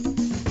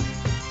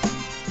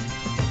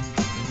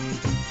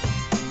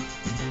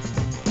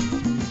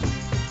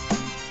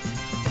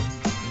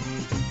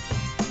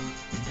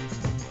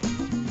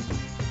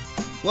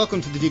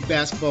Welcome to the Duke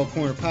Basketball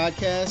Corner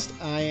podcast.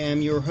 I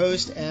am your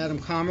host, Adam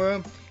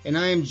Kamara, and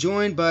I am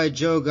joined by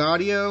Joe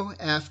Gaudio.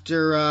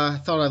 After I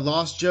thought I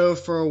lost Joe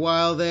for a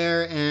while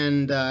there,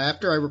 and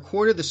after I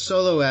recorded the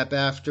solo app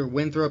after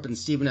Winthrop and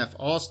Stephen F.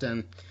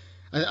 Austin,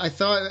 I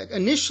thought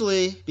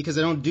initially, because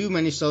I don't do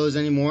many solos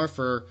anymore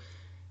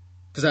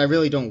because I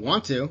really don't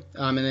want to,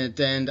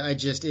 and I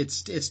just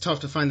it's tough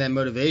to find that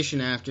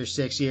motivation after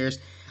 6 years.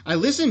 I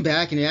listened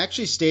back, and it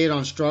actually stayed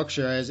on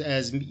structure,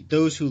 as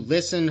those who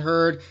listened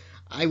heard.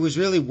 I was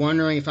really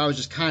wondering if I was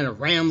just kind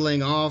of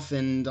rambling off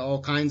and all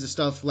kinds of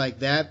stuff like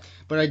that.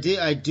 But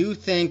I do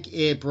think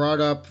it brought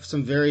up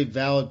some very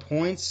valid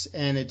points,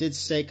 and it did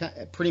stay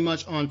pretty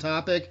much on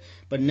topic.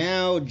 But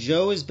now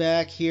Joe is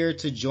back here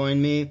to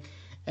join me,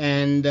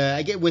 and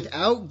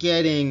without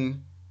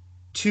getting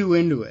too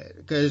into it,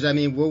 because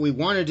what we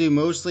want to do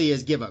mostly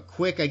is give a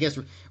quick,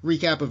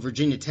 recap of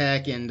Virginia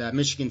Tech and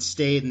Michigan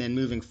State, and then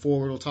moving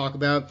forward we'll talk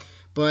about.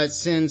 But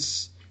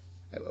since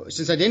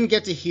I didn't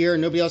get to hear,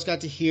 nobody else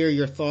got to hear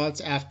your thoughts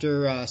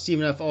after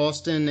Stephen F.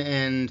 Austin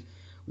and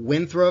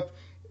Winthrop,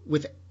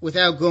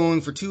 without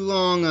going for too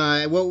long,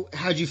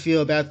 how'd you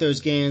feel about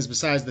those games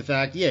besides the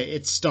fact,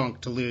 it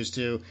stunk to lose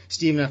to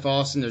Stephen F.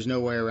 Austin? There's no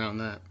way around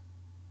that.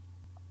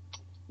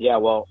 Yeah,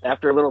 well,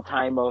 after a little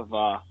time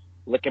of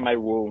licking my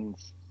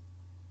wounds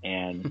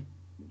and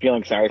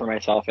feeling sorry for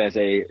myself as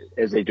a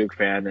Duke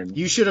fan, and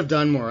you should have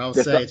done more. I'll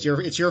say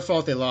it's your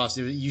fault they lost.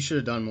 You should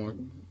have done more.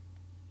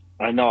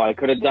 I know I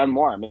could have done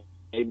more.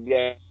 Maybe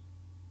I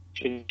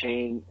should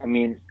change.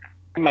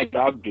 My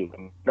dog Duke.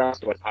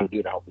 That's what I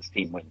do to help this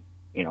team win,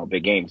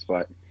 big games.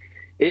 But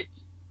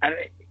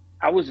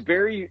I was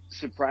very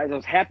surprised. I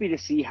was happy to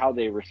see how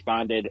they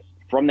responded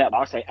from that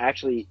loss. I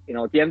actually,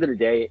 at the end of the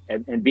day,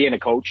 and being a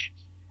coach,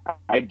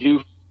 I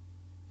do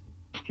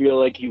feel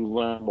like you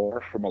learn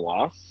more from a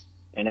loss,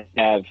 and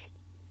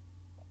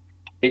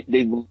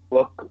they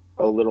look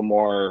a little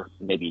more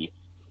maybe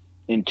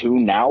in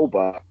tune now,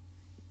 but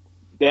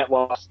that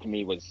loss to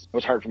me was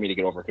hard for me to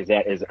get over, because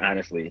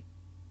that's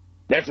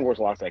the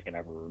worst loss I can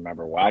ever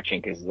remember watching,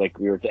 because like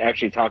we were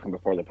actually talking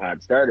before the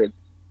pod started,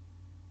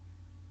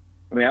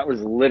 that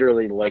was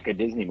literally like a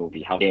Disney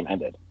movie how the game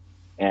ended.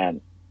 And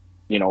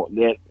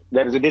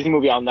that is a Disney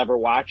movie I'll never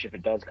watch if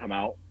it does come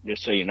out,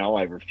 just so you know.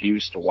 I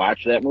refuse to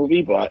watch that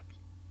movie, but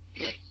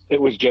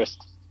it was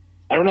just,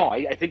 I don't know.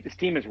 I think this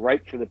team is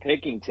ripe for the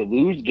picking to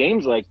lose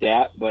games like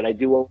that, but I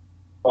do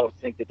also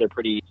think that they're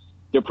pretty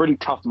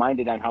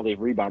tough-minded on how they've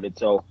rebounded.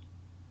 So,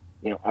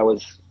 I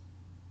wanted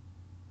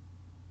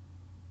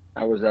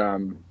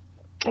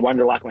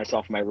to lock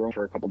myself in my room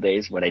for a couple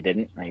days, but I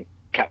didn't. I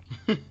kept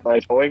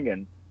life going,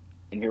 and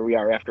here we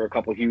are after a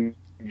couple huge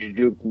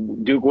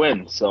Duke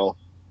wins. So,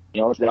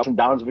 it's the ups and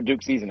downs of a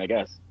Duke season, I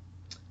guess.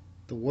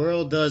 The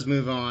world does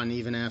move on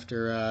even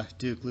after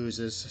Duke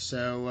loses.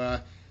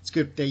 So it's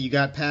good that you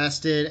got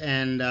past it.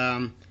 And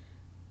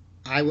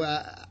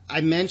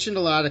I mentioned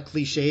a lot of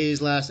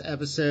cliches last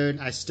episode.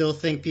 I still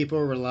think people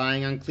are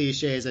relying on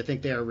cliches. I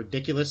think they are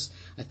ridiculous.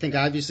 I think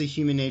obviously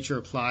human nature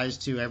applies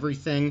to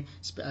everything,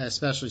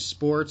 especially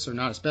sports, or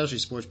not especially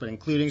sports, but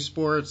including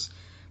sports.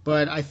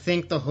 But I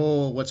think the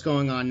whole what's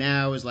going on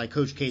now is like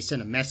Coach K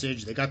sent a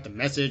message. They got the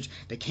message.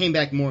 They came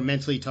back more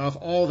mentally tough.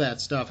 All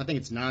that stuff. I think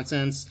it's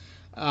nonsense.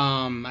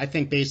 I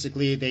think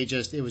basically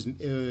it was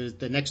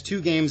the next two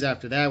games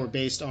after that were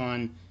based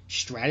on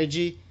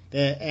strategy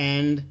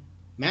and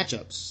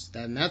matchups,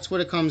 and that's what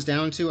it comes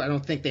down to. I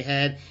don't think they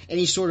had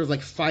any sort of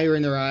like fire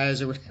in their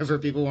eyes or whatever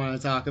people want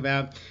to talk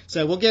about.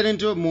 So we'll get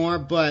into it more,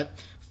 but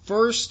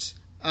first,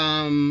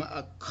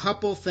 a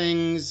couple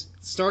things.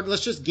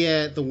 Let's just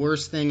get the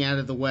worst thing out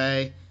of the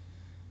way.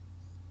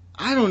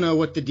 I don't know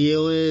what the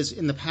deal is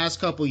in the past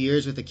couple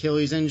years with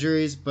Achilles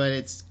injuries, but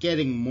it's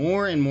getting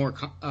more and more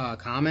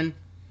common,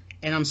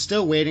 and I'm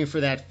still waiting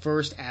for that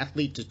first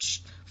athlete to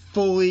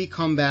fully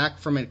come back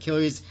from an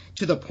Achilles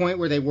to the point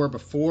where they were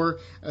before.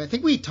 I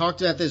think we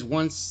talked about this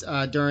once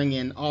during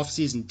an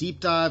off-season deep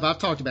dive. I've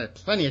talked about it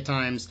plenty of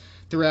times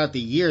throughout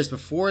the years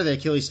before the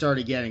Achilles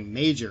started getting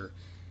major.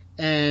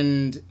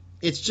 And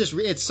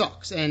it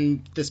sucks.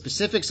 And the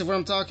specifics of what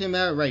I'm talking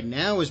about right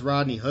now is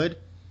Rodney Hood.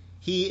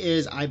 He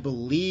is, I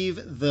believe,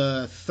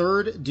 the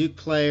third Duke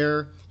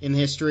player in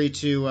history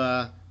to,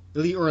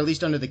 or at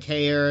least under the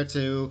K era,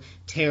 to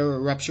tear or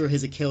rupture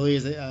his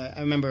Achilles. I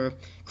remember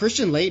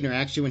Christian Laettner,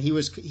 actually, when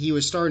he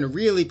was starting to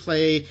really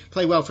play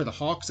well for the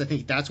Hawks. I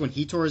think that's when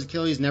he tore his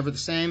Achilles. Never the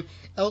same.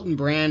 Elton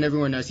Brand,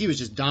 everyone knows, he was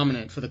just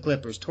dominant for the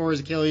Clippers. Tore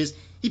his Achilles.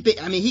 He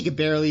could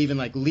barely even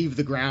leave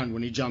the ground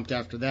when he jumped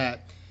after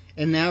that.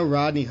 And now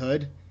Rodney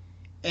Hood.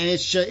 And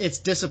it's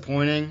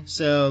disappointing.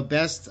 So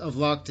best of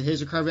luck to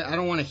his recovery. I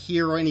don't want to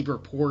hear any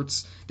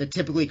reports that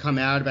typically come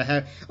out about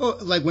how,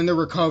 when they're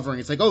recovering,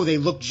 it's like, they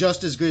look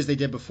just as good as they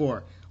did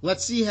before.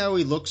 Let's see how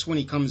he looks when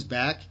he comes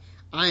back.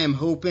 I am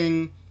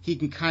hoping he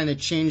can kind of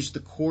change the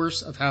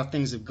course of how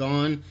things have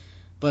gone.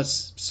 But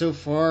so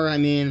far,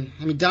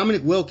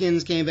 Dominic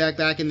Wilkins came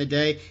back in the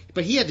day,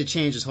 but he had to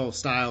change his whole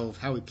style of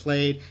how he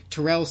played.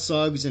 Terrell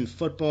Suggs in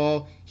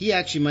football, he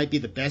actually might be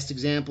the best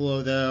example,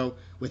 although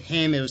with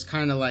him it was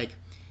kind of like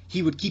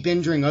he would keep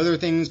injuring other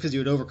things because he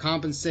would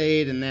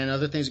overcompensate, and then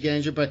other things would get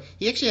injured. But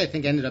he actually, I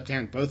think, ended up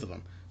tearing both of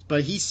them.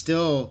 But he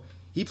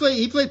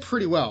played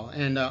pretty well,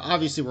 and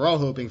obviously we're all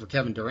hoping for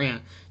Kevin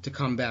Durant to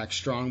come back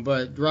strong.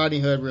 But Rodney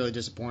Hood really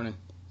disappointing.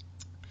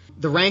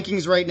 The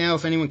rankings right now,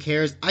 if anyone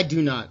cares, I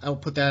do not. I'll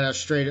put that out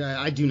straight.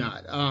 I do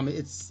not.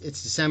 It's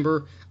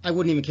December. I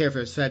wouldn't even care if it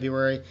was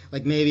February.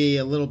 Like maybe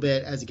a little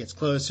bit as it gets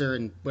closer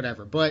and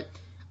whatever. But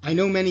I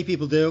know many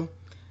people do,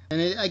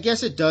 and I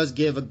guess it does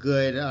give a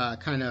good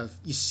kind of,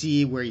 you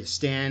see where you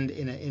stand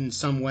in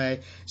some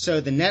way.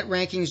 So the net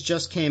rankings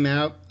just came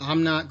out.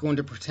 I'm not going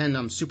to pretend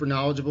I'm super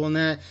knowledgeable in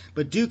that,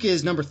 but Duke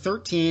is number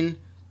 13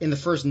 in the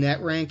first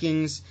net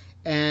rankings.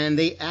 And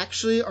they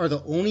actually are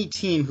the only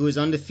team who is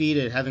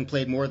undefeated, having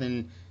played more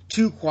than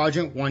 2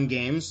 Quadrant 1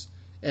 games.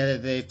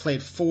 They've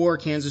played 4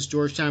 Kansas,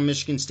 Georgetown,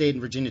 Michigan State,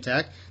 and Virginia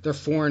Tech. They're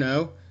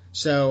 4-0.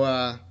 So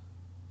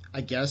I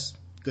guess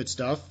good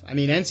stuff. I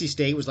mean, NC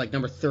State was like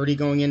number 30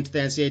 going into the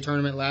NCAA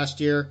tournament last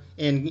year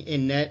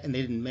in net, and they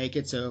didn't make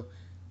it. So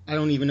I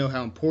don't even know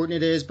how important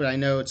it is, but I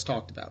know it's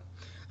talked about.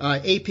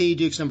 AP,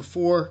 Duke's number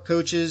 4.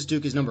 Coaches,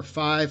 Duke is number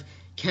 5.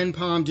 Ken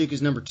Pom, Duke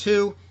is number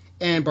 2.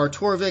 And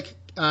Bartorvik,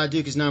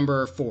 Duke is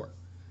number 4.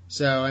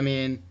 So, I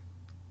mean,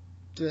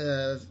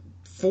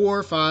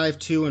 4, 5,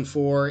 2, and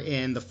 4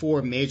 in the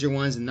 4 major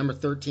ones, and number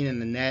 13 in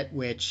the net,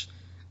 which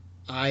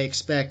I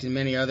expect and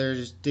many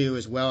others do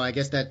as well. I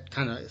guess that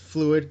kind of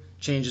fluid,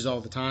 changes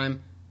all the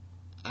time.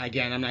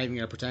 Again, I'm not even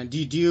going to pretend. Do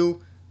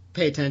you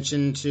pay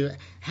attention to,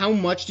 how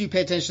much do you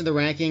pay attention to the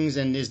rankings,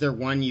 and is there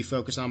one you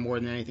focus on more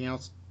than anything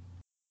else?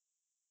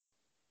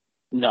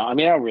 No, I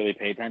mean, I don't really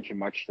pay attention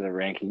much to the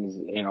rankings.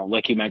 You know,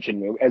 like you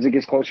mentioned, as it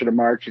gets closer to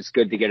March, it's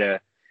good to get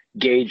a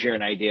gauge or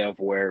an idea of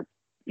where,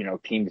 you know,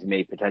 teams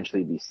may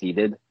potentially be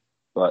seeded.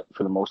 But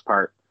for the most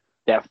part,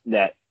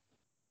 that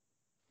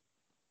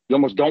you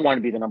almost don't want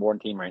to be the number 1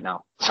 team right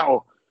now.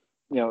 So,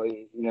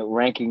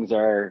 rankings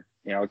are,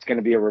 it's going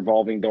to be a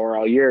revolving door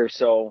all year.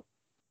 So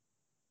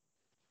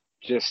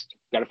just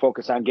got to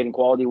focus on getting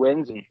quality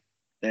wins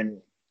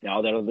and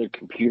all that other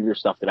computer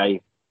stuff that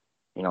I,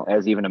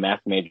 as even a math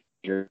major,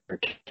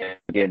 can't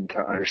begin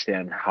to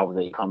understand how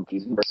they come to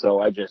these numbers.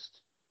 So I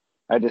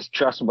just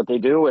trust what they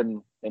do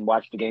and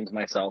watch the games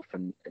myself,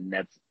 and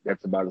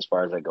that's about as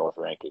far as I go with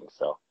rankings.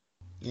 So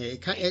yeah,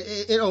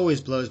 it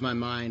always blows my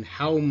mind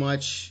how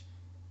much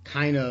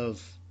kind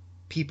of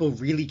people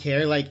really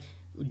care. Like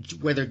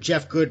whether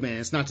Jeff Goodman,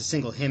 it's not to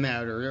single him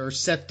out, or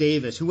Seth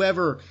Davis,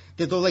 whoever,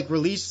 they'll like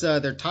release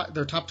their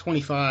top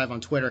 25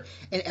 on Twitter,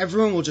 and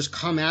everyone will just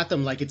come at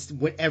them like it's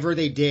whatever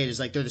they did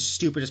is like they're the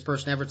stupidest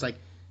person ever. It's like,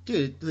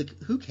 dude, like,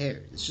 who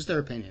cares? It's just their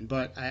opinion.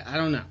 But I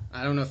don't know.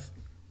 I don't know if,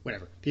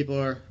 whatever.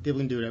 People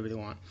can do whatever they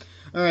want.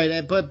 All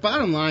right, but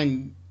bottom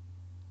line,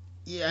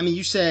 yeah, I mean,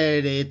 you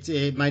said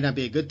it might not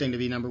be a good thing to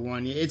be number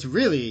 1. It's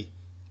really,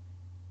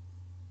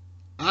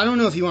 I don't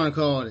know if you want to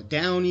call it a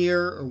down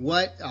year or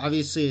what.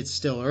 Obviously, it's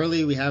still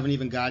early. We haven't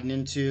even gotten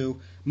into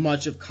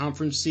much of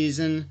conference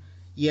season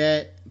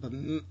yet. But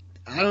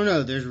I don't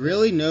know. There's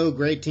really no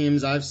great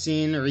teams I've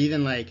seen, or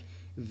even like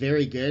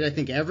very good. I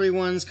think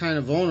everyone's kind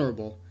of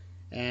vulnerable.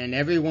 And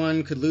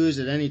everyone could lose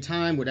at any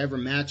time, whatever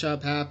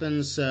matchup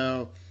happens.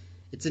 So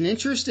it's an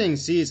interesting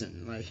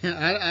season. Like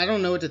I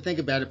don't know what to think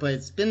about it, but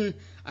it's been,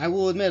 I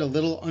will admit, a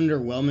little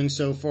underwhelming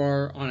so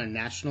far on a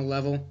national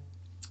level.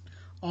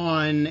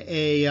 On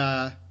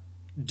a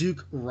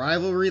Duke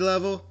rivalry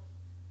level,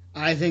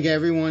 I think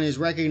everyone is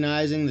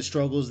recognizing the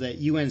struggles that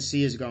UNC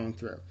is going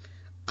through.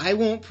 I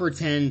won't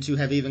pretend to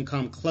have even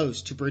come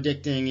close to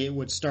predicting it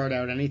would start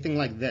out anything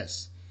like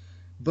this.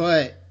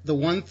 But the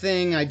one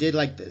thing I did,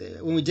 like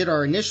when we did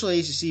our initial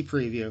ACC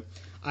preview,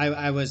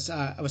 I was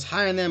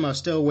high on them. I was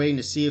still waiting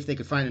to see if they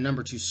could find a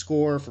number 2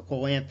 scorer for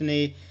Cole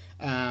Anthony.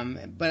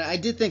 But I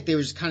did think they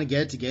would just kind of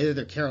get it together.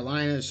 They're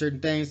Carolina, there's certain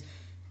things.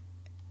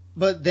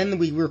 But then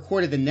we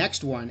recorded the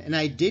next one, and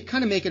I did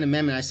kind of make an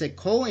amendment. I said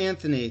Cole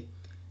Anthony,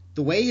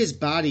 the way his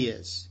body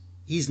is,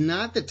 he's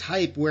not the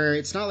type where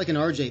it's not like an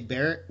RJ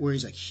Barrett where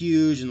he's like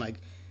huge and like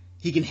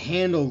he can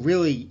handle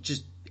really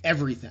just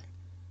everything.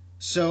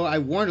 So I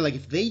wonder, like,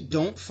 if they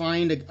don't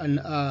find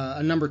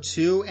a number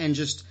 2 and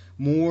just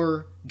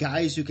more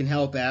guys who can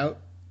help out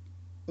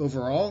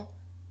overall,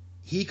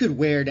 he could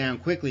wear down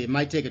quickly. It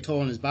might take a toll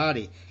on his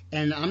body.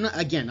 And I'm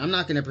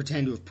not going to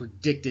pretend to have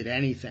predicted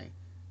anything,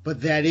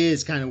 but that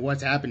is kind of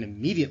what's happened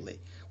immediately,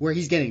 where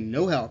he's getting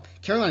no help.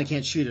 Carolina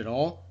can't shoot at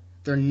all.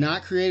 They're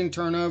not creating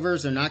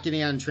turnovers. They're not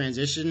getting out in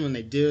transition. When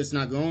they do, it's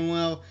not going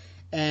well.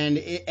 And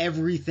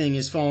everything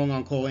is falling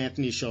on Cole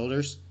Anthony's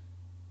shoulders.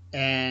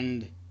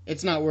 And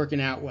it's not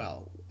working out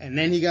well. And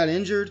then he got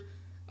injured.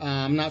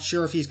 I'm not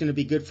sure if he's going to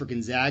be good for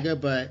Gonzaga,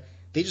 but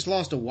they just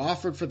lost to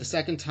Wofford for the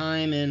second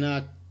time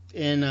in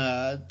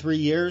 3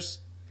 years.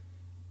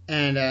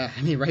 And,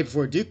 right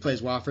before Duke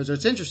plays Wofford. So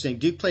it's interesting.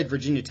 Duke played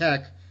Virginia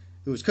Tech,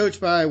 who was coached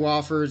by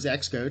Wofford's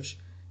ex-coach.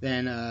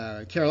 Then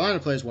Carolina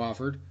plays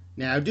Wofford.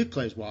 Now Duke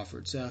plays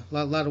Wofford. So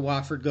a lot of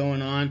Wofford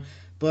going on.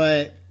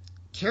 But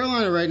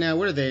Carolina right now,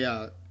 what are they,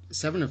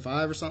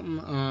 7-5 or something?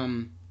 Hold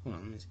on,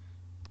 let me see.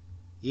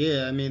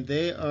 Yeah, I mean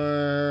they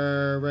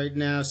are right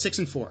now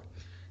 6-4.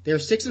 They're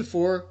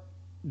 6-4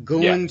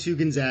 going to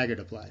Gonzaga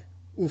to play.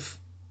 Oof,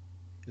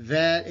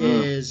 that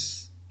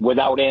is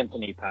without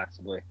Anthony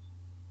possibly,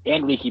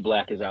 and Leaky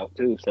Black is out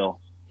too. So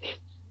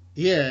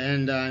yeah,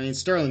 and I mean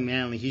Sterling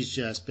Manley, he's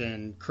just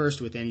been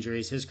cursed with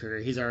injuries his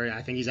career.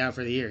 I think he's out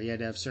for the year. He had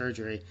to have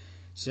surgery.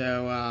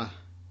 So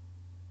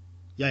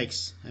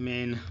yikes. I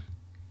mean,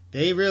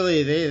 they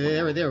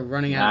were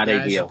running out not of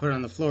guys ideal. to put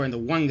on the floor, and the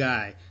one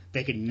guy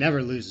they could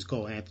never lose is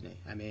Cole Anthony.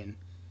 I mean,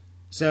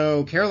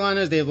 so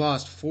Carolina, they've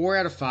lost 4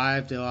 out of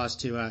 5. They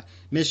lost to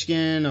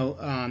Michigan,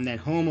 then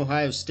home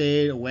Ohio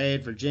State, away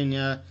at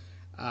Virginia,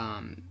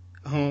 not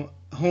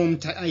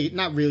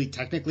really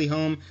technically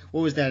home.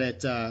 What was that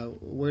at?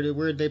 Where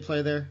did they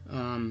play there?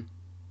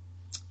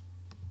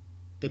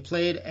 They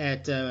played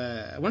at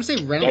I want to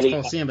say Reynolds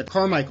Coliseum, but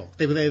Carmichael.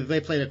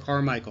 They played at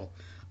Carmichael.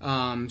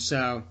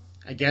 So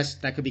I guess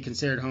that could be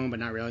considered home, but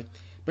not really.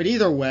 But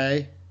either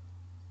way,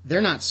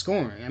 they're not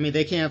scoring. I mean,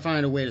 they can't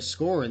find a way to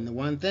score. And the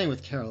one thing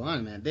with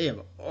Carolina, man, they have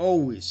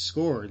always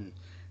scored. And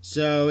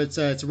so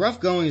it's rough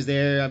goings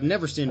there. I've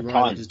never seen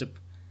Roy look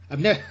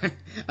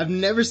I've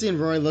never seen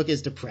Roy look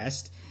as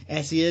depressed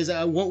as he is.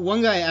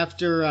 One guy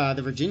after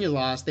the Virginia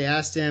loss, they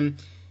asked him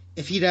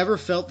if he'd ever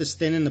felt this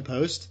thin in the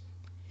post.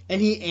 And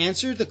he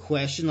answered the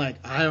question like,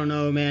 I don't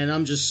know, man.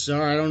 I'm just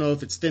sorry. I don't know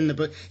if it's thin in the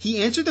post.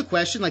 He answered the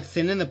question like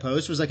thin in the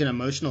post was like an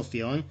emotional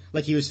feeling,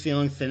 like he was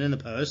feeling thin in the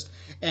post.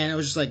 And it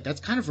was just like, that's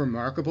kind of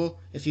remarkable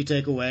if you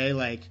take away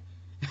like,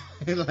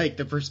 like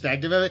the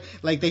perspective of it.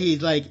 Like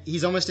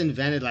he's almost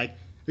invented like,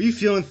 are you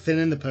feeling thin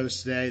in the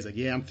post today? He's like,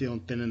 yeah, I'm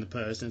feeling thin in the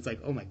post. And it's like,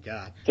 oh my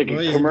god, it's like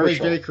a commercial. Roy's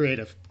very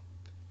creative.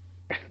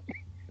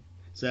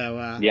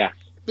 So yeah.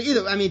 But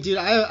either, I mean, dude,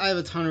 I have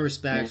a ton of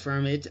respect for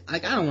him. I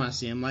don't want to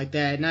see him like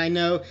that. And I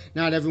know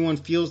not everyone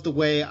feels the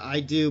way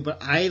I do,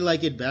 but I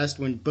like it best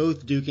when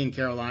both Duke and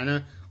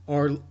Carolina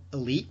are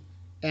elite.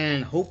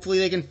 And hopefully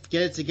they can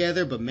get it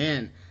together. But,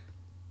 man,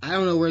 I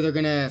don't know where they're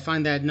going to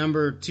find that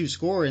number 2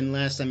 scorer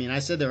unless, I mean, I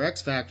said their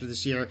X factor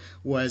this year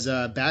was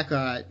back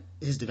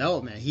his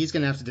development. He's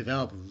going to have to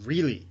develop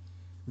really,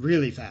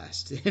 really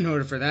fast in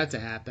order for that to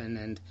happen.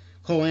 And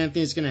Cole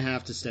Anthony's going to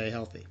have to stay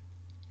healthy.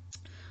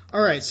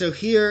 All right, so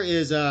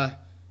here's a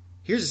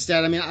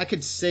stat. I mean, I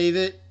could save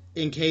it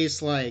in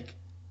case like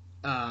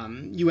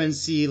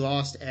UNC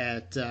lost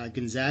at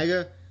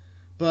Gonzaga,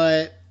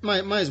 but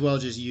might as well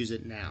just use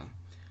it now.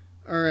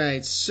 All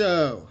right,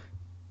 so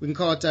we can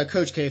call it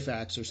Coach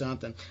K-Fax or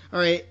something. All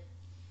right,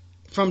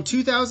 from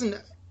 2000.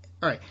 All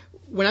right,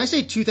 when I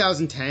say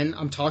 2010,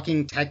 I'm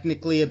talking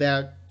technically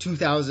about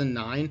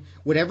 2009.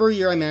 Whatever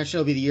year I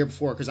mentioned, it'll be the year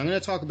before because I'm going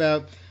to talk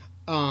about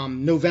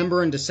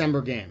November and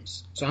December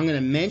games. So I'm going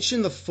to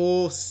mention the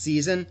full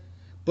season,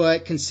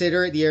 but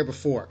consider it the year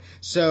before.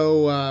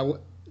 So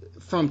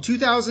from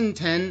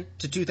 2010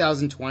 to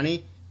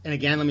 2020, and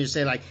again, let me just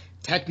say, like,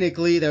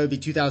 technically that would be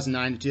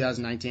 2009 to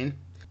 2019,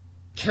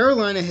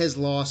 Carolina has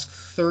lost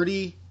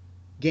 30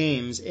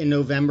 games in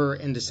November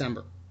and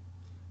December.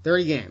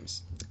 30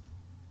 games.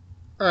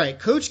 All right,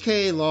 Coach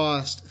K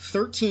lost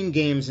 13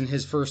 games in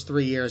his first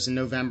 3 years in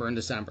November and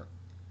December.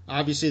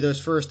 Obviously,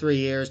 those first 3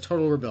 years,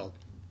 total rebuild.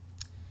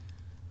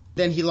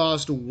 Then he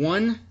lost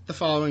 1 the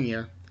following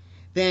year.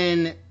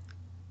 Then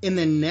in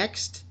the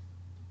next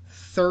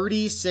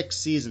 36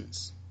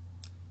 seasons,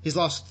 he's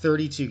lost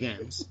 32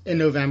 games in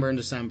November and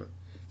December.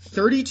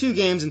 32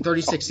 games in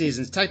 36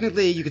 seasons.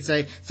 Technically, you could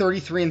say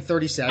 33 and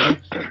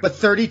 37, but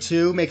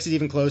 32 makes it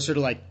even closer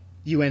to like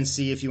UNC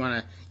if you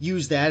want to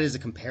use that as a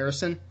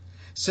comparison.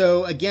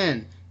 So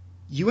again,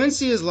 UNC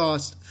has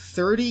lost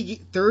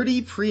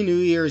 30 pre-New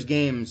Year's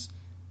games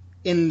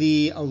in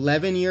the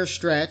 11-year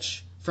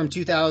stretch from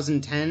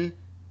 2010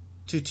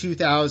 to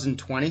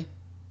 2020,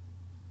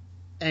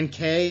 and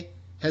K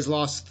has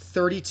lost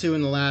 32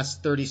 in the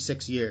last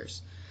 36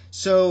 years.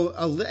 So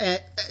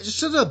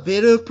just a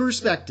bit of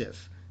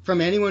perspective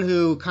from anyone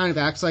who kind of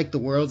acts like the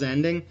world's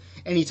ending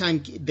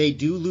anytime they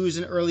do lose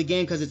an early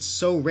game because it's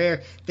so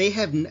rare. They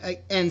have,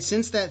 and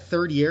since that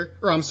third year,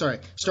 or I'm sorry,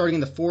 starting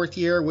in the fourth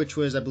year, which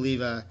was I believe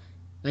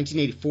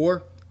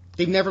 1984,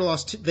 they've never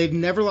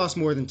lost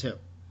more than 2.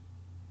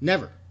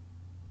 Never.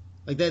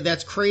 Like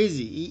that's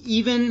crazy.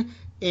 Even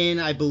in,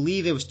 I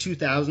believe it was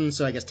 2000,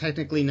 so I guess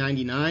technically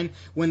 99,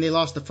 when they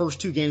lost the first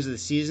 2 games of the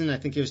season, I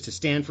think it was to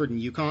Stanford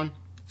and UConn,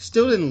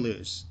 still didn't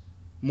lose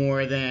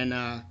more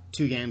than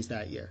 2 games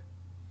that year.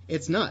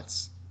 It's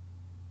nuts.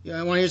 You know,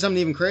 I want to hear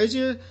something even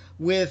crazier?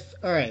 They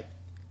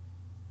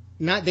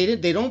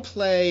don't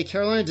play,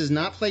 Carolina does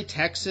not play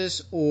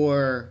Texas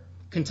or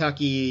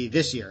Kentucky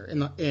this year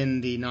in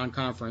the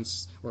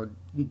non-conference or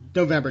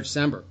November,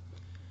 December.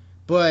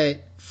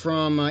 But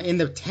from in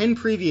the 10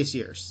 previous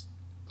years,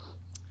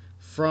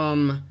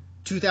 from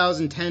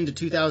 2010 to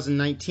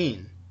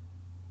 2019,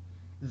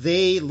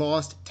 they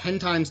lost 10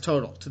 times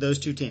total to those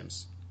 2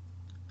 teams.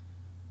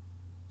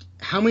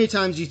 How many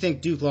times do you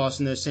think Duke lost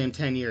in those same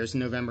 10 years in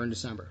November and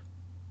December?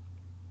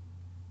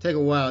 Take a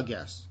wild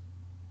guess.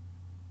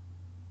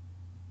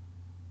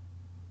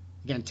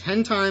 Again,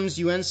 10 times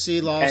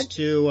UNC lost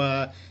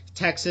to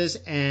Texas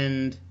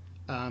and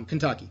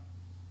Kentucky.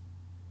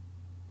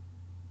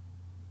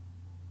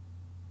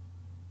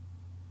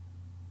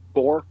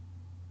 Four.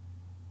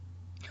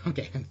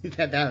 Okay,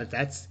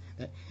 that's.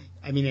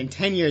 I mean, in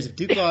 10 years, if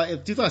Duke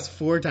lost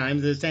 4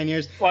 times in those 10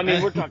 years. Well, I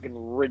mean, we're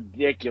talking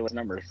ridiculous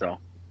numbers. So. All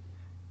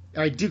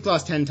right, Duke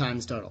lost 10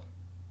 times total.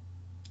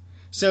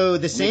 So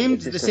the same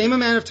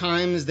amount of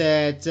times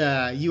that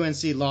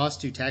UNC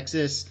lost to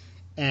Texas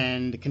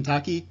and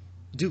Kentucky,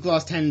 Duke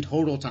lost 10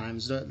 total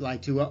times,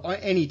 like to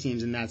any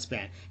teams in that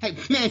span. Hey,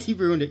 man, you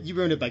ruined it. You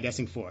ruined it by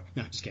guessing 4.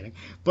 No, just kidding.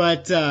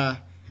 But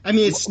I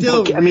mean, it's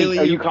still really.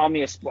 Are you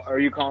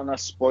calling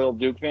us spoiled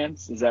Duke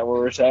fans? Is that what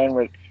we're saying?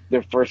 We're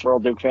the first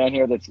world Duke fan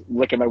here that's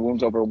licking my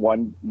wounds over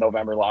one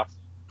November loss.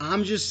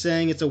 I'm just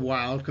saying it's a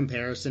wild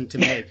comparison to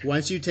make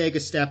once you take a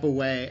step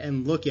away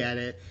and look at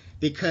it.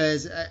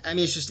 Because, I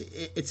mean,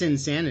 it's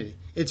insanity.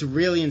 It's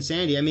really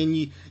insanity. I mean,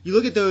 you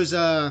look at those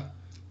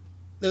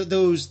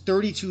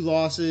 32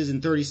 losses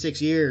in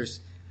 36 years.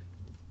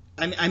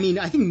 I mean,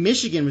 I think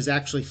Michigan was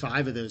actually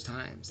 5 of those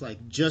times.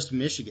 Like, just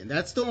Michigan.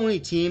 That's the only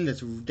team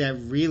that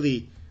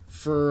really,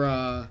 for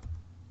a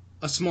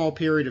small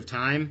period of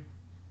time,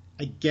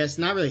 I guess,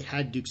 not really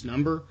had Duke's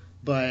number,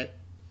 but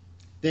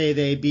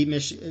they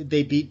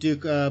beat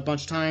Duke a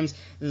bunch of times.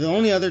 The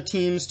only other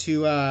teams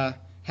to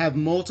have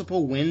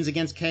multiple wins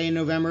against K in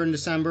November and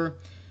December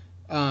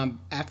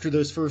after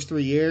those first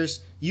 3 years.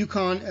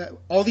 UConn,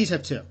 all these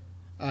have 2.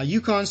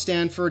 UConn,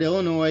 Stanford,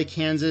 Illinois,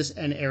 Kansas,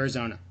 and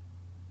Arizona.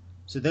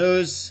 So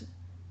those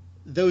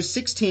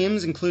 6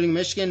 teams, including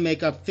Michigan,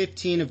 make up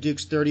 15 of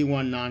Duke's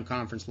 31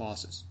 non-conference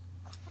losses.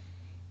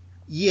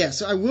 Yeah,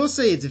 so I will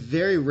say it's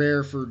very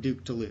rare for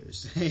Duke to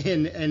lose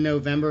in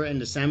November and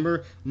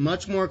December.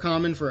 Much more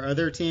common for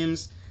other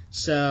teams.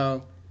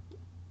 So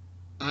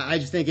I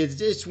just think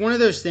it's one of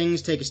those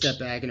things, take a step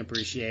back and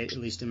appreciate, at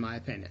least in my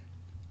opinion.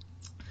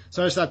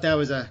 So I just thought that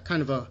was a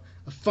kind of a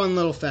fun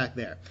little fact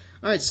there.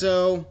 All right,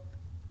 so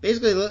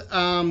basically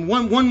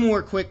one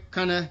more quick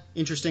kind of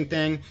interesting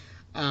thing.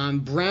 They were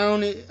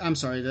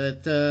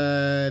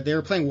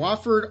playing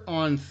Wofford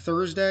on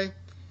Thursday,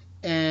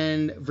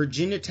 and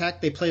Virginia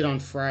Tech they played on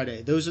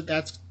Friday.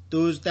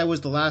 That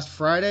was the last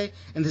Friday,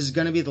 and this is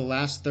going to be the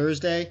last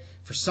Thursday.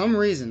 For some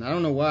reason, I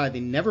don't know why, they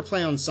never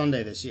play on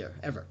Sunday this year,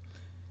 ever.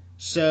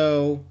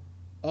 So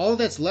all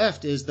that's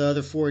left is the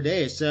other 4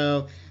 days.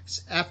 So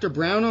after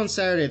Brown on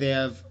Saturday, they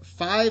have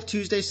 5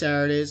 Tuesday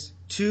Saturdays,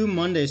 2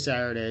 Monday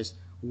Saturdays,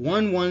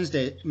 1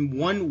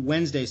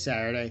 Wednesday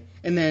Saturday,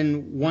 and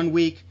then 1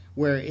 week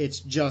where it's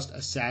just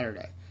a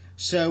Saturday.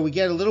 So we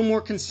get a little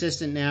more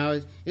consistent now.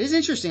 It is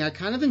interesting. I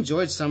kind of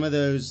enjoyed some of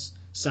those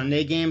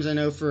Sunday games. I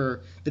know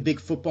for the big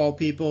football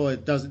people,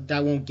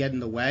 that won't get in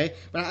the way.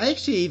 But I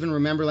actually even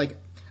remember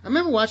I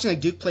remember watching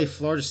Duke play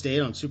Florida State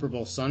on Super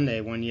Bowl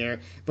Sunday one year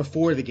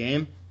before the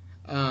game,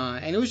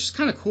 and it was just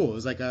kind of cool. It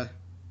was like a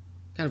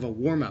kind of a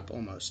warm up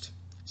almost.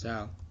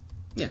 So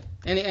yeah.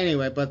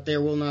 Anyway, but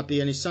there will not be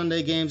any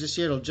Sunday games this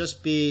year. It'll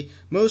just be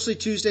mostly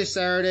Tuesday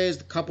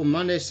Saturdays, a couple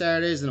Monday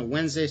Saturdays, and a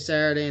Wednesday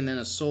Saturday, and then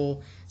a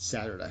sole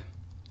Saturday.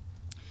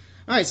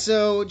 All right,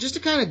 so just to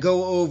kind of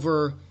go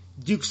over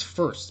Duke's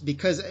first,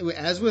 because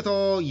as with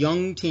all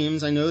young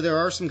teams, I know there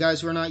are some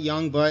guys who are not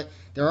young, but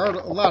there are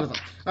a lot of them.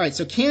 All right,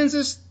 so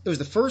Kansas, it was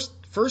the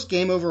first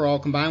game overall,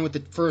 combined with the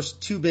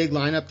first 2 big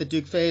lineup that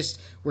Duke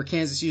faced, where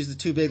Kansas used the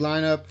 2 big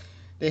lineup.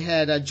 They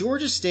had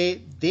Georgia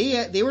State.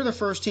 They were the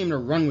first team to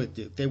run with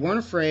Duke. They weren't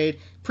afraid.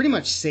 Pretty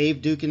much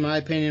saved Duke, in my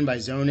opinion, by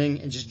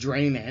zoning and just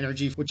draining the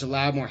energy, which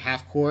allowed more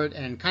half court.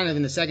 And kind of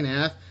in the second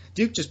half,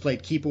 Duke just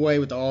played keep away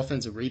with the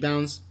offensive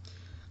rebounds.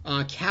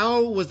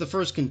 Cal was the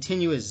first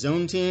continuous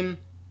zone team.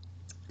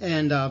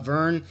 And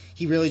Vern,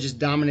 he really just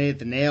dominated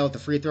the nail at the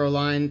free throw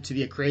line to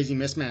be a crazy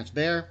mismatch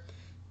there.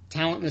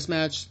 Talent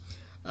mismatch.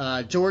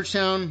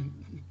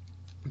 Georgetown,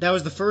 that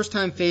was the first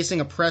time facing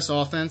a press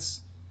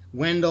offense.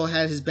 Wendell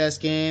had his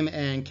best game,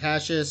 and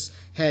Cassius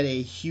had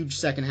a huge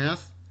second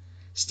half.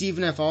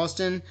 Stephen F.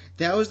 Austin,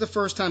 that was the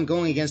first time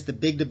going against the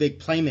big-to-big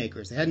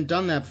playmakers. They hadn't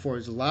done that before.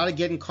 There's a lot of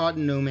getting caught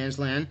in no man's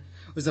land.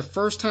 It was the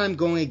first time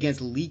going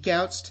against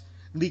leakouts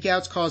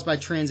caused by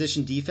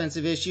transition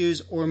defensive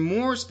issues, or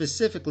more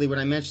specifically what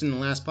I mentioned in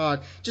the last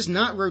pod, just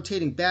not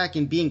rotating back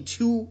and being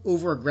too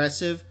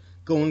over-aggressive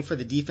going for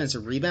the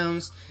defensive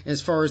rebounds. And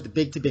as far as the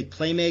big-to-big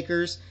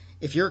playmakers,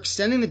 if you're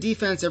extending the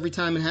defense every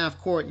time in half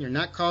court and you're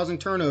not causing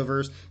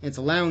turnovers and it's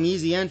allowing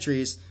easy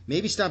entries,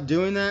 maybe stop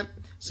doing that.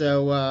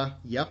 So,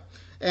 yep.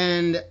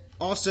 And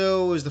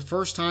also, it was the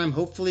first time,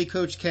 hopefully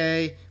Coach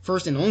K,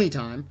 first and only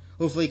time,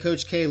 hopefully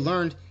Coach K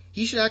learned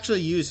he should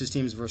actually use his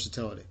team's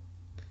versatility.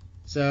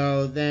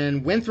 So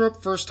then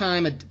Winthrop, first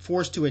time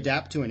forced to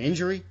adapt to an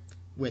injury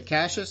with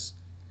Cassius.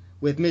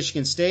 With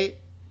Michigan State,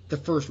 the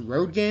first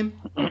road game.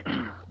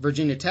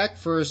 Virginia Tech,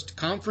 first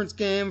conference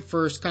game,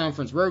 first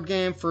conference road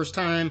game, first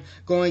time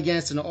going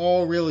against an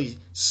all really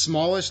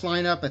smallish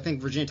lineup. I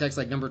think Virginia Tech's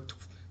like number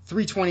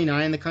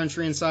 329 in the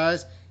country in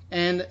size.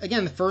 And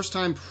again, the first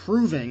time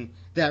proving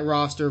that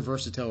roster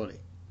versatility.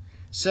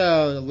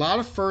 So a lot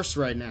of firsts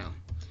right now.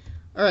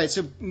 All right,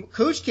 so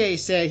Coach K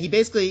said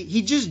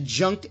he just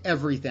junked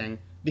everything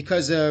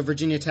because of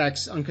Virginia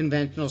Tech's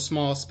unconventional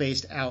small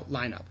spaced out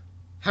lineup.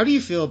 How do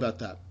you feel about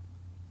that?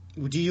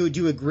 Do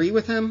you agree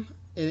with him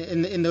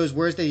in those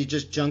words that he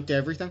just junked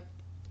everything?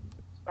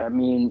 I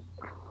mean,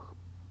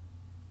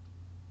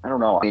 I don't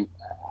know.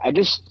 I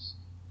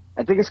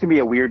think it's gonna be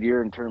a weird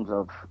year in terms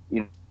of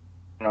you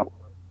know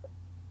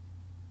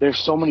there's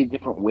so many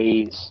different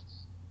ways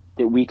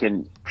that we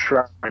can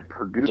try to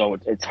produce. So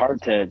it's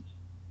hard to.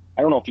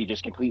 I don't know if he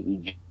just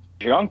completely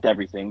junked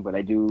everything, but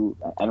I don't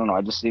know.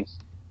 I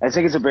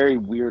think it's a very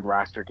weird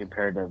roster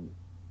compared to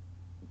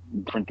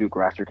different Duke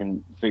roster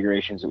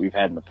configurations that we've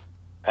had in the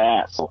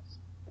past. So,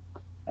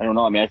 I don't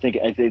know. I think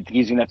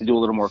he's gonna have to do a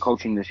little more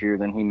coaching this year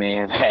than he may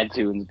have had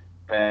to in the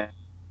past.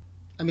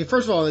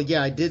 First of all,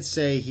 yeah, I did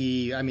say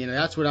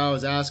that's what I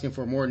was asking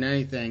for more than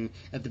anything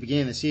at the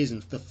beginning of the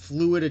season. The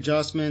fluid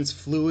adjustments,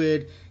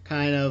 fluid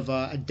kind of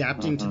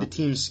adapting to the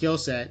team's skill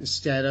set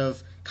instead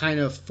of kind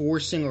of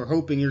forcing or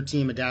hoping your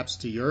team adapts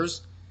to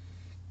yours.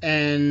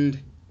 And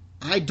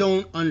I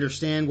don't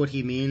understand what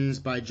he means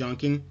by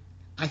junking.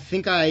 I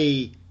think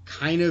I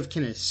kind of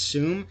can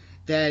assume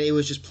that it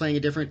was just playing a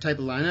different type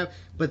of lineup,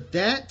 but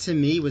that to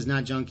me was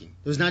not junking.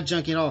 It was not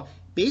junking at all.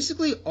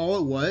 Basically, all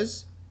it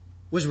was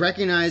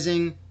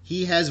recognizing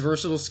he has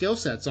versatile skill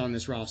sets on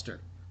his roster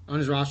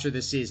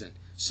this season.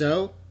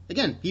 So,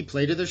 again, he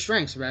played to their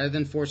strengths rather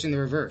than forcing the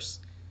reverse.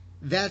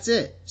 That's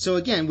it. So,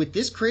 again, with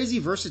this crazy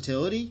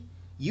versatility,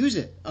 use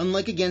it.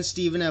 Unlike against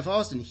Stephen F.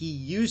 Austin, he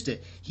used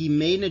it. He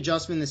made an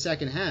adjustment in the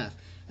second half.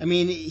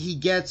 He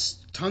gets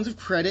tons of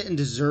credit and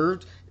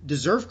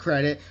deserved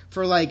credit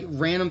for like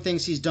random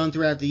things he's done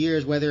throughout the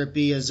years, whether it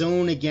be a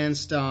zone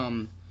against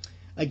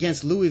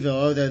Louisville,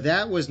 although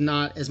that was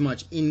not as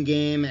much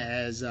in-game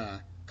as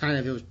kind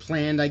of it was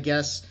planned, I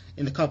guess,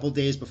 in the couple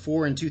days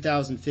before in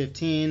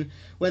 2015.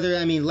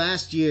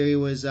 Last year he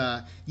was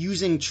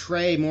using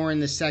Trey more in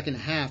the second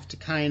half to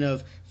kind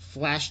of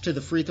flash to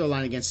the free throw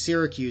line against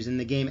Syracuse in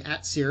the game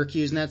at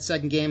Syracuse in that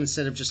second game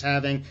instead of just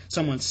having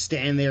someone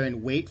stand there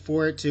and wait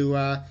for it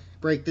to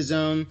break the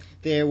zone.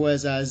 There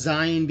was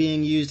Zion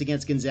being used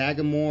against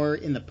Gonzaga more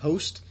in the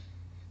post.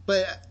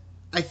 But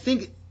I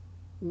think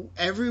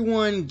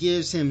everyone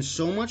gives him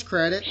so much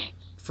credit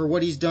for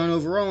what he's done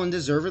overall, and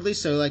deservedly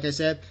so, like I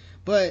said.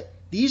 But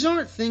these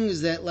aren't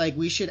things that like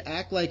we should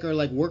act like are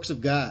like works of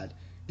God.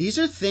 These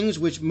are things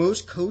which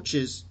most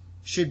coaches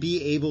should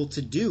be able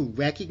to do.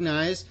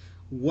 Recognize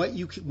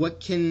what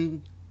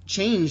can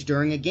change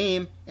during a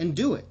game and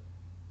do it.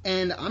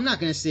 And I'm not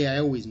going to say I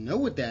always know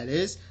what that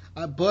is,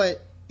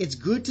 but it's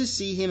good to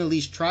see him at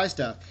least try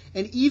stuff.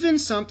 And even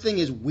something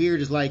as weird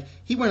as like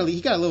he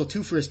got a little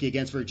too frisky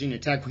against Virginia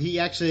Tech. He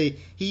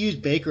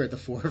used Baker at the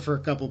 4 for a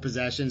couple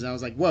possessions. I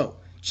was like, whoa,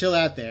 chill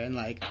out there. And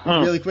like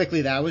really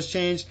quickly that was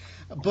changed.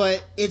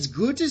 But it's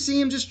good to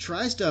see him just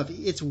try stuff.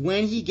 It's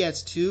when he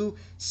gets too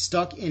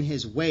stuck in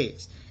his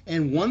ways.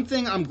 And one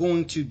thing I'm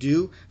going to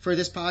do for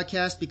this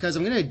podcast, because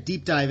I'm going to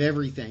deep dive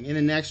everything in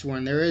the next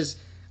one,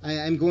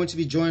 I'm going to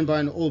be joined by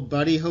an old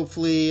buddy,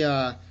 hopefully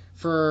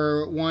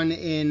for one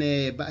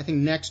I think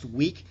next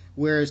week,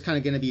 where it's kind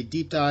of going to be a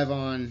deep dive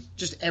on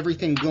just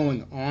everything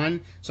going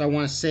on. So I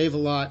want to save a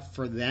lot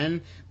for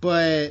then.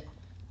 But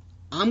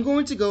I'm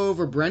going to go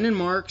over Brendan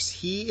Marks.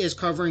 He is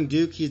covering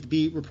Duke. He's the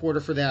beat reporter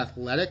for The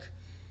Athletic.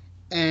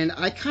 And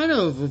I kind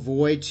of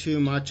avoid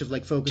too much of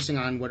like focusing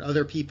on what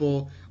other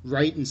people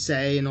write and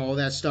say and all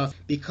that stuff,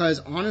 because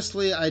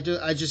honestly,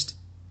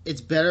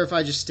 it's better if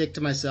I just stick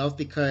to myself,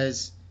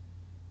 because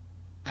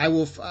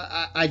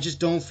I just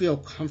don't feel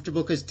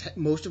comfortable, because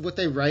most of what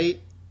they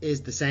write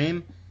is the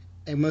same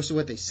and most of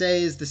what they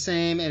say is the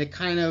same, and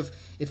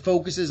it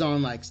focuses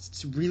on like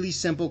really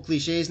simple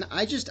cliches, and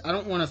I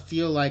don't want to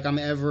feel like I'm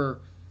ever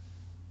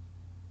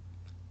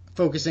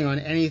focusing on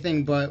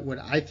anything but what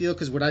I feel,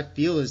 because what I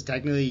feel is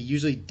technically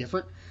usually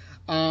different.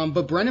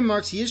 But Brendan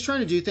Marks, he is trying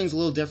to do things a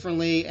little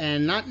differently,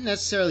 and not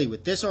necessarily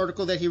with this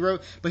article that he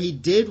wrote, but he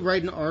did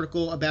write an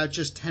article about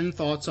just 10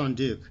 thoughts on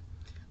Duke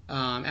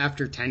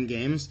after 10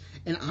 games.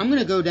 And I'm going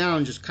to go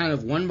down just kind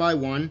of one by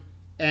one,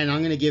 and I'm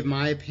going to give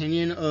my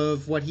opinion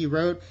of what he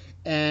wrote,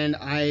 and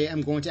I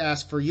am going to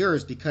ask for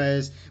yours,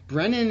 because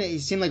Brennan, he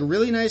seemed like a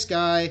really nice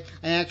guy.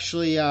 I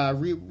actually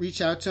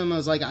reached out to him. I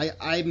was like,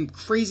 I'm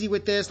crazy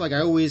with this. Like,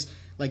 I always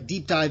like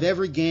deep dive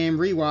every game,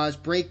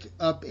 rewatch, break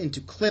up into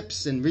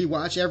clips, and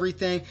rewatch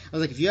everything. I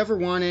was like, if you ever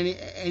want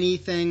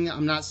anything,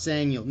 I'm not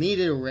saying you'll need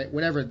it or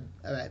whatever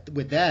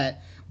with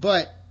that,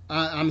 but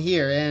I'm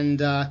here. And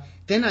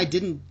then I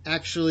didn't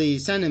actually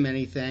send him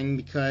anything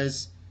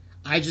because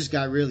I just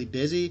got really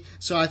busy.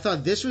 So I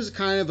thought this was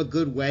kind of a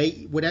good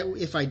way.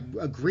 If I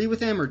agree with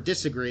him or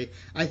disagree,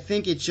 I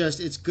think it's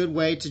a good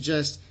way to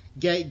just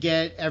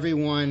get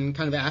everyone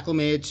kind of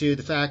acclimated to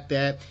the fact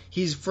that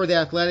he's for The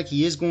Athletic.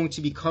 He is going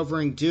to be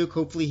covering Duke.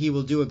 Hopefully he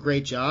will do a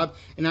great job.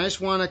 And I just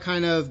want to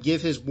kind of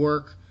give his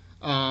work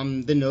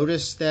the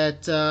notice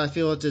that I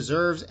feel it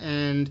deserves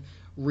and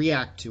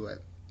react to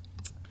it.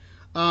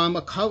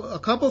 A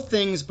couple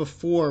things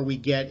before we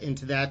get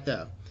into that,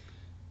 though.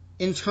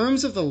 In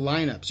terms of the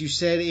lineups, you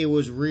said it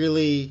was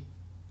really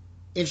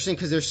interesting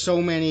because there's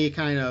so many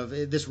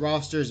this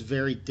roster is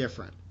very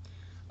different.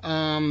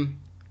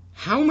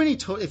 How many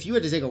if you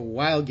had to take a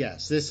wild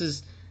guess,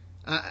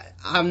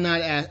 I'm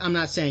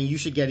not saying you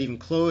should get even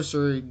close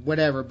or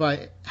whatever,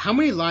 but how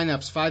many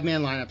lineups,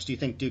 5-man lineups, do you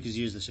think Duke has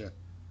used this year?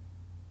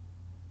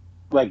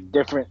 Like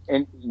different,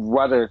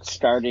 whether it's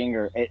starting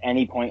or at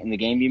any point in the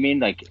game, you mean?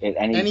 Like at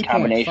any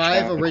combination?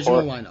 Point, 5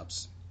 original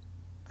lineups.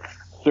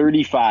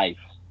 35.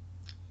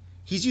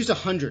 He's used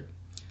 100.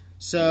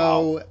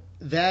 So wow.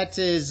 That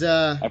is...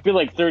 I feel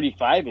like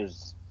 35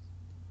 is...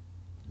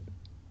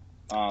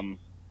 a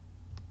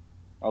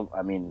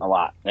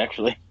lot,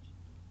 actually.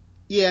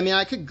 Yeah,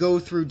 I could go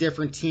through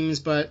different teams,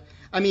 but,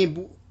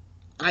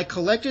 I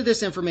collected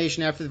this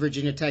information after the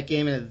Virginia Tech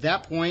game, and at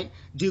that point,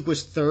 Duke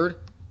was third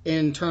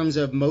in terms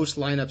of most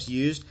lineups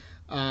used.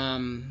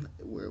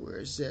 Where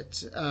is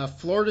it?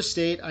 Florida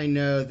State, I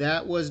know,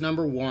 that was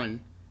number 1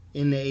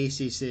 in the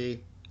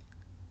ACC.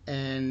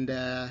 And,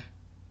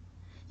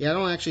 I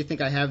don't actually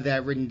think I have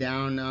that written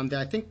down.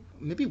 I think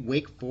maybe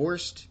Wake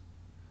Forest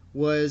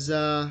was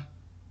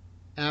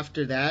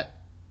after that.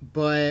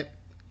 But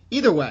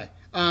either way,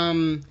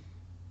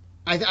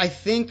 I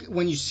think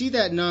when you see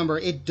that number,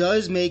 it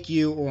does make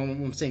you, or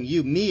I'm saying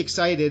you, me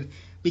excited,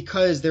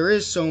 because there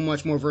is so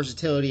much more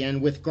versatility,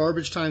 and with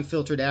garbage time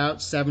filtered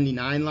out,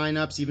 79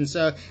 lineups, even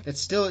so, that's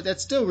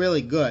still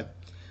really good.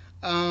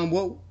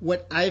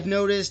 What I've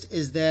noticed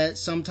is that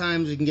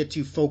sometimes we can get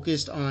too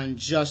focused on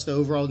just the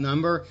overall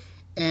number,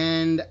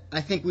 and I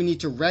think we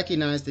need to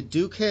recognize that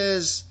Duke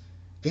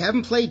they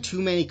haven't played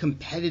too many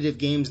competitive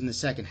games in the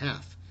second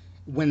half.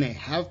 When they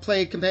have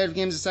played competitive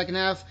games in the second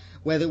half,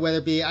 whether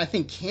it be, I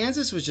think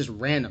Kansas was just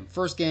random.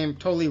 First game,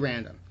 totally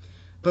random.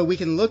 But we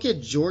can look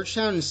at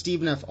Georgetown and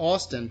Stephen F.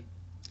 Austin,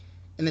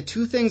 and the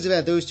two things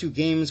about those two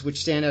games which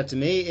stand out to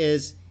me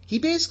is he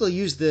basically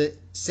used the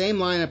same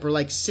lineup or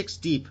like 6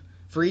 deep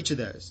for each of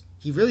those.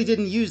 He really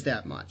didn't use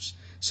that much.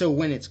 So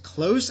when it's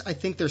close, I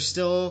think it's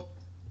still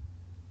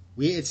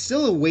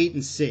a wait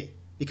and see.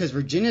 Because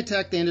Virginia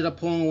Tech, they ended up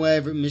pulling away.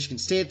 Michigan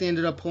State, they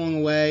ended up pulling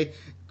away.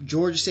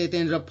 Georgia State, they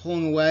ended up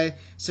pulling away.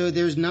 So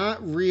there's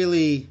not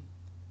really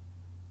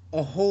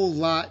a whole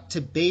lot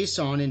to base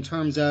on in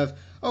terms of,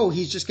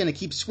 he's just going to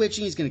keep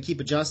switching, he's going to keep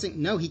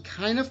adjusting. No, he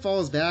kind of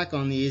falls back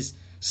on these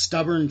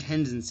stubborn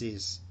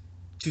tendencies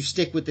to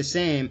stick with the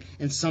same,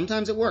 and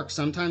sometimes it works,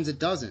 sometimes it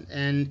doesn't.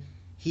 And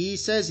he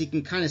says he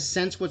can kind of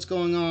sense what's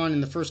going on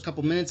in the first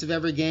couple minutes of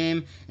every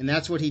game, and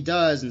that's what he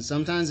does, and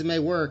sometimes it may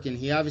work, and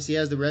he obviously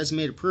has the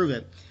resume to prove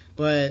it.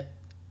 But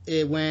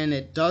when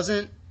it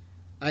doesn't,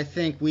 I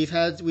think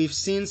we've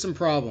seen some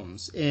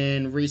problems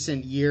in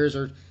recent years,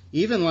 or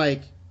even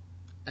I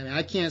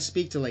can't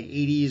speak to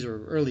 80s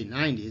or early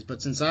 90s,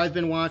 but since I've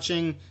been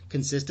watching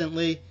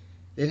consistently,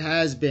 it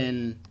has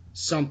been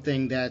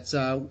something that's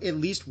at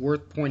least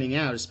worth pointing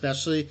out,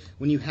 especially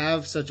when you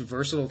have such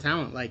versatile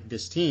talent like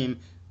this team,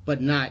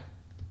 but not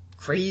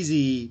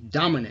crazy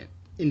dominant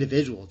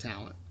individual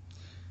talent.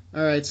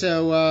 All right,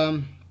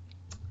 so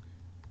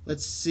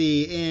let's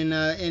see.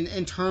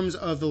 In terms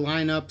of the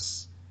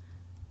lineups,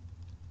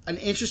 an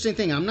interesting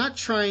thing, I'm not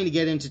trying to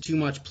get into too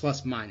much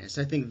plus minus.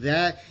 I think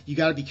that you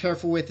got to be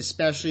careful with,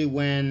 especially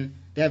when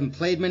they haven't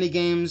played many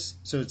games,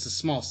 so it's a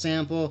small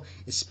sample,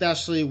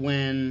 especially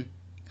when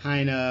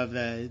kind of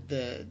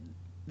the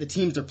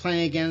teams they're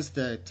playing against,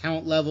 the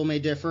talent level may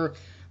differ.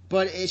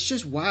 But it's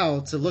just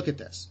wild to look at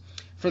this.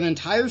 For the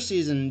entire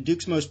season,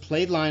 Duke's most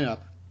played lineup,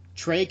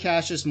 Trey,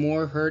 Cassius,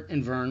 Moore, Hurt,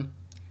 and Vern,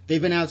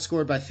 they've been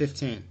outscored by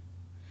 15.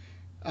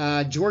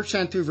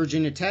 Georgetown through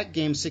Virginia Tech,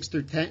 games 6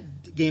 through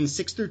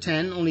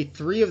 10, only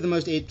 3 of the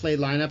most 8 played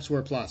lineups were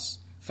a plus,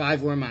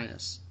 5 were a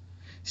minus.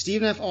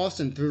 Stephen F.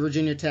 Austin through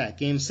Virginia Tech,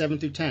 games 7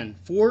 through 10,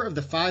 4 of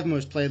the 5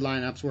 most played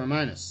lineups were a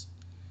minus.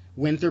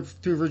 Winthrop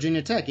through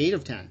Virginia Tech, 8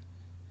 of 10.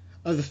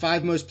 Of the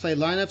 5 most played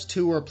lineups,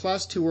 2 were a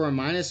plus, 2 were a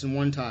minus, and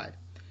 1 tied.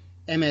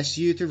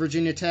 MSU through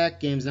Virginia Tech,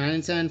 games 9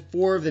 and 10,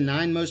 4 of the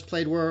 9 most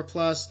played were a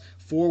plus,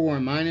 4 were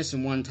a minus,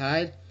 and 1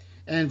 tied.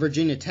 And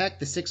Virginia Tech,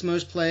 the 6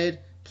 most played,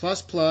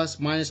 plus, plus,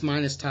 minus,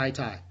 minus, tie,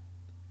 tie.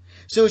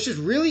 So it's just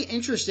really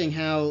interesting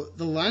how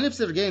the lineups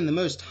that are getting the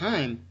most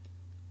time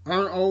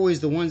aren't always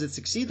the ones that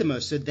succeed the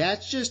most. So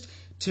that's just,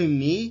 to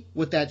me,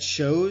 what that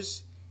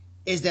shows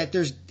is that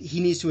he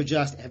needs to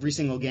adjust every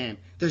single game.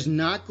 There's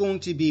not going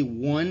to be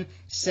one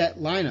set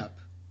lineup,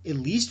 at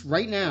least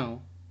right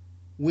now,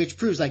 which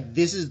proves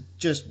this is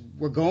just,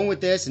 we're going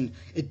with this, and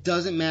it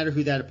doesn't matter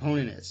who that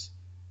opponent is.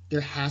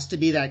 There has to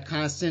be that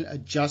constant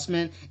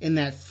adjustment and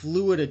that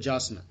fluid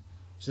adjustment.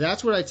 So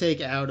that's what I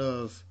take out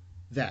of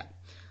that.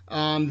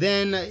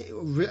 Then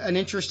an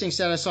interesting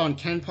set I saw in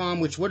KenPom,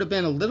 which would have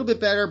been a little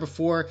bit better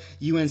before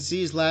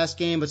UNC's last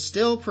game, but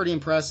still pretty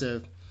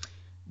impressive.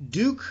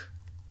 Duke,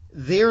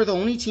 they're the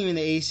only team in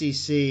the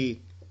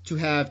ACC to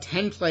have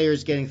 10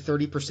 players getting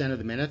 30% of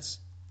the minutes.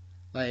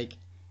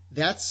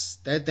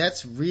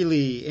 That's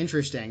really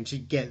interesting to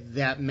get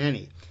that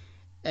many.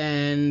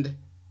 And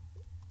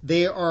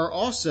they are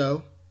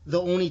also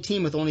the only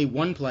team with only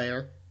one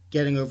player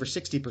getting over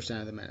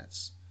 60% of the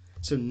minutes.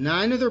 So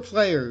 9 of their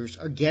players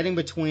are getting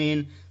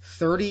between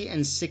 30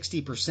 and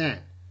 60%,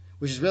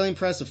 which is really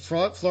impressive.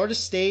 Florida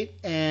State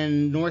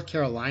and North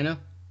Carolina.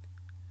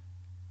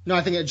 No,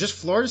 I think just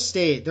Florida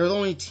State, they're the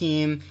only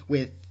team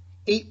with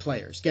 8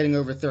 players getting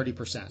over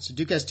 30%. So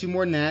Duke has 2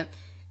 more than that.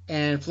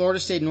 And Florida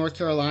State and North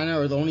Carolina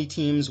are the only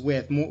teams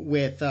with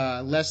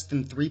less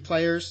than 3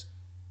 players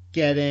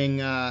getting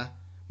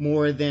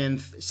more than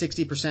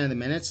 60% of the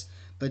minutes.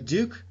 But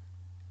Duke,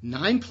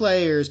 9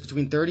 players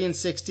between 30 and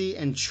 60,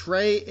 and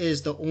Trey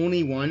is the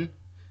only one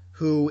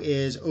who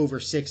is over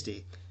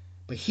 60.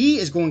 But he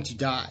is going to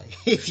die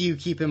if you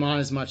keep him on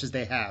as much as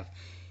they have.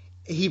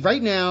 He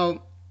right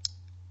now,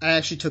 I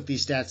actually took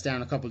these stats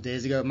down a couple of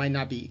days ago. It might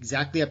not be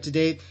exactly up to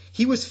date.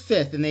 He was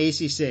 5th in the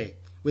ACC.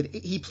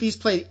 He's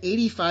played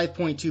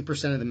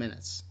 85.2% of the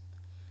minutes.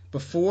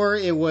 Before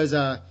it was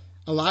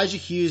Elijah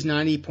Hughes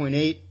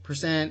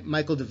 90.8%,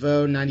 Michael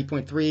DeVoe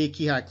 90.3%,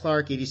 Kihei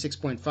Clark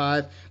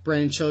 86.5%,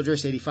 Brandon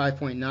Childress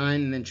 85.9%,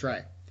 and then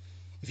Trey.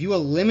 If you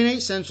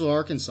eliminate Central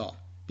Arkansas,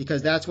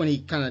 because that's when he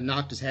kind of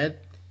knocked his head,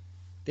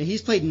 then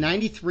he's played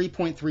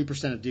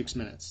 93.3% of Duke's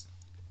minutes.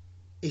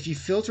 If you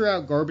filter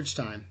out garbage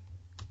time,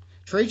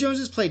 Trey Jones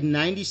has played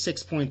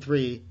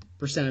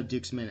 96.3% of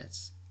Duke's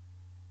minutes.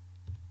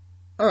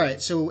 All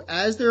right, so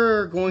as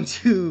they're going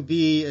to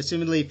be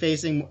assumedly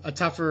facing a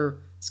tougher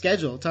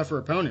schedule, tougher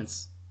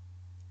opponents,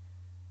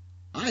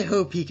 I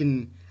hope he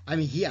can. I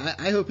mean,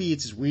 I hope he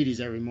eats his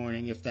Wheaties every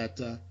morning. If that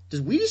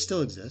does Wheaties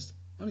still exist?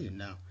 I don't even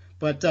know.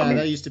 But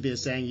that used to be a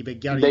saying. You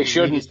gotta they eat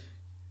shouldn't.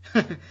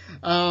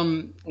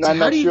 Not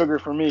enough sugar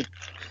for me.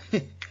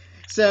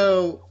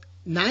 So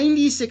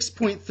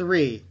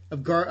 96.3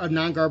 of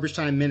non-garbage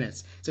time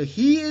minutes. So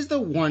he is the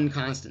one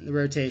constant in the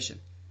rotation.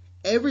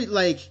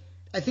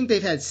 I think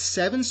they've had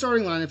 7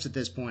 starting lineups at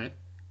this point.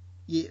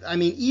 I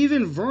mean,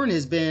 even Vern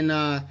has been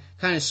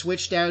kind of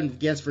switched out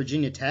against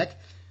Virginia Tech.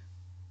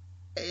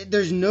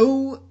 There's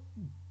no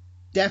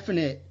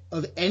definite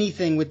of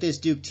anything with this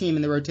Duke team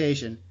in the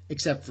rotation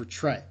except for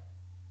Trey.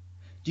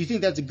 Do you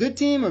think that's a good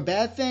team or a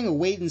bad thing, or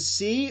wait and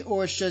see,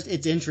 or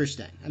it's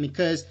interesting? I mean,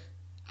 because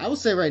I will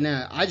say right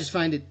now, I just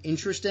find it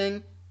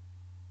interesting,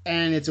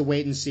 and it's a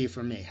wait and see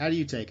for me. How do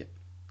you take it?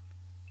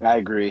 I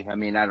agree. I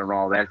mean, I don't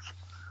know.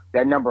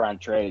 That number on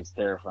Trey is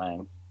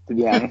terrifying, to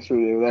be honest with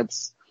you.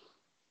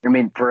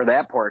 For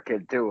that poor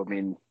kid, too. I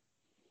mean,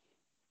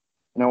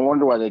 no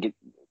wonder why they get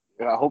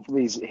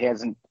hopefully he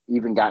hasn't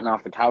even gotten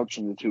off the couch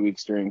in the 2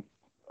 weeks during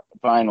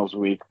finals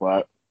week,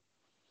 but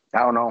I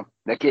don't know.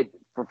 That kid,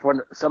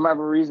 for some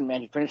other reason, man,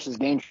 he finished his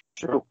game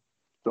true.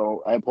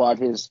 So I applaud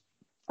his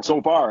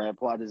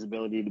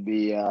ability to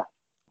be,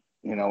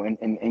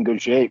 in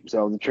good shape.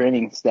 So the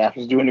training staff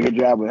is doing a good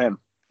job with him.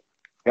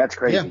 That's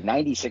crazy. Yeah.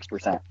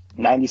 96%.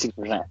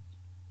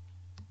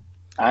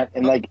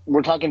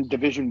 We're talking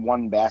Division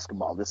I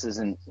basketball. This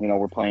isn't,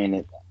 we're playing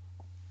it,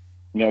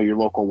 your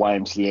local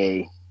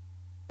YMCA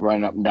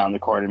running up and down the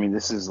court. I mean,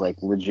 this is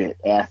like legit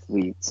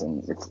athletes,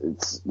 and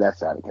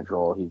that's out of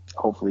control.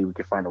 Hopefully we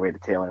can find a way to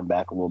tailor him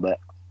back a little bit.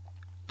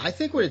 I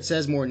think what it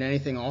says more than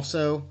anything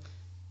also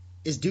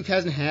is Duke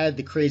hasn't had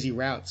the crazy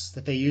routes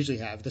that they usually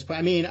have at this point.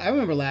 I mean, I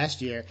remember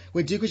last year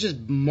when Duke was just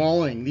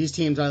mauling these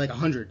teams by like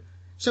 100.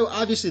 So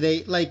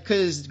obviously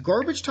because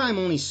garbage time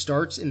only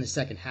starts in the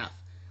second half.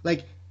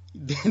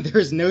 There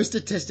is no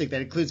statistic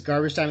that includes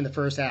garbage time in the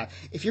first half.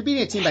 If you're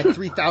beating a team by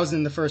 3,000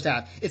 in the first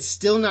half, it's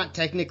still not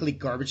technically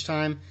garbage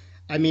time.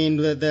 I mean,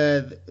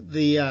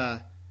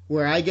 the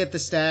where I get the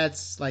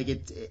stats,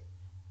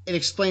 it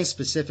explains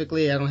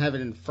specifically. I don't have it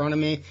in front of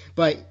me,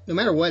 but no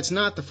matter what, it's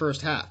not the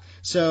first half.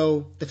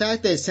 So the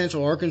fact that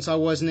Central Arkansas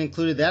wasn't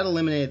included, that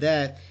eliminated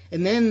that.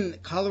 And then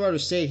Colorado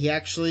State, I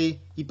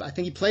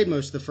think he played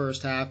most of the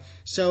first half.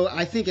 So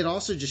I think it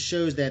also just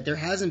shows that there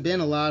hasn't been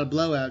a lot of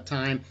blowout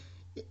time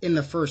in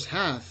the first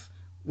half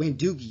when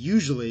Duke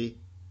usually,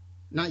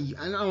 I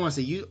don't want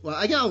to say,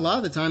 I got a lot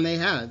of the time they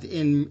have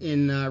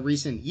in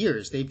recent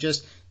years. They've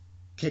just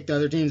kicked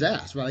other teams'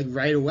 ass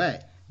right away.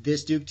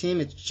 This Duke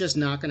team, it's just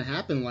not going to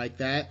happen like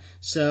that.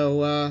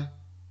 So,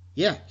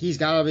 he's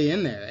got to be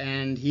in there,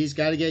 and he's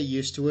got to get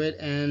used to it.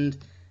 And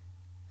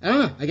I don't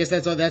know. I guess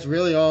that's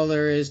really all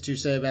there is to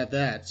say about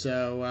that.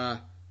 So,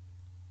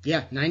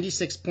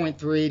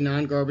 96.3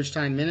 non-garbage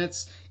time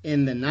minutes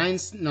in the 9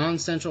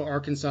 non-Central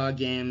Arkansas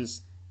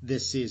games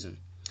this season.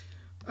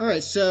 All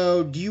right,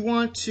 so do you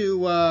want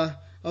to I'll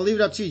leave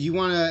it up to you. Do you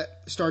want to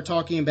start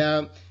talking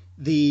about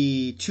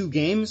the 2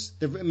 games,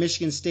 the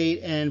Michigan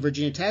State and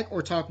Virginia Tech,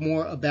 or talk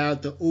more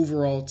about the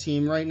overall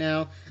team right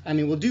now? I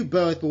mean, we'll do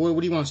both, but what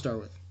do you want to start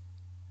with?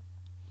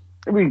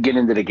 We can get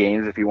into the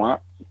games if you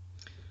want.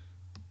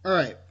 All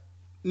right.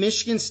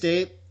 Michigan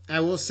State, I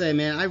will say,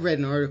 man, I read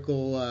an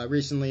article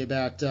recently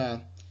about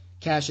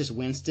Cassius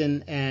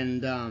Winston,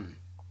 and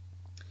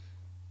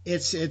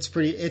it's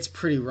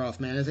pretty rough,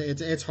 man.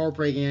 It's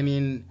heartbreaking. I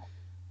mean,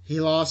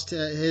 he lost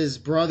his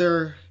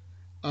brother.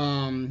 He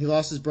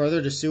lost his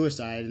brother to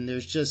suicide, and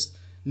there's just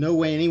no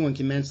way anyone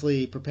can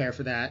mentally prepare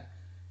for that.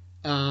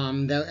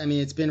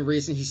 It's been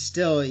recent.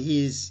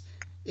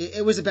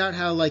 It was about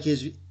how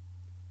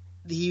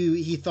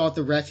he thought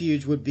the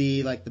refuge would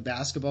be like the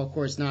basketball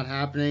court's not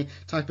happening.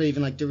 Talked about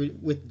even like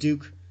with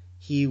Duke,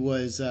 he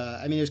was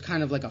it was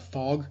kind of like a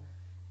fog,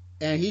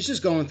 and he's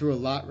just going through a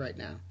lot right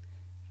now.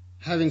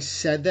 Having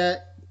said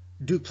that,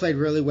 Duke played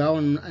really well,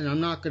 and I'm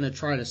not going to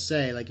try to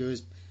say like it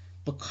was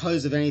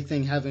because of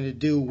anything having to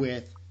do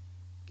with.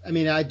 I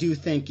mean, I do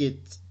think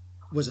it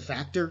was a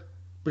factor,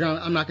 but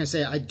I'm not going to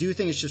say it. I do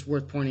think it's just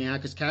worth pointing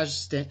out because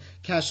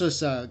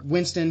Cassius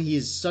Winston, he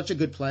is such a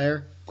good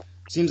player.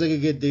 Seems like a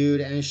good dude,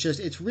 and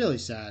it's really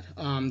sad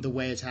the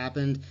way it's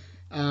happened.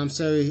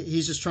 So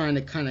he's just trying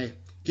to kind of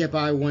get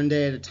by one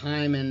day at a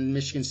time, and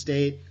Michigan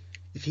State,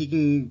 if he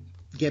can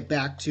get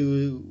back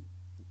to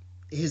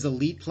his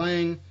elite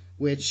playing,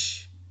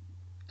 which,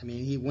 I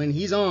mean, when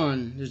he's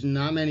on, there's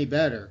not many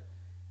better,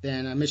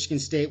 then Michigan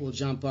State will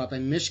jump up.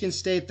 And Michigan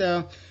State,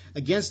 though,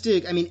 against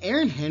Duke, I mean,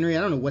 Aaron Henry,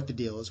 I don't know what the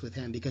deal is with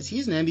him because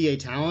he's an NBA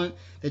talent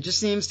that just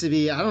seems to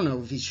be, I don't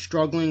know if he's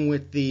struggling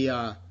with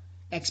the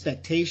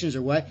expectations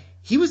or what.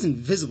 He was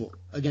invisible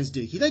against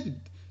Duke. He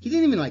didn't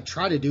even like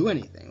try to do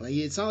anything. Like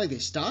it's not like they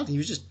stopped. He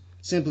was just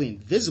simply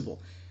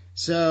invisible.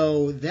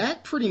 So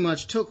that pretty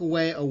much took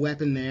away a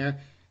weapon there.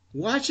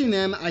 Watching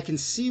them, I can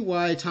see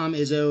why Tom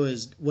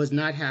Izzo was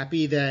not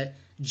happy that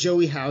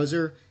Joey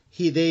Hauser.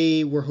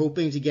 They were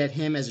hoping to get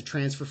him as a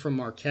transfer from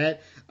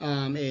Marquette,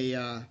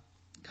 a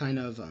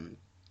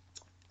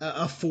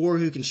four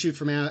who can shoot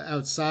from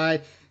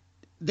outside.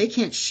 They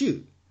can't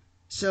shoot.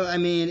 So I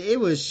mean, it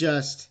was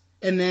just,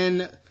 and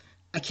then.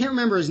 I can't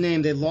remember his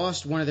name. They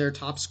lost one of their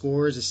top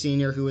scorers, a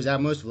senior who was out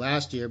most of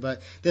last year,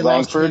 but they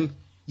lost him.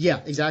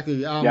 Yeah, exactly.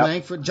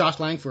 Yep. Josh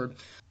Langford.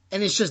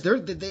 And it's just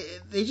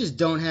they just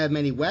don't have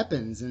many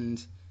weapons. And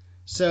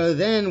so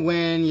then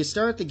when you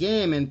start the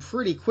game and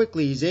pretty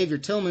quickly Xavier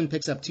Tillman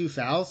picks up 2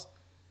 fouls,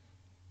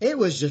 it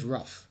was just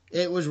rough.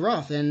 It was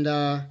rough. And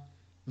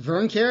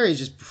Vern Carey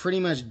just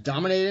pretty much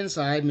dominated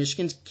inside.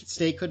 Michigan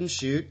State couldn't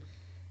shoot.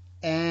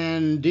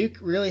 And Duke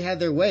really had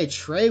their way.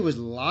 Trey was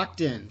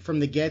locked in from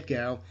the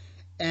get-go.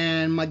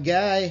 And my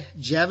guy,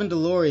 Javin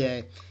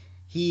DeLaurier,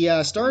 he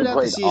started out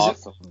the season.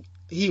 Awesome.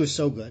 He was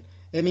so good.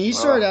 I mean, he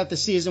started out the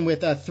season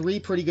with 3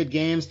 pretty good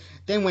games,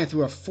 then went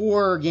through a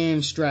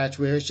 4-game stretch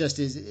where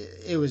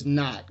it was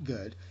not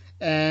good.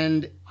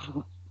 And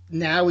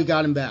now we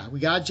got him back. We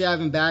got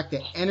Javin back.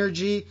 The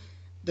energy,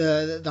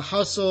 the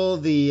hustle,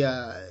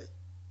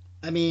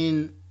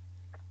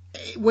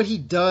 what he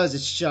does,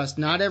 it's just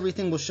not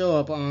everything will show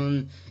up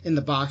in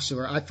the box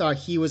score. I thought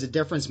he was a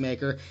difference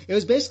maker. It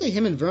was basically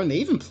him and Vern. They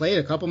even played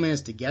a couple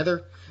minutes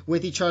together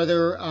with each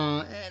other.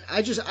 And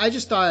I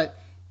just thought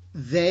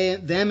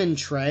them and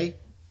Trey,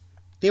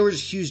 they were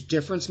just huge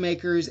difference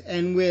makers.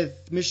 And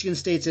with Michigan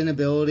State's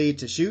inability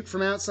to shoot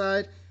from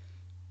outside,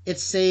 it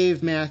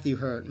saved Matthew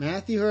Hurt.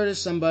 Matthew Hurt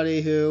is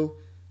somebody who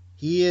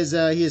he is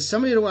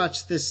somebody to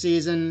watch this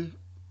season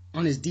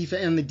on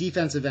the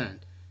defensive end.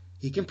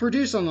 He can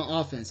produce on the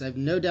offense. I have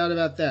no doubt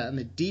about that. On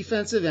the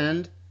defensive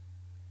end,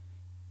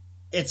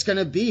 it's going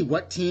to be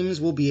what teams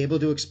will be able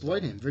to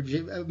exploit him.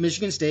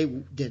 Michigan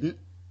State didn't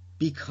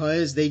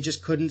because they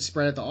just couldn't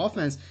spread out the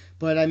offense.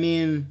 But, I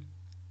mean,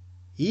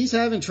 he's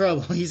having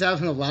trouble. He's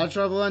having a lot of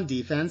trouble on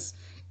defense,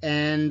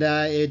 and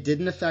it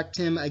didn't affect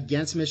him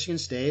against Michigan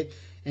State.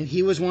 And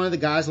he was one of the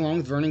guys, along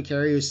with Vernon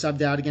Carey, who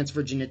subbed out against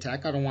Virginia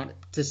Tech. I don't want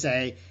to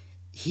say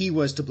he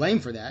was to blame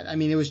for that. I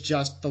mean, it was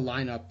just the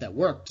lineup that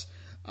worked.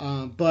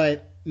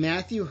 But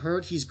Matthew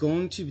Hurt, there's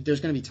going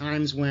to be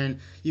times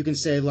when you can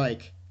say,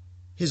 like,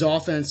 his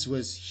offense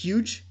was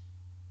huge.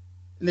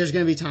 And there's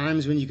going to be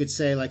times when you could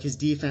say, like, his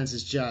defense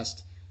is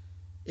just,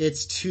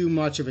 it's too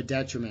much of a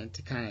detriment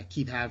to kind of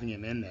keep having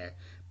him in there.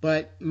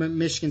 But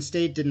Michigan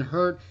State didn't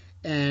hurt.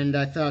 And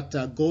I thought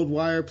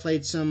Goldwire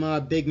played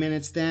some big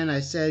minutes then.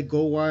 I said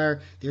Goldwire,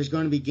 there's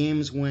going to be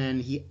games when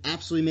he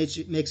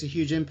absolutely makes a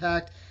huge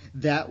impact.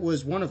 That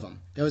was one of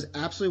them. That was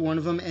absolutely one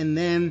of them. And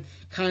then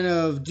kind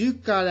of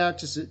Duke got out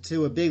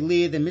to a big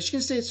lead. Then Michigan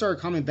State started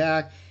coming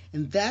back.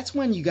 And that's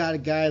when you got a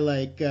guy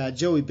like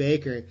Joey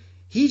Baker.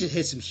 He just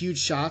hit some huge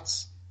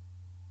shots.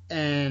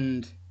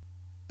 And,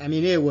 I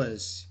mean,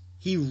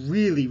 he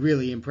really,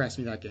 really impressed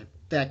me that game.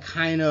 That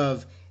kind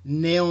of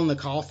nail in the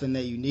coffin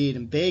that you need.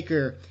 And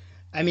Baker,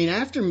 I mean,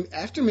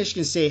 after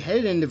Michigan State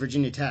headed into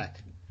Virginia Tech,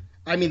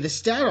 I mean, the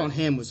stat on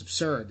him was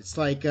absurd. It's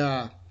like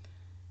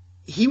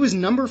he was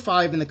number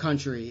 5 in the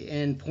country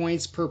in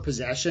points per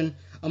possession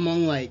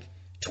among like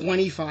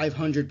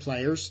 2,500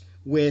 players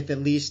with at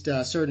least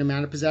a certain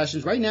amount of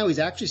possessions. Right now, he's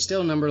actually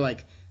still number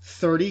like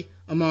 30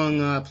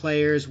 among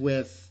players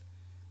with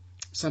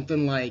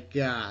something like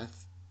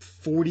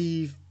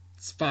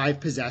 45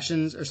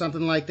 possessions or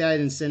something like that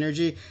in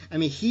synergy. I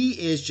mean, he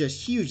is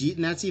just huge,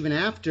 and that's even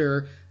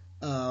after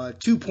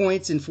 2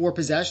 points in 4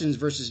 possessions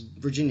versus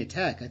Virginia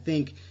Tech. I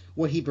think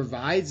what he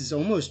provides is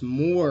almost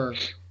more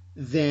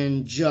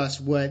than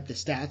just what the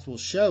stats will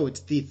show.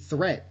 It's the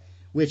threat,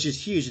 which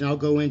is huge. And I'll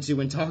go into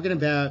when talking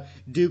about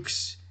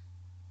Duke's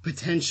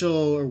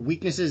potential or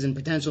weaknesses and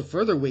potential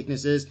further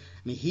weaknesses. I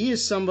mean, he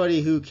is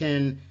somebody who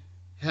can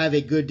have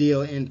a good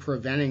deal in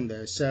preventing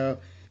those. So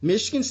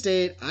Michigan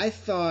State, I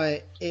thought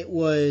it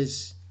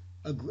was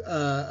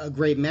a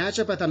great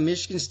matchup. I thought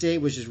Michigan State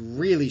was just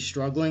really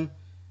struggling,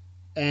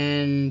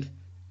 and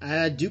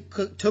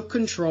Duke took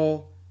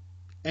control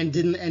and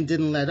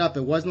didn't let up.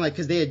 It wasn't like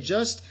because they had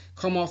just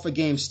come off a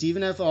game,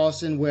 Stephen F.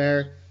 Austin,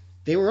 where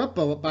they were up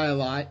by a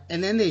lot,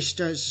 and then they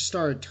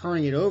started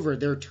turning it over.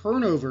 Their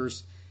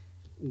turnovers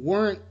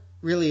weren't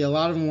really, a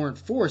lot of them weren't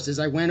forced, as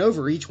I went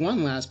over each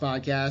one last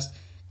podcast,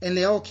 and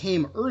they all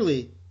came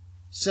early.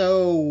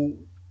 So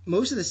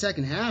most of the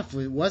second half,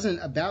 it wasn't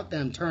about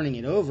them turning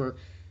it over.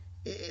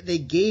 They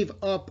gave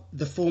up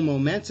the full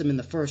momentum in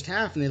the first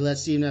half, and they let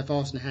Stephen F.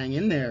 Austin hang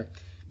in there.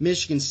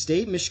 Michigan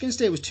State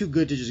was too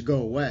good to just go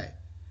away.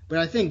 But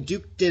I think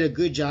Duke did a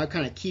good job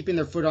kind of keeping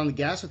their foot on the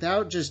gas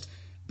without just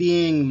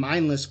being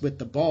mindless with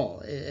the ball.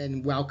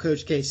 And while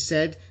Coach K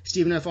said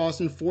Stephen F.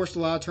 Austin forced a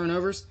lot of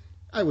turnovers,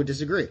 I would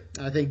disagree.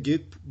 I think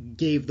Duke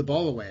gave the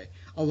ball away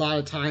a lot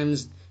of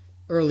times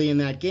early in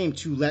that game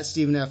to let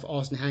Stephen F.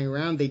 Austin hang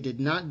around. They did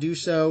not do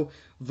so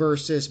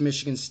versus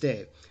Michigan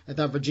State. I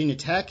thought Virginia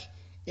Tech,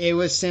 it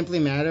was simply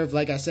a matter of,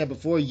 like I said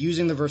before,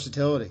 using the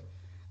versatility.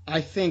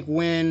 I think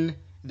when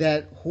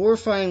that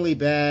horrifyingly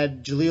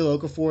bad Jahlil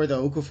Okafor,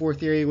 the Okafor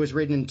theory, was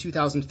written in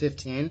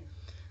 2015,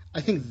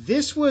 I think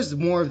this was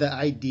more of the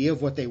idea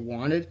of what they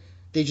wanted.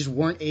 They just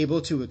weren't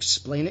able to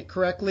explain it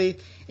correctly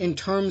in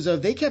terms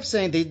of, they kept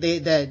saying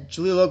that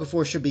Jahlil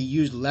Okafor should be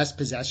used less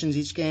possessions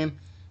each game.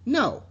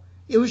 No,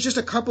 it was just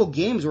a couple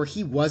games where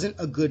he wasn't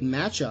a good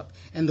matchup.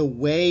 And the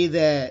way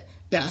that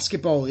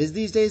basketball is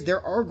these days,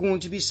 there are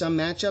going to be some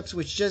matchups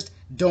which just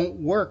don't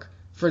work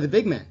for the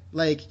big men.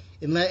 Like,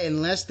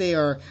 unless they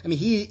are, I mean,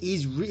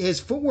 his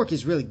footwork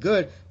is really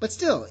good, but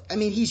still, I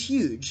mean, he's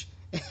huge.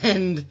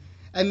 And,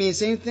 I mean,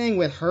 same thing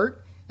with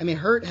Hurt. I mean,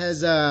 Hurt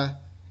has,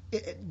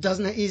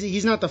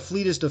 he's not the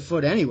fleetest of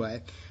foot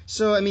anyway.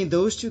 So, I mean,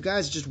 those two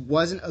guys just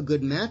wasn't a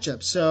good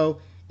matchup. So,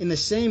 in the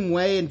same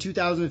way in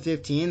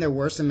 2015, there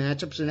were some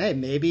matchups, and hey,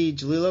 maybe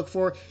Jahlil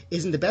Okafor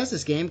isn't the best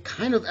this game.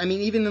 Kind of, I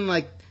mean, even in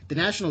like the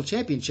national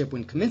championship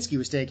when Kaminsky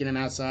was taking him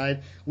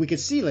outside, we could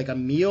see like a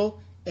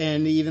Meal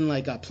and even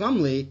like a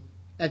Plumlee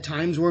at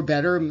times were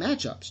better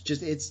matchups.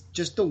 It's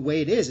just the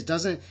way it is.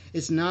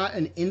 It's not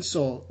an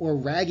insult or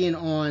ragging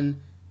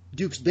on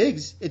Duke's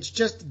bigs. It's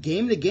just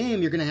game to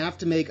game, you're going to have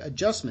to make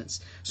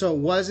adjustments. So it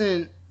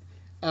wasn't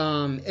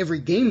every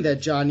game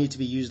that Ja needs to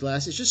be used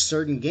less. It's just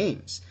certain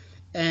games.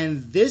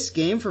 And this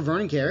game for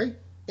Vernon Carey,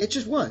 it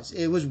just was.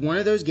 It was one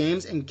of those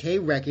games, and Kay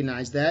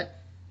recognized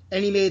that,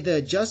 and he made the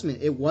adjustment.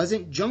 It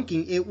wasn't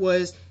junking. It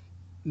was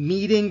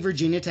meeting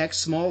Virginia Tech's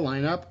small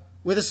lineup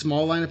with a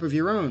small lineup of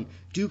your own.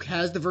 Duke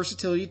has the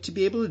versatility to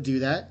be able to do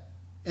that,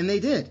 and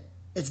they did.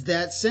 It's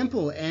that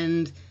simple.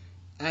 And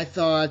I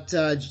thought,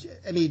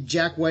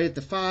 Jack White at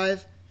the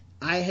 5.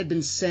 I had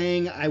been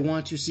saying I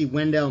want to see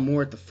Wendell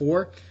Moore at the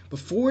 4.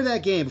 Before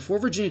that game, before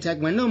Virginia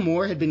Tech, Wendell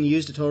Moore had been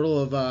used a total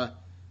of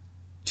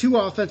 2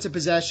 offensive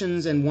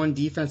possessions and 1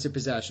 defensive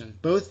possession.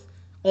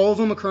 All of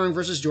them occurring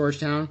versus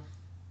Georgetown,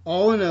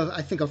 all in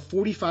I think a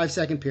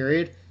 45-second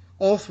period.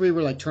 All 3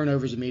 were like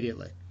turnovers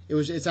immediately.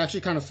 It's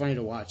actually kind of funny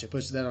to watch. I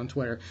posted that on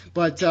Twitter.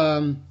 But,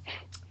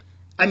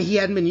 he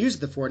hadn't been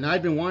used at the 4, and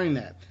I'd been wanting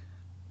that.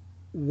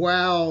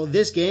 While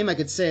this game, I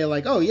could say,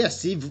 like, oh, yes,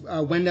 see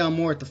Wendell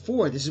Moore at the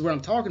 4. This is what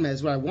I'm talking about. This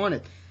is what I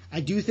wanted.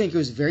 I do think it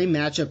was very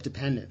matchup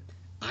dependent.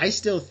 I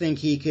still think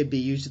he could be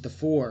used at the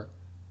 4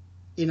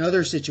 in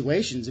other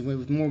situations and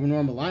with more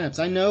normal lineups.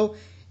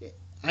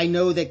 I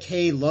know that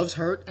Kay loves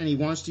Hurt, and he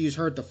wants to use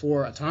Hurt at the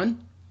 4 a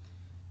ton.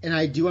 And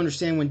I do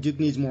understand when Duke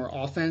needs more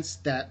offense,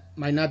 that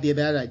might not be a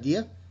bad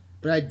idea.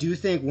 But I do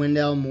think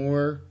Wendell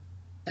Moore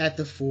at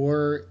the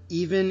 4,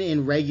 even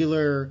in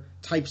regular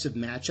types of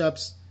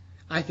matchups,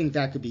 I think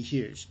that could be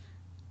huge.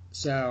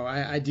 So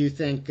I do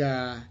think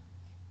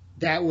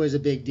that was a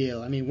big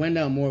deal. I mean,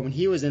 Wendell Moore, when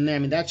he was in there,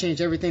 that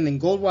changed everything. Then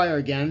Goldwire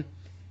again,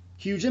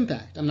 huge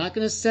impact. I'm not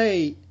going to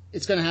say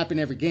it's going to happen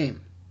every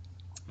game.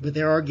 But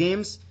there are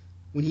games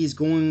when he's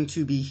going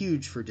to be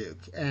huge for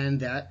Duke.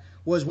 And that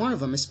was one of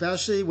them,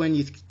 especially when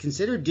you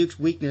consider Duke's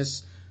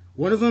weakness.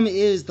 One of them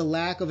is the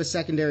lack of a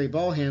secondary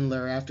ball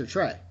handler after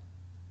Trey.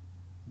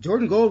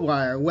 Jordan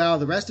Goldwire, while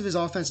the rest of his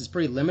offense is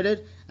pretty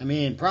limited,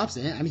 props to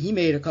him. He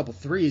made a couple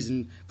threes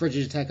in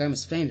Virginia Tech. I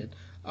almost fainted.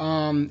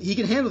 He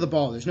can handle the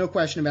ball. There's no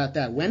question about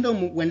that. Wendell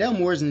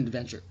Moore is an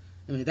adventure.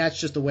 That's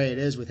just the way it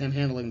is with him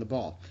handling the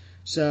ball.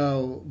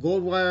 So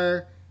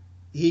Goldwire,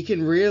 he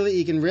can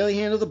really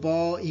handle the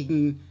ball. He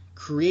can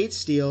create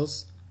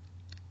steals.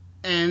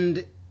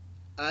 And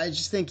I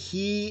just think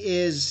he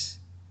is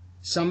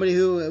somebody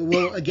who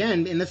will,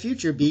 again, in the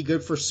future, be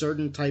good for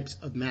certain types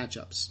of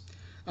matchups.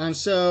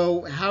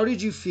 So how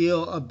did you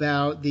feel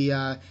about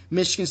the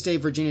Michigan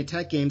State-Virginia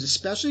Tech games,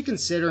 especially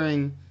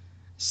considering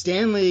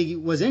Stanley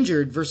was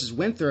injured versus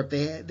Winthrop?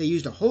 They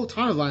used a whole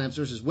ton of lineups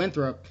versus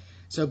Winthrop.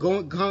 So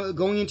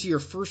going into your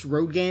first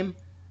road game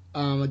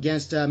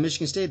against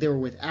Michigan State, they were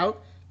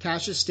without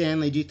Cassius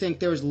Stanley. Do you think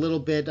there was a little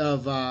bit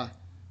of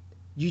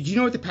do you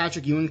know what the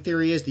Patrick Ewing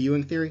theory is, the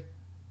Ewing theory?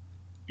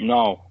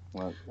 No.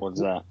 What's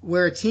that?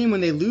 Where a team,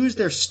 when they lose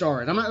their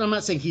star, and I'm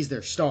not saying he's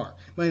their star,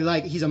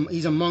 but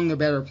he's among their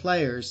better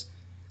players.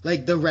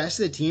 like the rest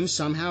of the team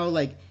somehow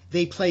like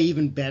they play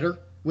even better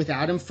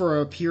without him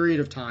for a period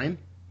of time,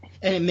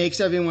 and it makes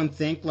everyone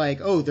think like,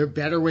 oh, they're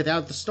better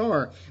without the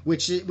star,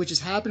 which has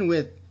happened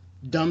with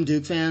dumb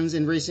Duke fans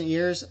in recent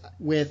years.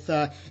 With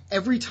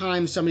every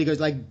time somebody goes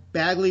like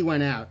Bagley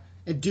went out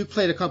and Duke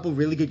played a couple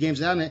really good games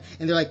without him,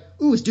 and they're like,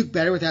 ooh, is Duke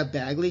better without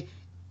Bagley?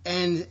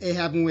 And it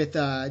happened with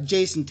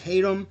Jason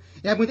Tatum.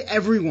 It happened with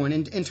everyone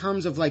in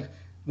terms of like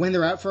when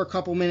they're out for a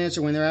couple minutes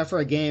or when they're out for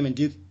a game and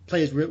Duke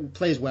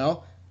plays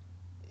well.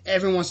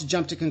 Everyone wants to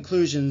jump to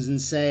conclusions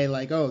and say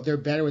like, oh, they're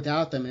better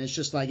without them, and it's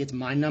just like it's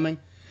mind numbing.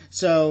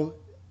 So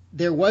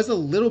there was a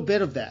little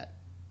bit of that,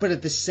 but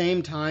at the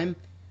same time,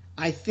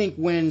 I think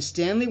when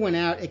Stanley went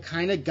out, it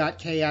kind of got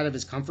Kay out of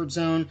his comfort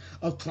zone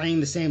of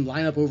playing the same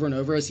lineup over and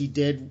over as he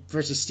did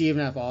versus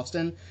Stephen F.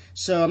 Austin.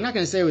 So I'm not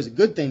going to say it was a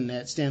good thing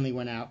that Stanley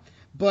went out,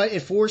 but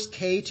it forced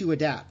Kay to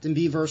adapt and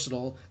be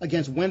versatile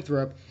against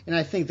Winthrop, and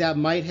I think that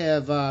might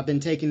have been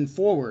taken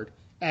forward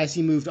as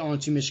he moved on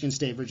to Michigan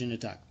State, Virginia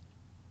Tech.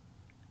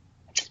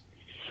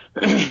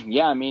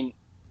 Yeah, I mean,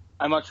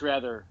 I much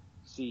rather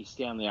see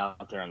Stanley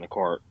out there on the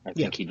court. I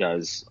think he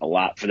does a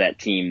lot for that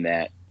team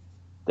that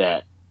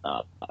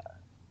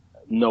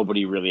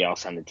nobody really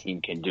else on the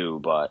team can do.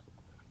 But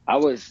I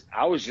was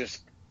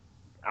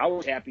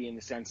happy in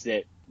the sense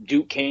that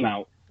Duke came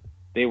out,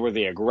 they were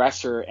the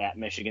aggressor at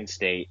Michigan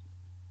State,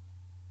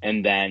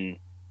 and then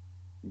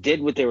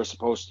did what they were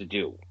supposed to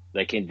do.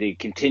 They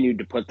continued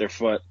to put their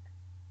foot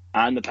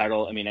on the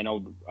pedal. I mean, I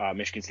know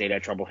Michigan State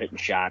had trouble hitting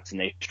shots and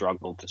they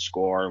struggled to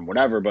score and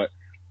whatever, but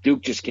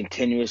Duke just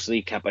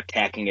continuously kept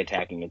attacking. And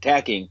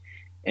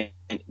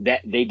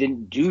that they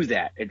didn't do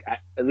that.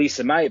 At least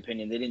in my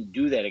opinion, they didn't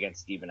do that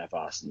against Stephen F.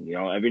 Austin. You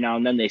know, every now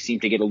and then they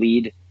seem to get a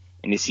lead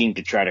and they seem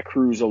to try to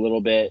cruise a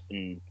little bit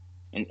and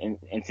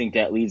think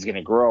that lead's going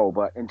to grow.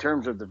 But in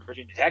terms of the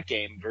Virginia Tech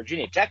game,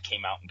 Virginia Tech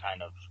came out and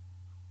kind of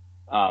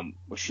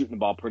was shooting the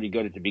ball pretty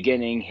good at the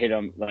beginning, hit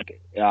them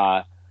like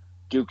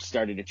Duke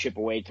started to chip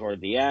away toward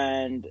the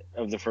end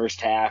of the first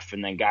half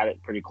and then got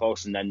it pretty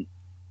close. And then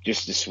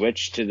just the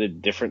switch to the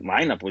different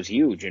lineup was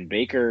huge. And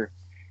Baker,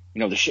 you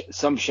know,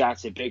 some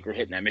shots that Baker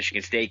hit in that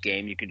Michigan State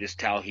game, you could just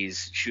tell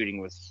he's shooting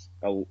with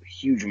a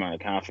huge amount of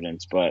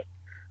confidence. But,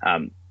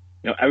 you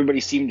know, everybody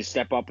seemed to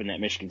step up in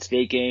that Michigan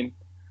State game.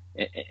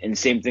 And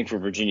same thing for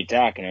Virginia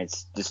Tech. And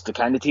it's just the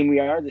kind of team we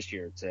are this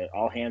year. It's an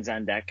all hands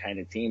on deck kind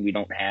of team. We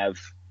don't have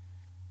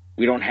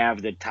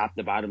the top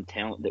to bottom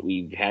talent that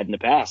we've had in the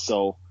past.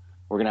 So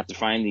we're going to have to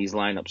find these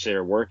lineups that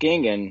are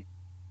working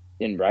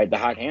and ride the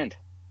hot hand.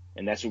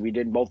 And that's what we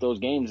did in both those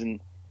games.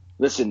 And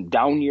listen,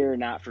 down year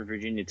not for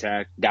Virginia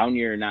Tech, down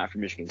year not for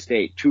Michigan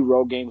State. 2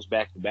 road games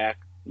back to back.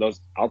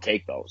 I'll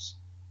take those.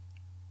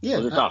 Yeah,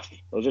 those are tough.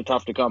 Those are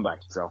tough to come by.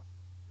 So.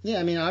 Yeah,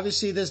 I mean,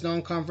 obviously this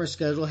non-conference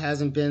schedule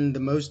hasn't been the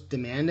most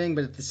demanding,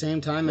 but at the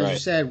same time, as you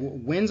said,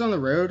 wins on the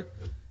road,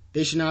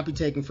 they should not be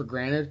taken for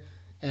granted.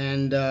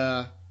 And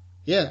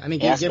yeah, I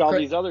mean, ask all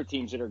these other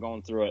teams that are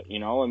going through it. You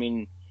know, I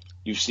mean,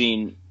 you've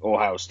seen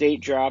Ohio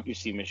State drop, you've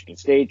seen Michigan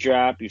State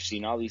drop, you've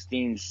seen all these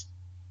teams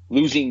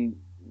losing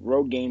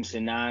road games to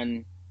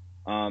non-ranked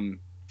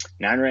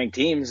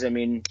teams. I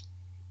mean,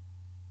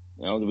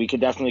 you know, we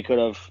could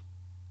have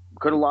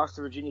lost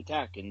to Virginia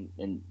Tech,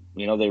 and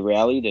you know, they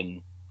rallied,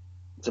 and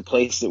it's a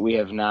place that we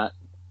have not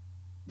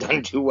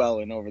done too well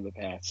in over the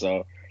past.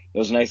 So it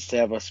was nice to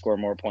have us score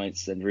more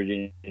points than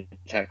Virginia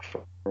Tech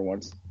for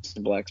once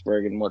in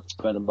Blacksburg in what's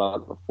been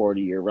about a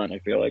 40-year run, I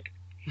feel like.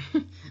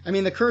 I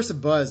mean, the curse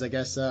of Buzz, I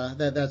guess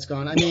that's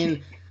gone. I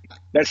mean,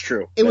 that's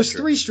true. It was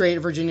 3 straight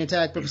at Virginia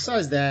Tech, but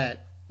besides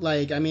that,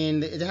 like, I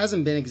mean, it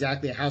hasn't been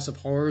exactly a house of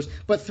horrors.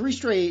 But 3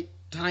 straight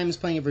times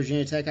playing at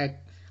Virginia Tech,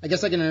 I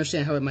guess I can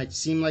understand how it might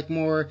seem like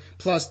more.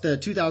 Plus the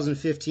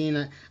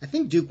 2015, I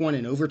think Duke won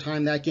in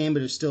overtime that game, but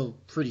it was still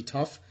pretty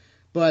tough.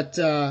 But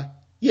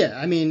yeah,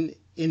 I mean,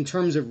 in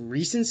terms of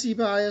recency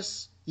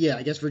bias, yeah,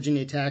 I guess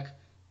Virginia Tech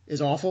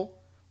is awful.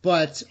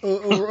 But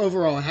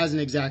overall, it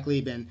hasn't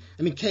exactly been.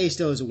 I mean, Kay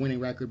still has a winning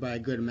record by a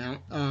good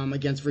amount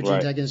against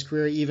Virginia Tech in his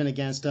career, even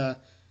against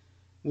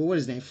what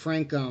is his name?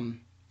 Frank.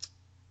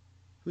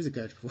 Who's it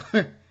good for?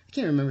 I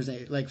can't remember his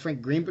name. Like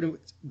Frank Greenberg.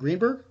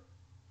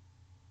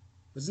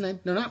 What's his name?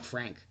 No, not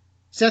Frank.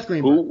 Seth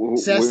Greenberg.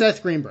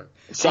 Seth Greenberg.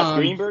 Seth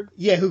Greenberg?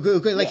 Yeah,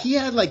 he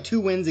had like 2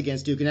 wins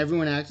against Duke, and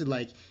everyone acted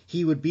like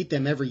he would beat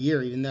them every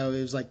year, even though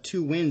it was like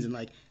 2 wins in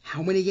like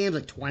how many games?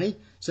 Like 20?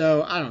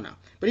 So I don't know.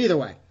 But either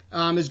way.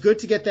 It's good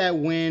to get that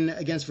win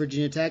against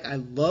Virginia Tech. I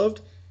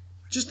loved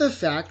just the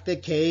fact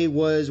that Kay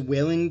was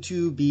willing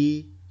to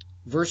be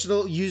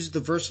versatile, use the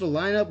versatile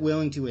lineup,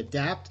 willing to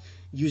adapt,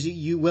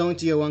 willing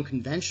to go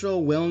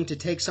unconventional, willing to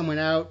take someone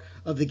out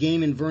of the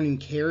game in Vernon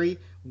Carey,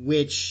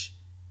 which,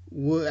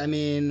 I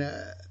mean,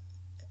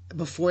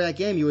 before that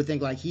game you would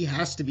think like he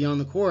has to be on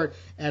the court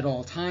at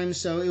all times.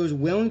 So it was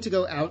willing to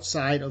go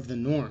outside of the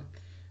norm.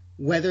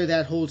 Whether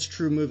that holds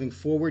true moving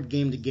forward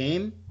game to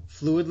game,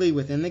 fluidly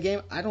within the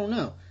game, I don't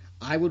know.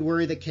 I would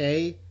worry that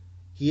Kay,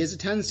 he has a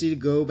tendency to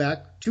go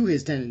back to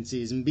his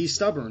tendencies and be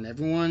stubborn.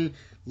 Everyone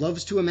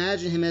loves to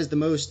imagine him as the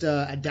most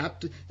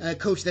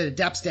coach that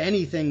adapts to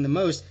anything the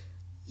most.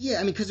 Yeah,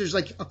 I mean, because there's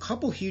like a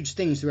couple huge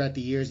things throughout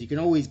the years you can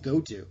always go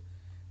to,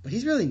 but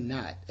he's really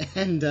not.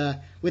 And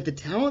with the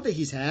talent that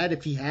he's had,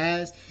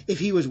 if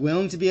he was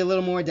willing to be a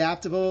little more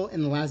adaptable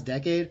in the last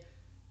decade,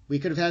 we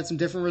could have had some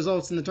different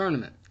results in the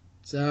tournament.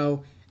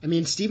 So, I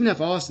mean, Stephen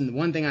F. Austin, the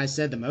one thing I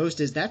said the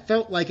most is that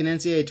felt like an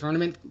NCAA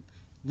tournament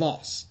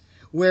loss,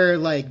 where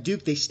like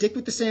Duke, they stick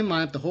with the same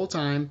lineup the whole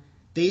time.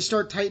 They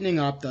start tightening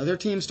up. The other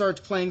team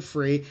starts playing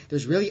free.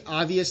 There's really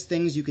obvious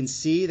things you can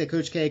see that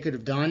Coach K could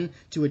have done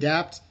to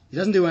adapt. He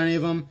doesn't do any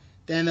of them.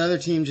 Then the other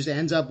team just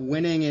ends up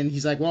winning, and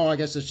he's like, well, I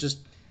guess it's just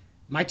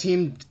my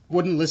team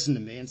wouldn't listen to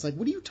me. And it's like,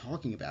 what are you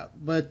talking about?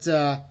 But,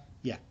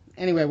 yeah.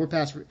 Anyway, we're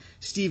past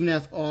Stephen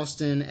F.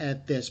 Austin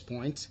at this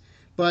point.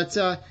 But,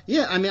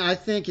 yeah, I mean, I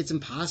think it's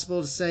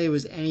impossible to say it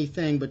was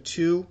anything but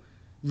two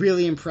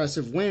really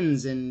impressive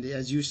wins. And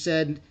as you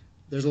said,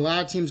 there's a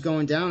lot of teams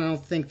going down. I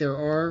don't think there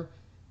are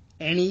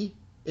any,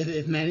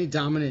 if many,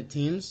 dominant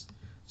teams.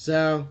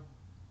 So,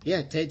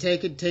 yeah, take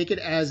it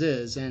as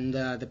is. And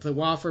they play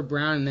Wofford,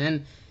 Brown, and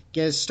then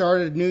get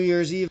started New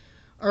Year's Eve.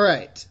 All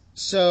right.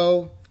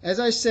 So, as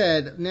I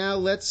said, now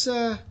let's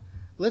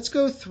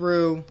go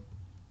through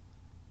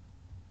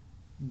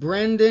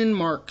Brendan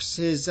Marks,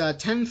 his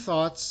 10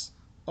 thoughts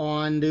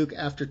on Duke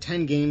after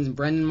 10 games. And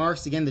Brendan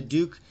Marks, again, the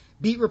Duke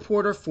beat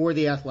reporter for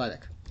The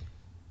Athletic.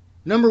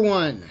 Number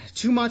one,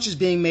 too much is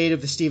being made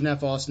of the Stephen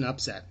F. Austin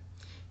upset.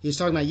 He was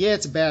talking about, yeah,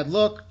 it's a bad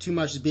look, too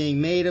much is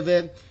being made of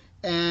it.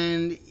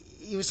 And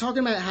he was talking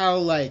about how,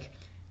 like,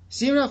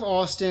 Stephen F.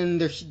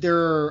 Austin,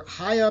 they're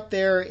high up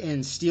there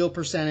in steal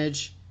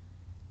percentage.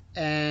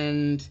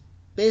 And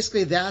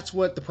basically that's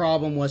what the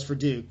problem was for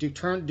Duke. Duke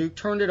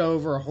turned it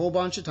over a whole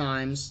bunch of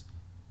times.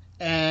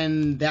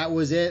 And that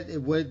was it.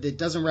 It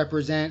doesn't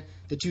represent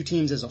the two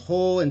teams as a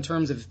whole in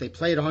terms of if they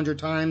played 100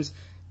 times,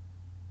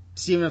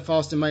 Stephen F.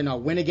 Austin might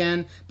not win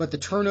again. But the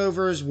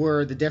turnovers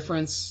were the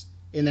difference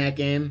in that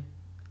game.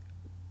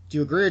 Do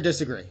you agree or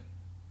disagree?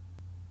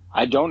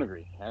 I don't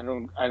agree. I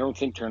don't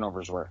think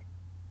turnovers were.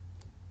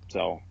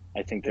 So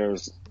I think there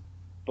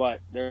are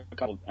a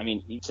couple. I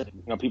mean, you said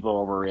people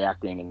are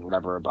overreacting and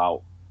whatever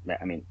about.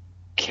 I mean,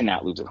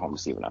 cannot lose at home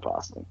to Stephen F.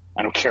 Austin.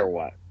 I don't care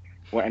what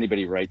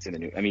anybody writes in the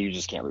news. I mean, you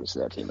just can't lose to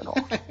that team at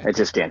home. It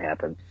just can't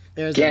happen.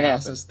 There's the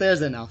analysis. There's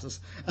the analysis.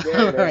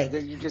 All right.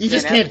 You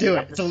just can't do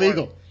it. It's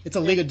illegal. It's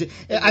illegal.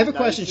 I have a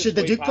question. Should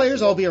the Duke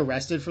players all be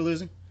arrested for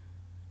losing?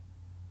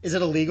 Is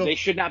it illegal? They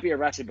should not be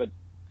arrested,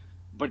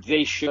 but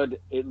they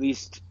should at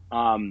least.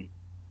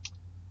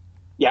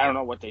 Yeah, I don't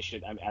know what they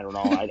should. I don't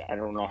know. I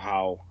don't know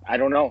how. I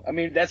don't know. I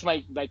mean, that's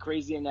my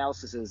crazy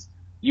analysis is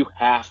you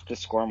have to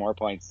score more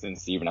points than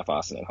Stephen F.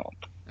 Austin at home.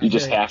 You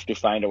just have to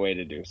find a way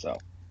to do so.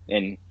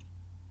 And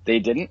they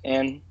didn't,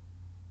 and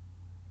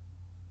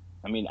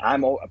I mean,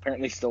 I'm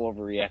apparently still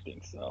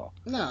overreacting. So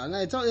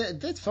no,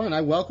 that's fine.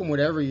 I welcome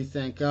whatever you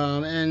think.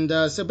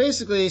 So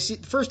basically, the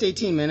first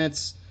 18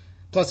 minutes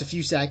plus a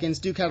few seconds,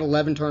 Duke had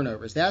 11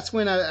 turnovers. That's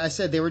when I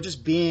said they were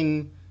just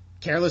being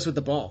careless with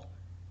the ball.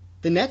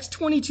 The next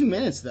 22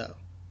 minutes, though,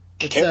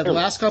 it's the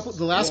last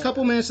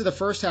couple minutes of the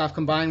first half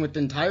combined with the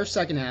entire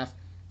second half,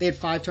 they had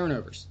 5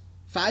 turnovers.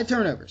 5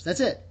 turnovers. That's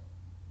it.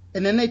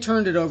 And then they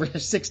turned it over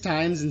 6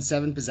 times in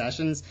 7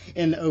 possessions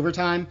in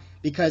overtime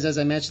because, as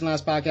I mentioned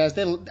last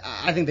podcast,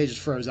 I think they just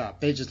froze up.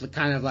 They just looked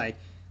kind of like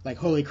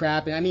holy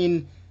crap. And I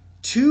mean,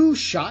 2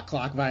 shot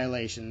clock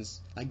violations.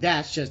 Like,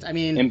 that's just, I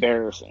mean,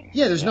 embarrassing.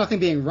 Yeah, there's nothing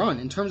being run.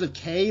 In terms of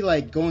K,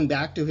 like, going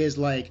back to his,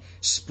 like,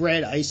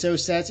 spread ISO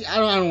sets, I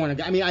don't want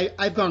to, I mean,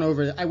 I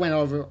went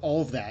over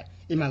all of that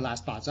in my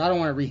last pod, so I don't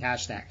want to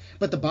rehash that.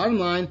 But the bottom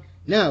line,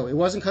 no, it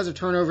wasn't because of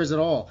turnovers at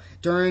all.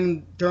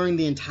 During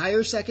the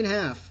entire second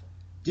half,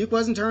 Duke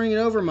wasn't turning it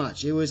over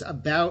much. It was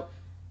about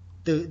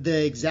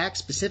the exact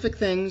specific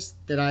things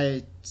that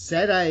I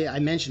said I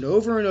mentioned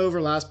over and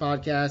over last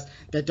podcast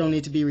that don't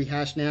need to be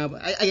rehashed now.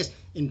 But I guess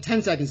in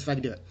 10 seconds if I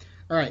can do it.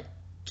 All right.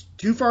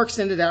 Too far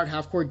extended out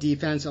half-court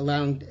defense,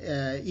 allowing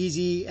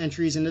easy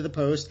entries into the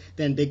post,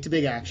 then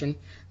big-to-big action.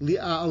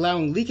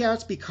 Allowing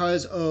leak-outs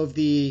because of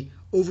the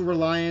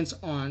over-reliance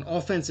on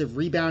offensive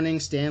rebounding,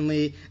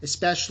 Stanley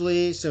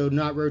especially, so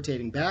not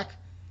rotating back.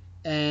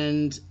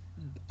 And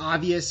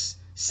obvious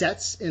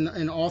sets in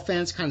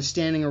offense, kind of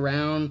standing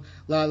around,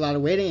 a lot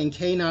of waiting, and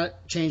K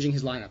not changing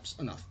his lineups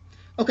enough.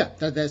 Okay,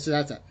 that's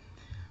it.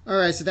 All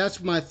right, so that's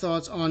my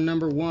thoughts on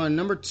number 1.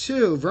 Number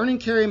 2, Vernon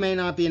Carey may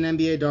not be an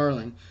NBA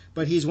darling,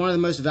 but he's one of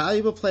the most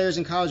valuable players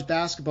in college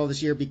basketball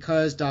this year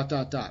because ...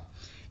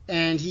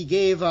 And he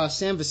gave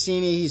Sam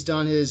Vecini, he's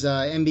done his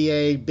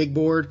NBA big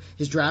board,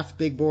 his draft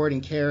big board,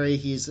 and Carey,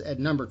 he's at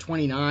number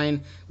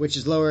 29, which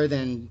is lower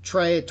than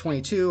Trey at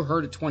 22,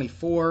 Hurt at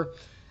 24.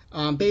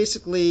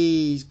 Basically,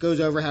 he goes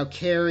over how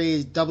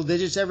Carey double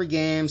digits every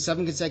game,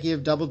 7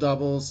 consecutive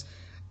double-doubles,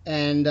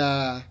 and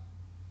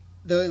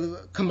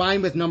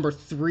combined with number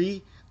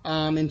 3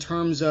 in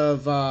terms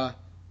of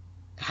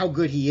how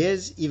good he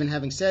is. Even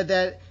having said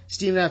that,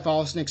 Stephen F.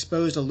 Austin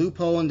exposed a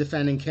loophole in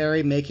defending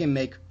Carey, make him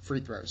make free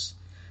throws.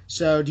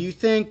 So do you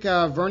think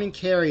Vernon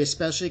Carey,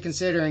 especially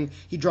considering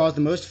he draws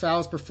the most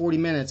fouls per 40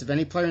 minutes of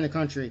any player in the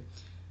country,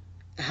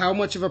 how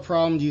much of a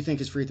problem do you think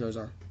his free throws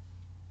are?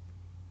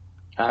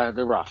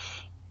 They're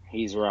rough.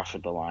 He's rough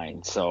at the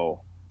line.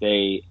 So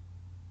he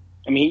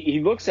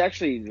looks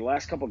actually, the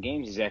last couple of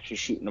games, he's actually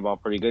shooting the ball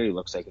pretty good. He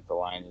looks like at the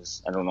line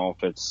is, I don't know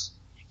if his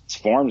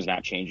form's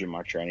not changing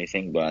much or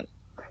anything, but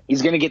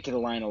he's going to get to the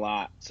line a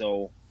lot.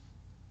 So,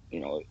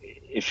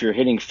 if you're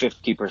hitting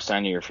 50%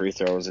 of your free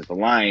throws at the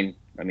line,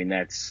 I mean,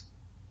 that's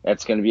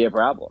going to be a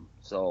problem.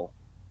 So,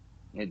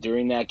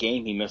 during that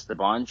game, he missed a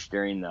bunch.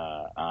 During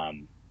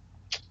the,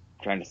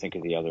 trying to think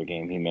of the other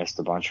game, he missed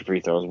a bunch of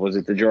free throws. Was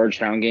it the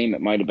Georgetown game?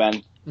 It might have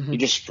been. Mm-hmm. He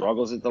just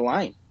struggles at the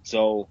line.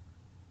 So,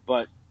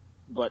 but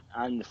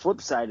on the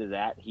flip side of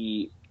that,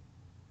 he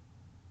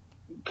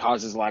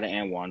causes a lot of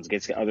and ones,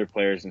 gets other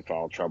players in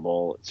foul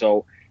trouble.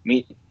 So,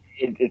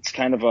 it's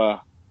kind of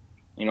a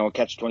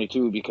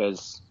catch-22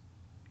 because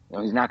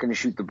he's not going to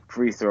shoot the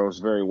free throws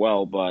very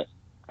well, but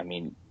I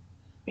mean,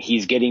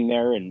 he's getting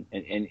there, and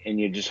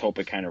you just hope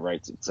it kind of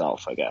rights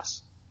itself, I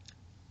guess.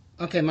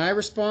 Okay, my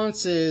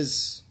response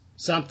is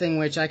something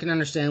which I can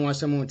understand why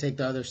someone would take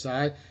the other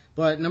side,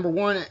 but number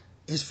one,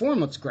 his form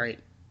looks great.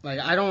 Like,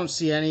 I don't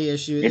see any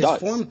issue.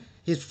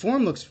 His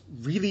form looks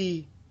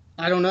really.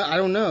 I don't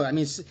know. I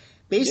mean,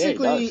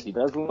 basically, he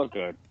does look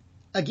good.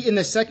 In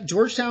the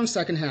Georgetown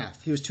second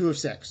half, he was 2 of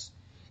 6.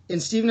 In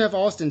Stephen F.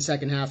 Austin's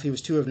second half, he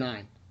was 2 of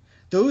 9.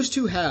 Those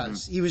two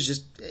halves,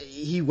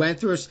 he went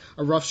through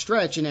a rough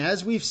stretch, and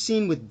as we've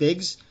seen with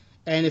bigs,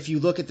 and if you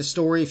look at the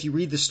story, if you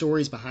read the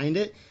stories behind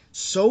it,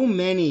 so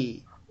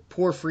many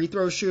poor free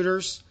throw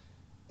shooters.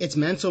 It's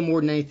mental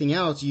more than anything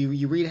else.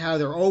 You read how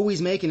they're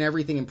always making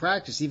everything in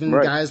practice. Even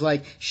guys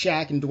like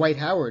Shaq and Dwight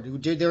Howard, who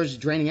they were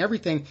just draining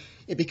everything.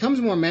 It becomes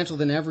more mental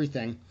than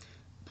everything.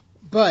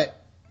 But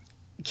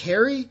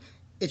Carey,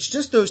 it's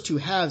just those two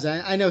halves.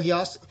 I know he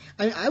also.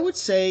 I would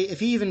say if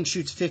he even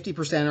shoots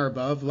 50% or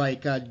above,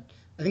 like I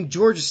think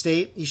Georgia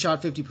State, he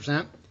shot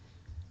 50%.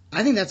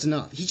 I think that's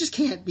enough. He just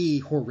can't be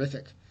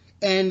horrific.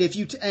 And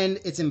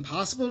it's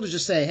impossible to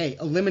just say, hey,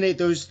 eliminate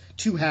those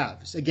two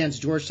halves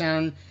against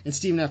Georgetown and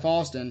Stephen F.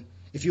 Austin.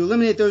 If you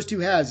eliminate those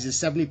two halves,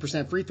 he's a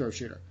 70% free throw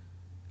shooter.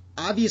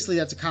 Obviously,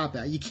 that's a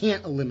cop-out. You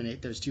can't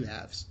eliminate those two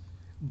halves.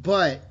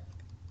 But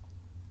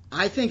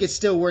I think it's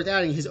still worth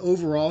adding his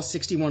overall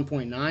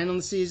 61.9 on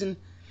the season.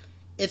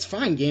 It's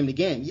fine game to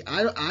game.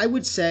 I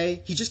would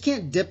say he just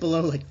can't dip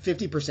below like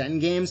 50% in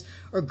games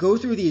or go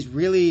through these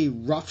really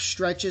rough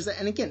stretches.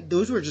 And again,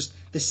 those were just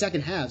the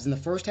second halves. In the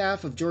first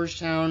half of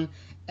Georgetown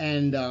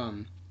and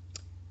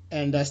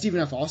Stephen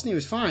F. Austin, he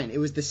was fine. It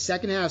was the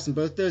second halves in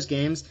both those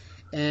games.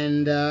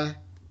 And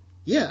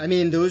yeah, I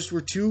mean, those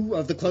were two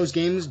of the close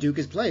games Duke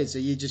has played. So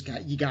you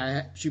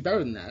gotta shoot better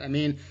than that. I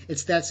mean,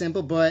 it's that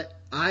simple. But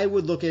I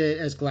would look at it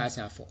as glass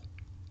half full.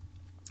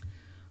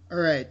 All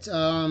right.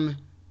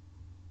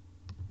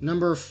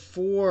 Number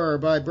 4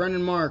 by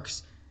Brendan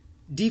Marks.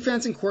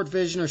 Defense and court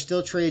vision are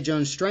still Tre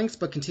Jones' strengths,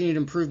 but continued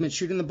improvement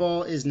shooting the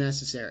ball is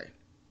necessary.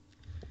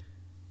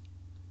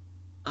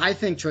 I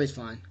think Tre's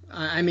fine.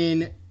 I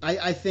mean,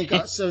 I think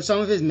so. Some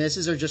of his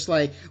misses are just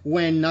like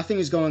when nothing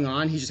is going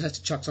on, he just has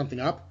to chuck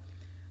something up.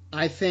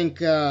 I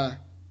think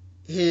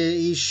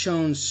he's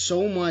shown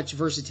so much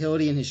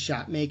versatility in his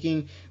shot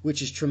making,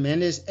 which is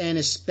tremendous. And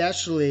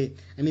especially,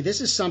 I mean,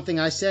 this is something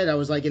I said. I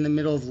was like in the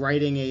middle of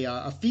writing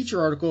a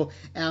feature article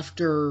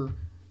after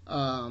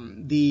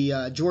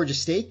the Georgia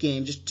State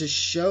game, just to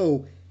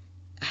show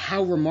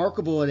how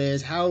remarkable it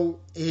is, how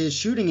his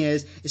shooting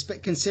is,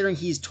 considering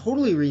he's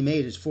totally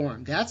remade his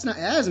form. That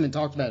hasn't been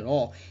talked about at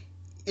all.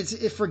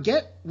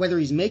 Forget whether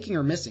he's making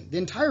or missing. The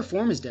entire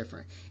form is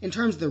different in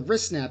terms of the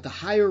wrist snap, the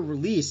higher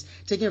release,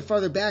 taking it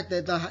farther back.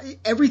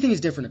 Everything is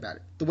different about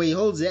it. The way he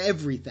holds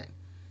everything.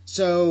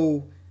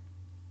 So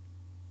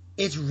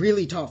it's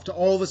really tough to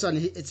all of a sudden.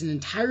 It's an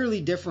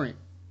entirely different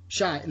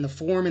shot in the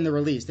form and the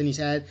release than he's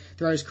had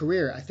throughout his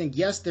career. I think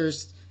yes,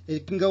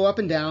 it can go up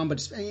and down,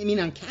 but I mean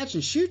on catch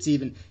and shoots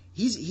even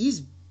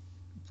he's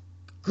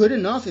good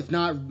enough, if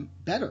not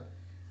better.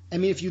 I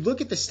mean, if you look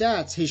at the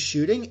stats, his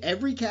shooting,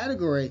 every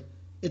category.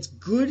 It's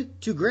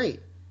good to great.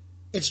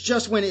 It's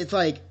just when it's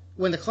like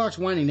when the clock's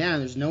winding down,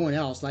 there's no one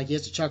else. Like he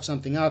has to chuck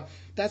something up.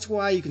 That's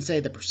why you can say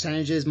the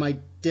percentages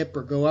might dip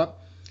or go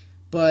up.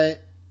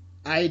 But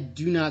I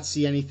do not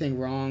see anything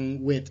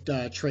wrong with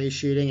Tre's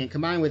shooting, and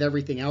combined with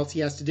everything else he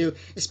has to do,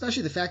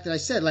 especially the fact that I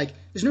said like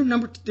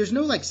there's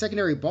no like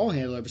secondary ball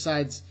handler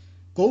besides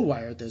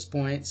Goldwire at this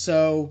point.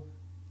 So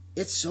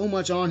it's so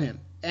much on him,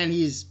 and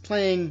he's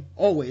playing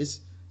always.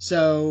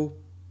 So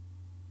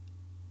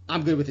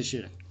I'm good with his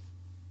shooting.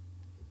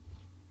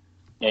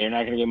 Yeah, you're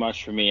not going to get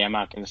much from me. I'm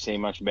not going to say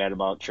much bad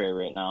about Tre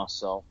right now.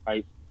 So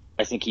I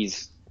think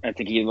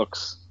he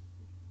looks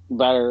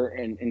better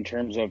in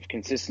terms of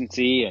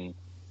consistency, and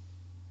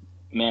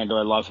man, do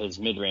I love his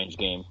mid-range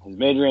game. His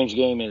mid-range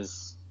game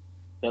is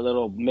that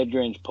little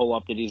mid-range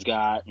pull-up that he's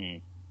got,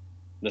 and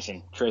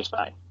listen, Tre's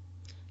fine.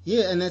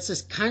 Yeah, and that's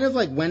just kind of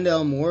like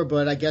Wendell Moore,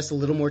 but I guess a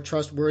little more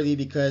trustworthy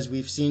because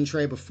we've seen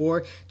Tre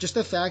before. Just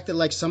the fact that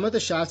like some of the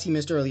shots he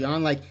missed early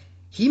on, like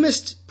he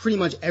missed pretty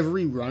much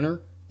every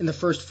runner in the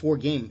first 4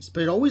 games,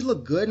 but it always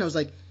looked good, and I was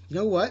like, you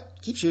know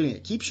what? Keep shooting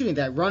it. Keep shooting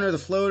that runner, the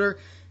floater.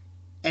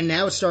 And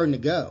now it's starting to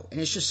go, and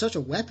it's just such a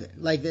weapon.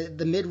 Like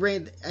the mid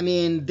range. I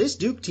mean, this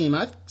Duke team.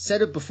 I've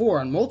said it before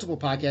on multiple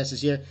podcasts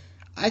this year.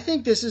 I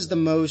think this is the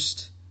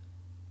most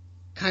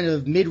kind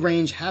of mid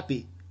range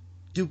happy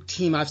Duke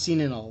team I've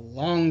seen in a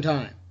long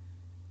time.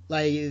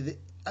 Like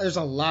there's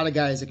a lot of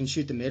guys that can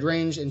shoot the mid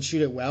range and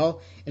shoot it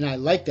well, and I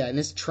like that. And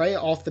it's Trey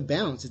off the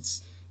bounce.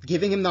 It's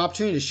giving him the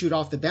opportunity to shoot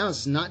off the bounce.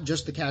 It's not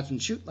just the catch and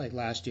shoot like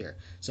last year.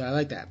 So I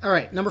like that. All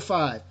right, number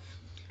 5.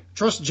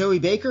 Trust Joey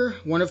Baker,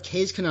 one of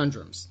Kay's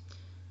conundrums.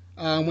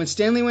 When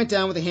Stanley went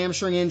down with a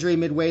hamstring injury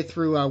midway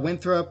through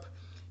Winthrop,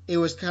 it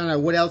was kind of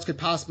what else could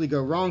possibly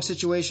go wrong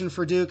situation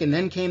for Duke, and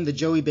then came the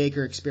Joey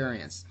Baker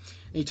experience.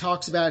 And he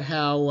talks about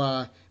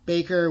how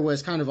Baker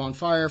was kind of on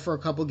fire for a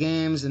couple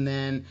games, and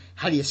then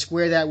how do you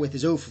square that with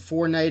his 0 for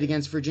 4 night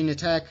against Virginia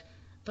Tech? I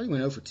thought he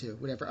went 0 for 2,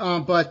 whatever.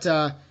 But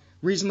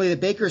reasonably,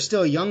 that Baker is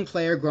still a young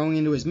player growing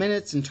into his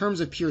minutes. In terms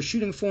of pure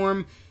shooting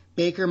form,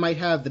 Baker might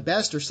have the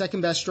best or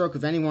second best stroke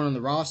of anyone on the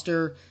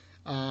roster.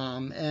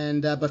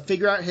 But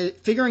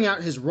figuring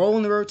out his role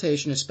in the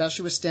rotation,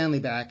 especially with Stanley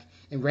back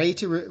and ready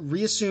to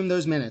reassume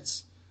those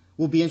minutes,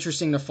 will be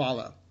interesting to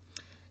follow.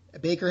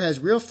 Baker has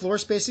real floor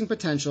spacing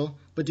potential,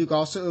 but Duke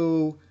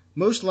also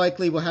most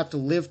likely will have to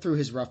live through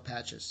his rough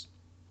patches.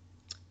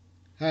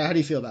 How do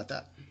you feel about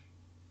that?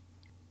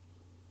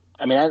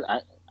 I mean,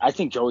 I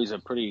think Joey's a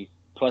pretty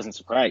pleasant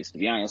surprise, to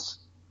be honest,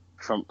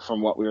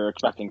 from what we were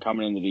expecting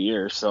coming into the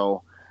year.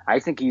 So I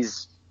think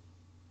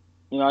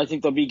I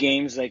think there'll be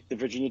games like the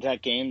Virginia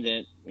Tech game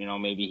that,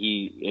 maybe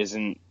he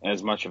isn't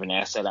as much of an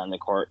asset on the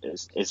court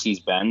as he's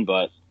been,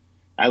 but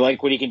I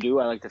like what he can do.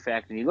 I like the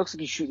fact that he looks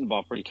like he's shooting the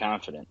ball pretty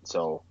confident.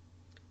 So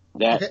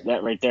that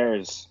right there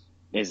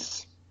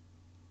is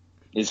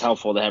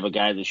helpful to have a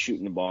guy that's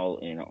shooting the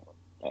ball,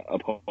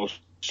 opposed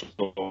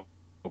to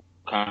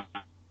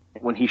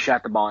when he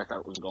shot the ball, I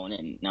thought it was going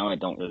in. Now I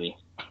don't really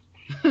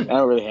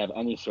have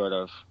any sort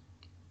of,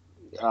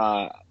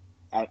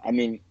 I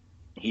mean,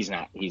 he's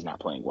not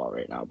playing well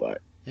right now,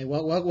 but hey,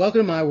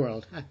 welcome to my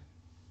world.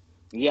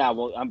 Yeah,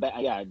 well,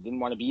 I didn't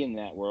want to be in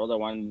that world. I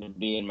wanted to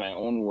be in my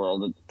own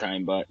world at the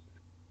time, but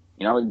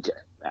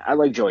I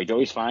like Joey.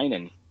 Joey's fine,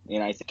 and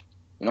I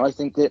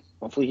think that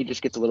hopefully he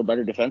just gets a little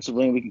better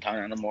defensively, and we can count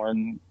on him more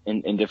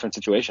in different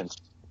situations.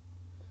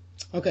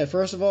 Okay,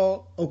 first of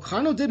all,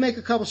 O'Connell did make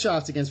a couple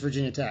shots against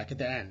Virginia Tech at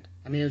the end.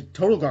 I mean, it was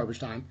total garbage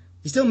time.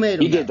 He still made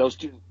them. He did those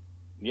two.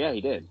 Yeah,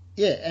 he did.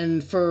 Yeah,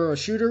 and for a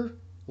shooter,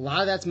 a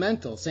lot of that's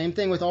mental. Same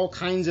thing with all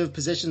kinds of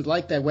positions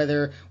like that,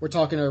 whether we're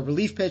talking a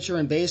relief pitcher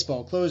in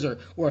baseball, closer,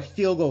 or a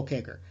field goal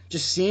kicker.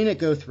 Just seeing it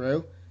go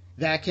through,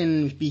 that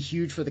can be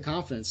huge for the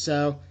confidence.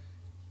 So,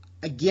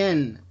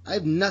 again, I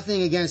have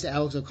nothing against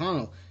Alex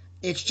O'Connell.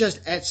 It's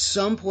just at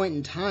some point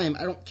in time,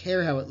 I don't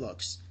care how it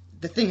looks.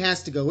 The thing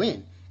has to go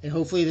in, and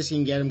hopefully this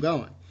can get him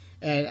going.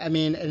 And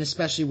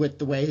especially with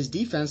the way his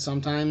defense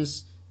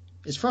sometimes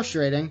is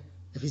frustrating.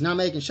 If he's not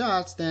making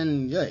shots,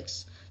 then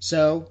yikes.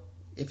 So,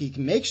 if he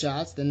can make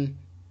shots, then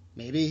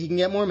maybe he can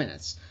get more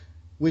minutes.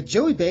 With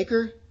Joey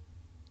Baker,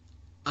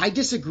 I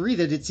disagree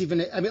that it's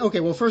even. I mean, okay.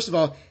 Well, first of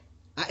all,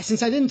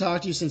 since I didn't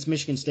talk to you since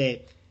Michigan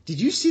State, do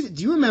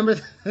you remember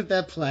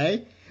that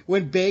play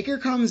when Baker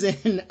comes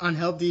in on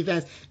help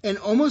defense and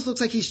almost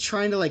looks like he's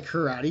trying to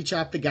karate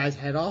chop the guy's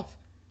head off?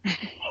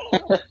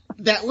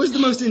 That was the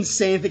most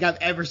insane thing I've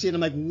ever seen.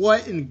 I'm like,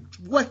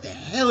 what the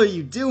hell are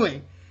you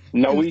doing?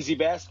 No easy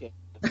basket.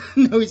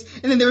 No, and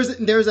then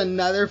there was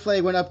another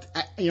play went up.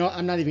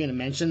 I'm not even going to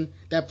mention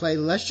that play.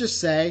 Let's just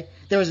say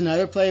there was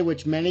another play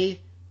which many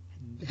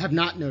have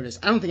not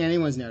noticed. I don't think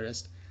anyone's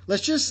noticed.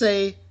 Let's just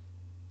say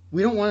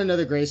we don't want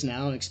another Grayson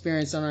Allen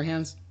experience on our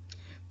hands.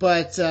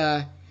 But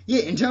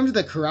in terms of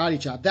the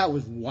karate chop, that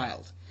was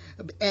wild.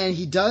 And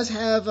he does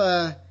have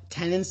a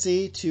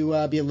tendency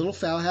to be a little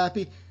foul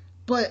happy.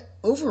 But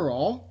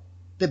overall,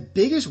 the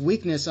biggest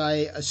weakness I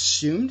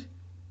assumed,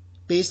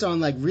 based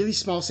on really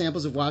small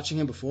samples of watching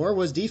him before,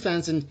 was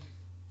defense, and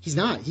he's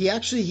not.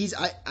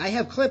 I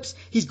have clips.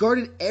 He's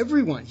guarded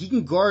everyone. He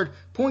can guard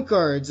point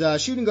guards,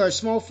 shooting guards,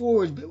 small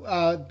forwards,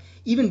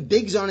 even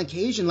bigs on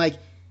occasion.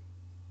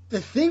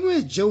 The thing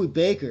with Joey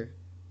Baker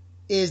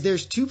is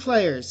there's two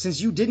players, since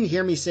you didn't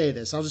hear me say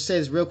this, I'll just say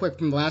this real quick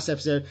from the last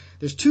episode.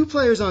 There's two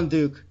players on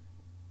Duke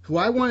who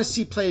I want to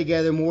see play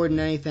together more than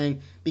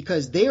anything,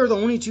 because they are the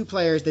only two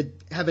players that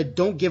have a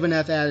don't give an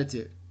F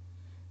attitude.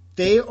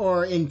 They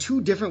are in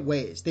two different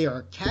ways. They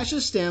are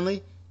Cassius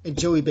Stanley and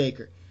Joey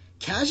Baker.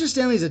 Cassius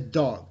Stanley is a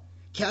dog.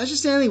 Cassius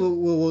Stanley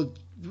will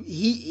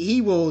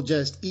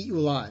just eat you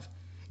alive.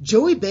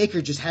 Joey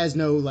Baker just has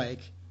no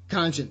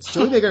conscience.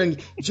 Joey Baker,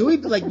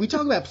 we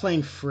talk about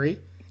playing free.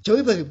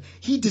 Joey Baker,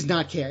 he does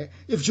not care.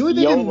 If Joey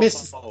Baker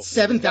missed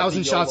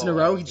 7,000 shots in a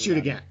row, he'd shoot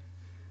again.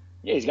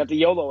 Yeah, he's got the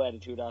YOLO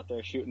attitude out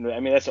there shooting. I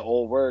mean, that's an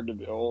old word,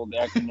 old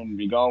acronym to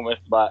be going with,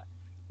 but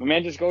my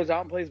man just goes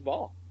out and plays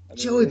ball.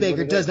 Joey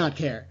Baker does not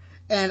care.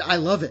 And I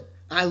love it.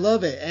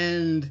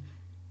 And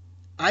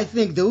I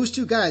think those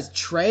two guys,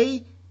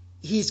 Trey,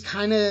 he's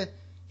trying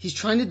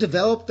to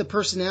develop the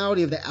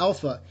personality of the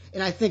alpha.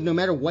 And I think no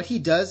matter what he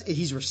does,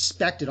 he's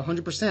respected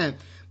 100%.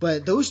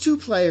 But those two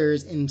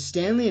players, in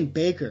Stanley and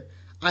Baker,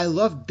 I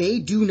love they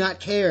do not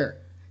care.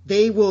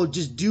 They will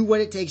just do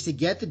what it takes to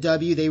get the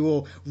W. They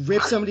will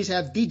rip somebody's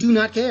head. They do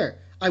not care.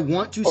 I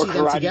want to see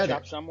them together. Or karate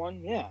chop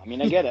someone. Yeah, I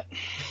mean, I get it.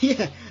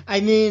 Yeah,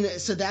 I mean,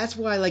 so that's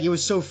why like it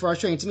was so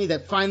frustrating to me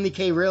that finally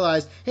Kay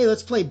realized, hey,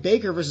 let's play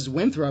Baker versus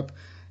Winthrop.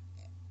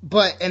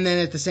 And then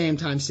at the same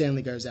time,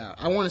 Stanley goes out.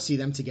 I want to see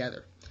them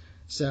together.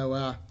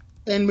 So,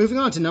 and moving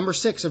on to number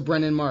 6 of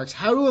Brendan Marks,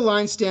 how to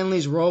align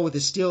Stanley's role with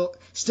his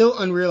still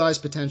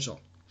unrealized potential.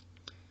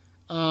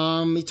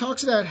 He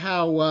talks about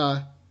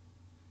how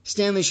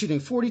Stanley's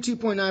shooting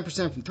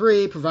 42.9% from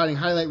 3, providing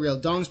highlight reel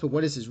dunks, but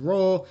what is his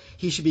role?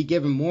 He should be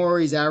given more.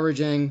 He's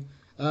averaging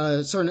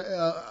a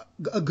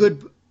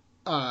good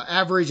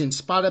average in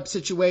spot-up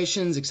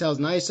situations, excels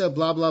in ISO,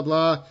 blah, blah,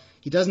 blah.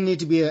 He doesn't need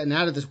to be an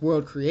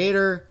out-of-this-world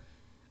creator.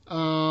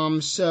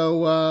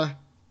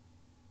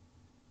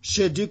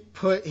 Should Duke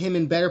put him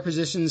in better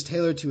positions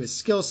tailored to his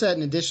skill set,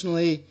 and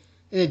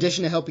in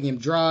addition to helping him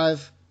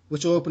drive,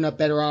 which will open up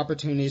better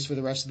opportunities for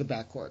the rest of the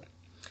backcourt.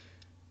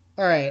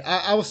 All right,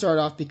 I will start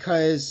off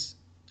because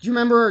do you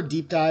remember our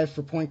deep dive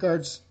for point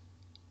guards?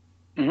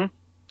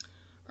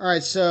 Mm-hmm. All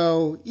right,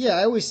 so yeah,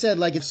 I always said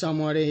like if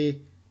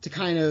somebody to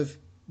kind of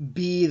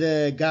be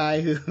the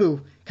guy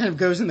who kind of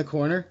goes in the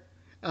corner,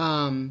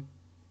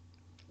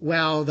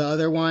 while the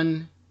other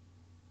one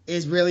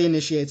really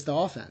initiates the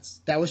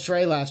offense. That was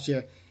Trey last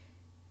year.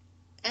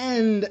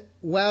 And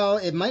while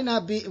it might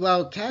not be,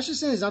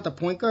 Cassius is not the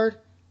point guard,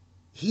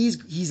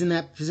 he's in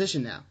that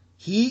position now.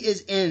 He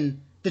is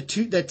in the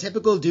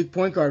typical Duke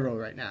point guard role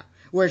right now,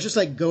 where it's just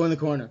like go in the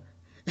corner.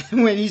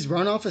 When he's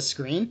run off a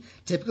screen,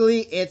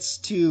 typically it's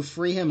to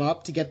free him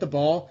up to get the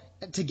ball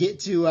to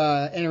get to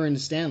enter into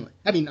Stanley.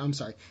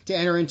 To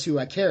enter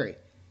into Carey.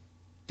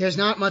 There's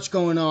not much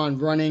going on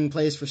running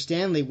plays for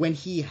Stanley when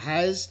he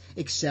has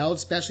excelled,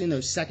 especially in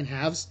those second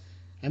halves.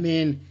 I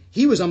mean,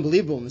 he was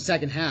unbelievable in the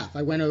second half.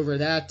 I went over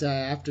that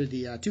after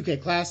the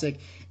 2K Classic,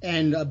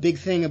 and a big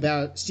thing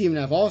about Stephen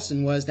F.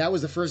 Austin was that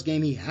was the first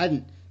game he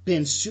hadn't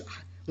been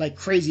like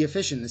crazy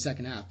efficient in the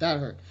second half. That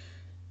hurt.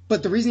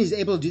 But the reason he's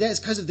able to do that is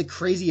because of the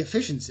crazy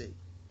efficiency.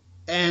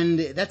 And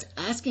that's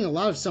asking a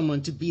lot of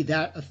someone to be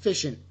that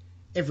efficient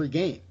every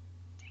game.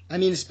 I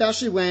mean,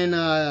 especially when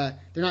they're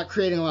not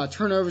creating a lot of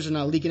turnovers, they're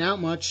not leaking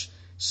out much.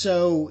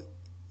 So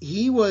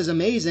he was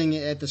amazing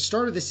at the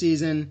start of the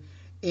season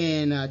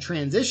in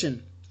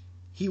transition.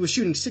 He was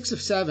shooting 6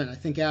 of 7, I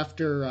think,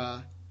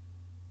 after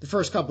the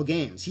first couple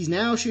games. He's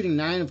now shooting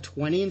 9 of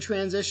 20 in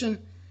transition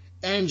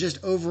and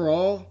just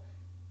overall.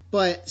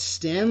 But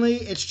Stanley,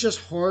 it's just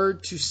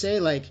hard to say,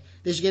 like,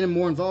 they should get him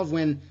more involved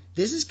when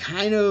this is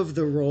kind of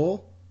the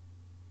role,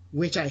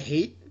 which I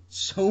hate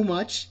so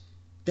much,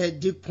 that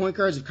Duke point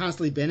guards have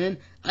constantly been in.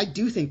 I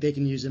do think they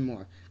can use him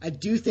more. I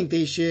do think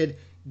they should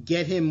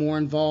get him more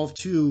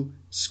involved to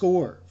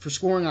score, for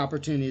scoring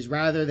opportunities,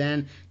 rather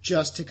than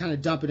just to kind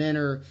of dump it in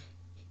or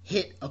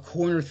hit a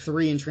corner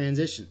 3 in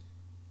transition.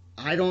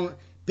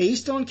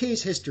 Based on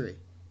K's history,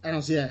 I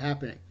don't see that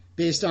happening.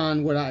 Based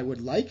on what I would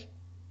like,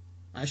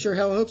 I sure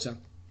hell hope so.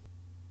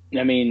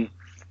 I mean,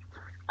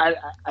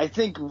 I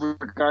think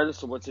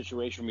regardless of what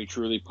situation we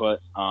truly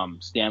put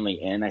Stanley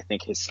in, I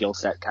think his skill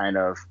set kind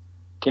of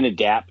can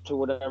adapt to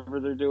whatever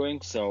they're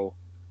doing. So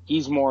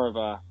he's more of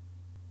a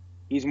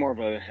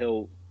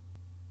he'll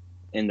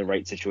in the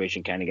right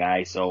situation kind of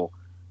guy. So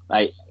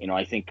I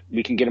think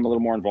we can get him a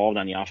little more involved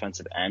on the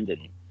offensive end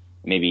and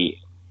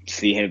maybe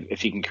see him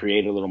if he can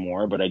create a little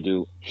more. But I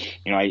do,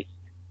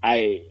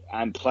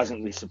 I'm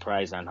pleasantly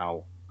surprised on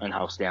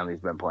how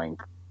Stanley's been playing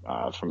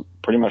from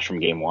pretty much from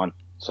game one.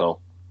 So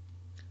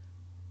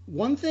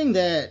one thing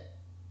that,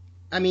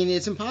 I mean,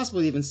 it's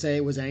impossible to even say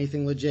it was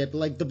anything legit, but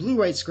like the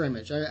blue-white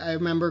scrimmage, I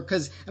remember,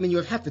 because, I mean, you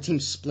have half the team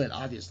split,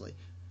 obviously.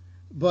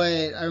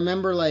 But I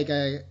remember, like,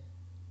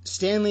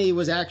 Stanley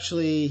was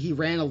actually, he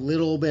ran a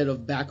little bit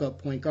of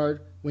backup point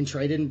guard when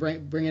Trey didn't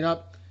bring it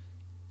up.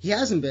 He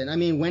hasn't been. I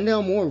mean,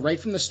 Wendell Moore, right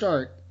from the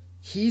start,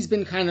 he's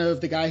been kind of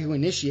the guy who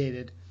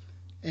initiated,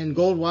 and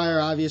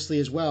Goldwire, obviously,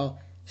 as well.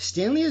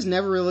 Stanley has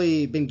never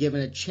really been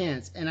given a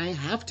chance, and I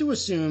have to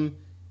assume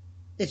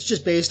it's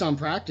just based on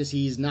practice.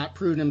 He's not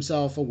proven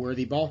himself a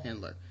worthy ball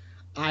handler.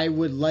 I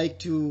would like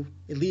to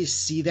at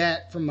least see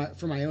that from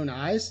my own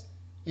eyes.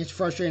 It's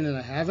frustrating that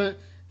I haven't.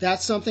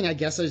 That's something I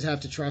guess I just have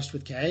to trust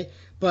with Kay.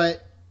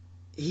 But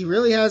he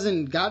really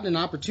hasn't gotten an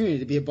opportunity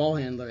to be a ball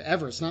handler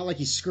ever. It's not like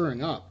he's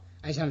screwing up.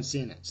 I just haven't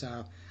seen it.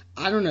 So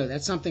I don't know.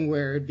 That's something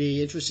where it'd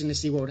be interesting to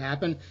see what would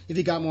happen if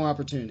he got more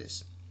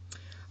opportunities.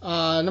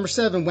 Number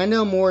 7,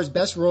 Wendell Moore's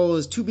best role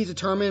is to be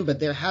determined, but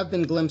there have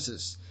been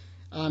glimpses.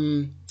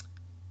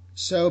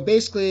 So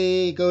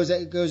basically, goes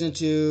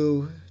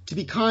into, to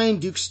be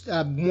kind, Duke's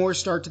Moore's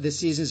start to this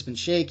season has been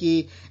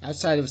shaky,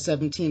 outside of a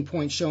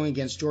 17-point showing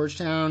against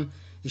Georgetown.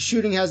 His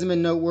shooting hasn't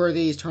been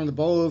noteworthy. He's turned the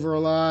ball over a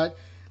lot.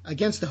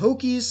 Against the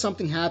Hokies,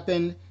 something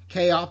happened.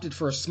 Kay opted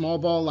for a small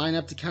ball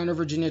lineup to counter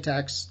Virginia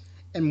Tech's,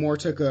 and Moore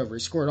took over. He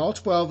scored all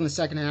 12 in the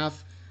second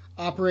half,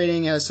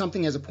 operating as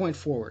something as a point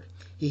forward.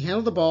 He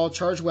handled the ball,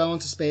 charged well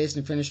into space,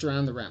 and finished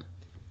around the rim.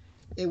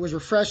 It was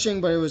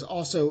refreshing, but it was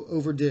also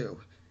overdue.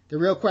 The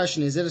real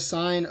question, is it a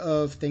sign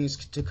of things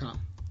to come?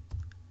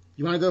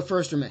 You want to go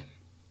first or me?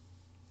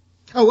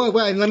 Oh,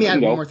 well, and let me add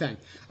one more thing.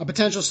 A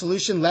potential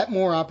solution, let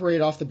Moore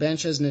operate off the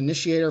bench as an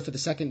initiator for the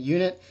second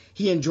unit.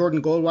 He and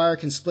Jordan Goldwire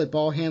can split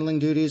ball handling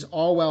duties,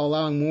 all while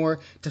allowing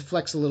Moore to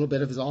flex a little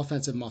bit of his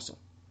offensive muscle.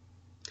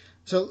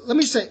 So let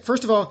me say,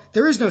 first of all,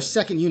 there is no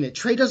second unit.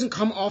 Trey doesn't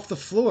come off the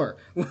floor.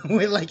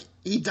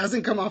 He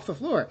doesn't come off the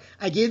floor.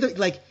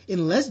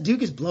 Unless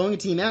Duke is blowing a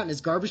team out and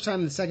it's garbage time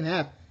in the second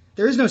half,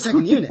 there is no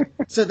second unit.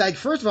 So,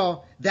 first of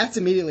all, that's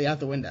immediately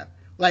out the window.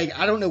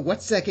 I don't know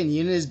what second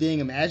unit is being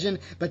imagined,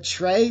 but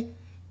Trey,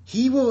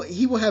 he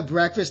will have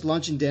breakfast,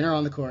 lunch, and dinner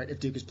on the court if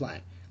Duke is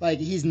playing.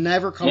 He's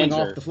never coming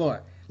off the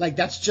floor.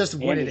 That's just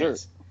what it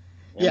is.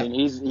 I mean,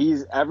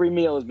 he's every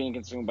meal is being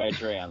consumed by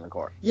Trey on the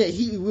court. Yeah,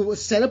 we will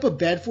set up a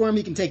bed for him.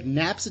 He can take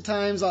naps at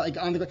times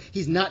on the court.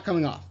 He's not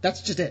coming off.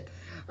 That's just it.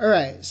 All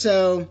right.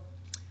 So,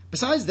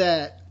 besides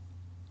that,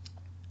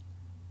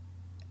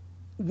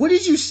 what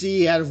did you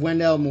see out of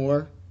Wendell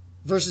Moore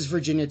versus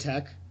Virginia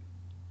Tech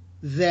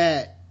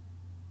that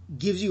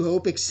gives you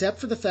hope, except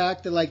for the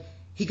fact that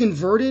he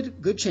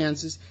converted good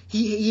chances.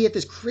 He had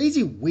this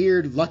crazy,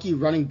 weird, lucky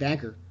running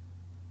banker.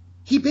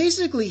 He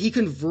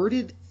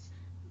converted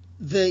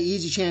the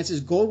easy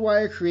chances.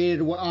 Goldwire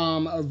created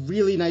a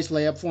really nice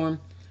layup for him,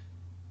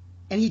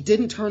 and he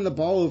didn't turn the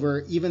ball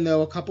over, even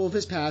though a couple of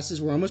his passes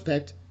were almost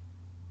picked.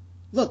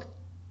 Look,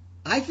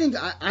 I think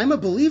I'm a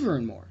believer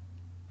in Moore.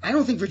 I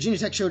don't think Virginia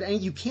Tech showed any.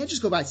 You can't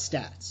just go by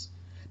stats,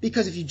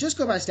 because if you just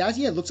go by stats,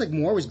 it looks like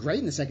Moore was great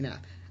in the second half.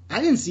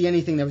 I didn't see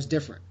anything that was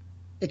different,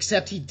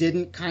 except he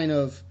didn't kind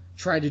of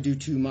try to do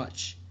too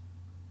much,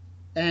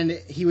 and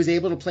he was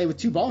able to play with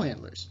two ball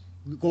handlers,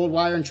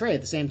 Goldwire and Trey,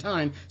 at the same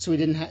time, so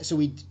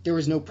there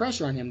was no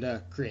pressure on him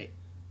to create.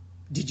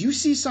 Did you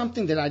see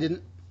something that I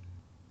didn't?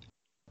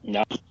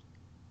 No,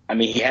 I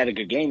mean, he had a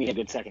good game. He had a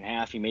good second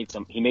half. He made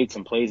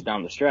some plays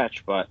down the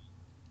stretch, but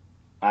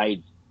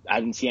I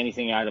didn't see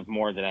anything out of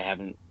Moore that I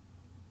haven't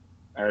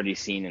already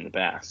seen in the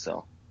past.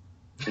 So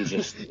he's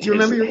just. Do you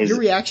remember your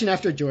reaction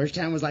after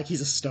Georgetown was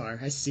he's a star?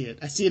 I see it.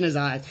 I see it in his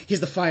eyes. He's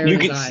the fire in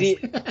his eyes.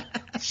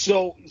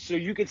 So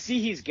you could see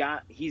he's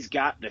got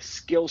the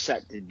skill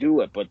set to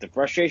do it, but the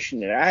frustration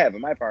that I have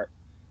on my part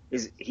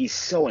is he's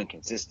so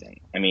inconsistent.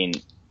 I mean,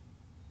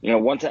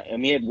 one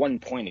time he had 1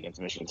 point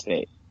against Michigan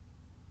State.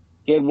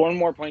 He had one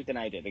more point than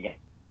I did again.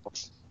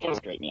 He was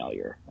great me all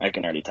year. I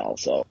can already tell.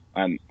 So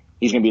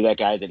he's gonna be that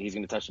guy that he's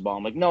gonna touch the ball.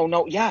 I'm like,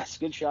 no, yes,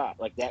 good shot.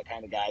 That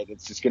kind of guy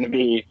that's just gonna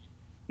be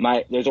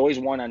there's always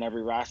one on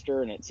every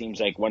roster, and it seems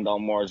like Wendell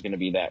Moore is gonna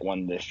be that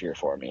one this year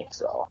for me.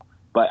 So,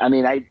 but I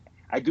mean,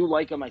 I do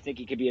like him. I think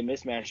he could be a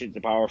mismatch at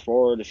the power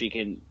forward if he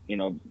can,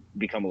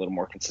 become a little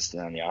more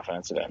consistent on the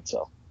offensive end.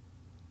 So,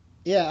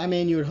 yeah, I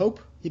mean, you would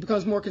hope he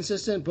becomes more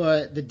consistent,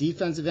 but the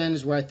defensive end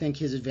is where I think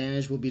his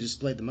advantage will be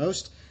displayed the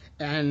most.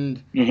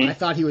 And I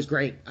thought he was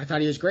great. I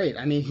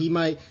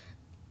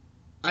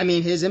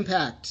mean, his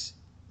impact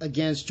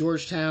against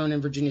Georgetown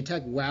and Virginia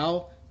Tech,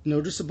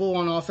 noticeable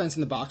on offense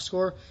in the box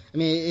score. I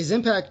mean, his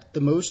impact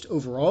the most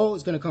overall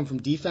is going to come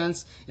from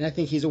defense, and I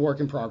think he's a work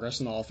in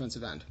progress on the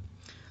offensive end.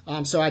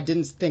 So I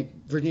didn't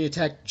think Virginia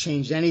Tech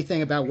changed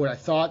anything about what I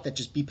thought, that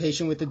just be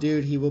patient with the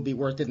dude. He will be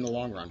worth it in the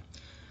long run.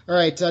 All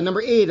right,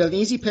 number 8, an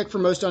easy pick for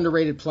most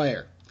underrated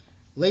player.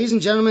 Ladies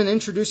and gentlemen,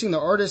 introducing the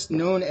artist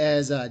known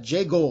as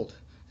Jay Gold.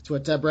 That's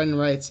what Brendan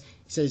writes.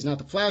 He says he's not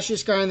the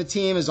flashiest guy on the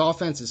team. His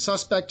offense is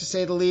suspect, to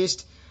say the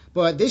least.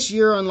 But this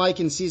year, unlike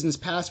in seasons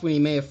past when he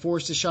may have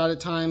forced a shot at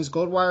times,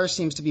 Goldwire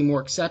seems to be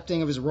more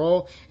accepting of his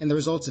role, and the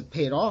results have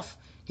paid off.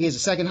 He has the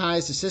second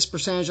highest assist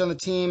percentage on the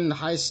team, and the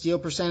highest steal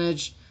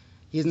percentage.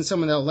 He isn't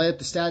someone that will light up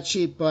the stat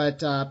sheet,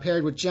 but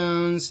paired with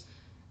Jones,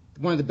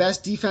 one of the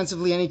best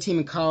defensively any team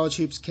in college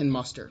hoops can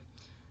muster.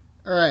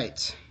 All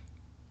right.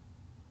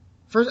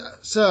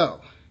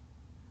 So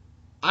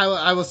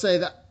I will say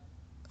that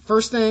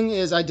first thing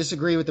is I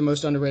disagree with the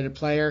most underrated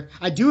player.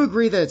 I do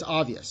agree that it's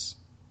obvious.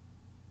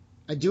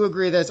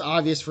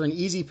 For an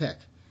easy pick.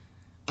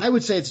 I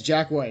would say it's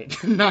Jack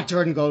White, not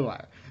Jordan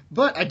Goldwire.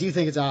 But I do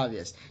think it's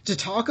obvious. To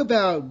talk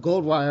about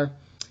Goldwire,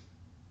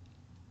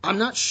 I'm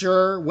not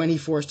sure when he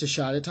forced a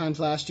shot at times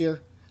last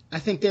year. I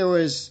think there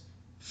was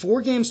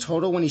 4 games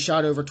total when he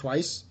shot over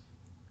twice.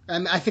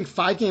 I think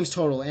 5 games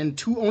total,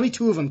 and only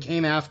 2 of them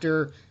came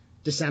after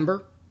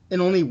December, and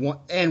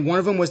one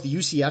of them was the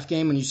UCF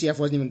game when UCF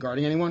wasn't even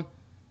guarding anyone.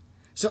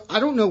 So I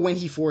don't know when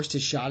he forced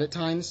his shot at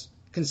times,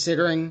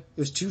 considering it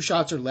was 2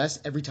 shots or less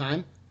every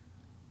time.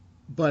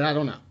 But I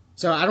don't know.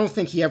 So I don't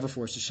think he ever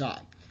forced a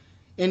shot.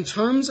 In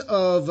terms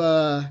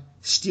of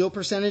steal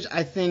percentage,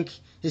 I think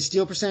his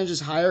steal percentage is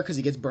higher because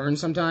he gets burned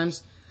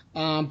sometimes.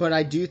 But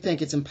I do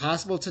think it's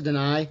impossible to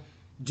deny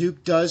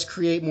Duke does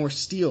create more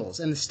steals,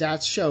 and the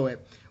stats show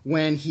it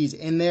when he's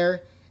in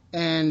there,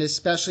 and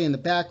especially in the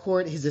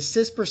backcourt. His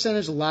assist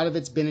percentage, a lot of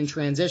it's been in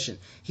transition.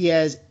 He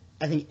has,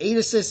 I think, 8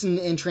 assists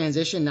in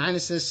transition, 9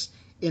 assists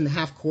in the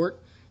half court.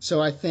 So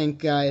I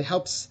think it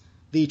helps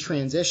the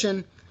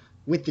transition.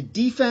 With the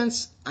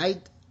defense,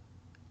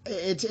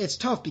 it's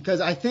tough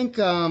because I think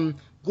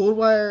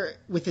Goldwire,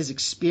 with his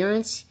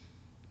experience,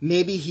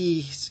 maybe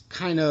he's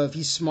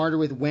smarter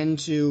with when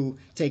to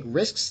take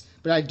risks,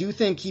 but I do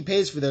think he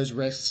pays for those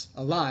risks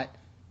a lot,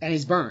 and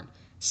he's burned.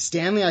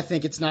 Stanley, I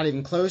think it's not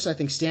even close. I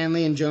think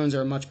Stanley and Jones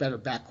are a much better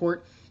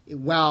backcourt.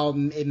 While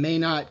it may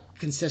not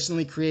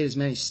consistently create as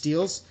many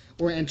steals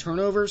and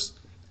turnovers,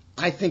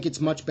 I think it's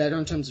much better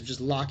in terms of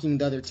just locking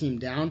the other team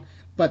down,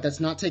 but that's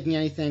not taking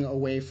anything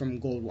away from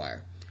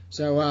Goldwire.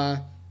 So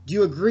do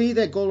you agree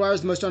that Goldwire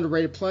is the most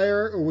underrated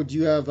player, or would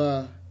you have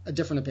a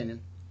different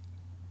opinion?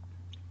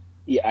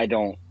 Yeah, I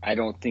don't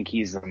think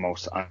he's the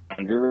most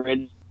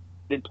underrated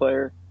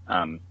player.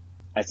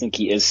 I think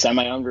he is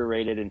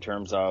semi-underrated in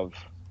terms of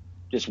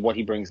just what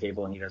he brings to the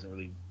table, and he doesn't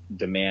really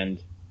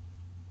demand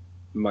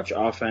much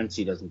offense.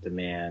 He doesn't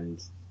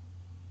demand,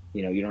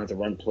 you don't have to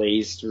run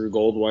plays through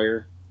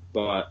Goldwire,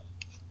 but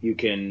you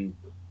can.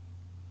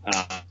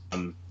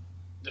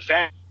 The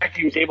fact that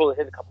he was able to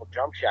hit a couple of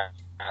jump shots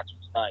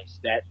was nice.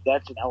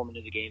 That's an element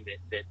of the game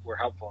that were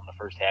helpful in the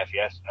first half.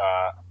 Yesterday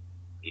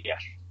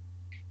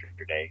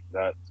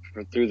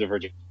through the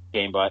Virginia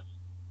game, but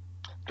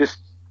just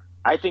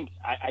I think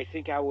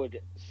I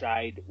would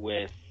side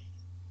with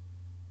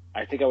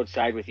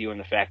you in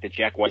the fact that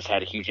Jack Weiss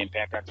had a huge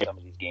impact on some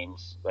of these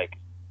games, like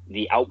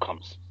the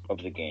outcomes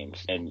of the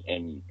games,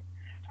 and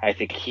I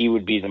think he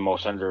would be the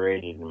most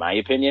underrated in my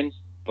opinion.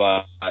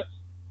 But I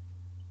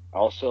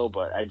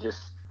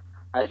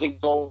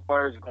think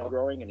Goldwire is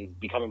growing and he's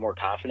becoming more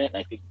confident,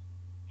 and I think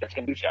that's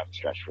going to be a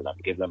stretch for them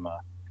to give them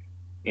a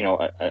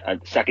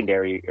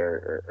secondary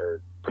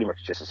or pretty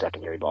much just a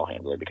secondary ball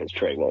handler, because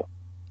Trey he'll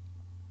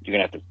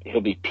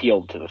be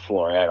peeled to the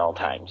floor at all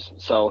times.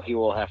 So he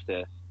will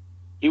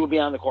be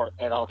on the court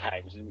at all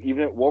times.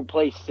 Even we'll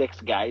play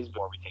 6 guys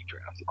before we take Trey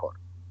off the court.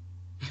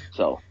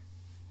 So,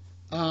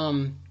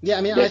 no,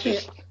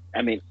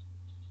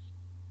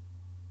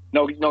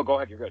 go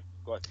ahead. You're good.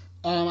 Go ahead.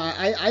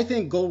 I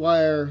think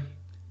Goldwire.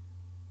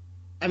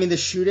 The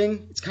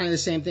shooting, it's kind of the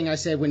same thing I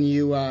said when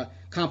you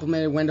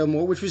complimented Wendell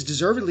Moore, which was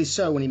deservedly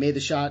so when he made the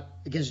shot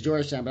against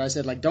Georgetown. But I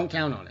said, don't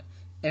count on it.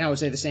 And I would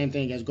say the same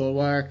thing against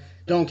Goldwire.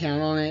 Don't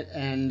count on it.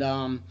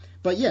 And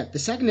but yeah, the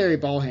secondary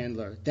ball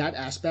handler, that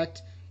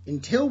aspect,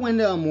 until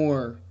Wendell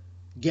Moore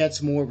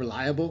gets more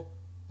reliable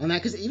on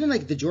that, because even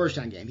the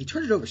Georgetown game, he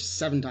turned it over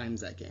 7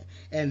 times that game,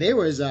 and there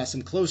was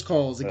some close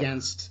calls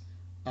against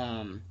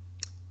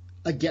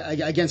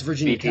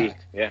Virginia Tech.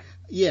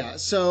 Yeah.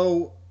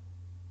 So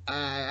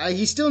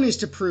he still needs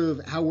to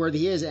prove how worthy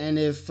he is, and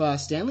if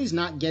Stanley's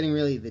not getting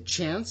really the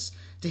chance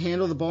to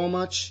handle the ball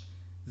much,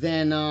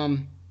 then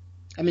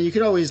you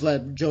could always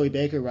let Joey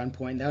Baker run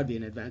point. That would be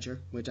an adventure,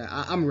 which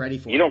I'm ready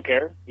for. He don't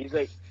care. He's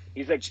like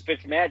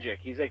Fitzmagic.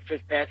 He's like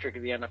Fitzpatrick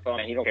in the NFL,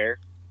 man. He don't care.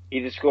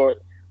 He just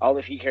scored. All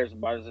that he cares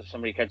about is if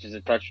somebody catches a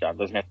touchdown. It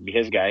doesn't have to be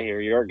his guy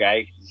or your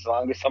guy. As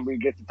long as somebody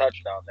gets a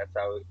touchdown, that's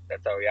how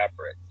he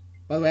operates.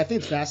 By the way, I think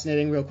it's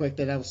fascinating, real quick,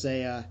 that I will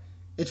say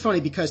it's funny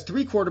because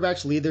 3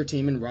 quarterbacks lead their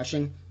team in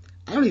rushing.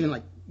 I don't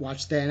even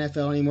watch the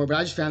NFL anymore, but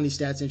I just found these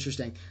stats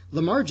interesting.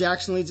 Lamar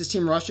Jackson leads his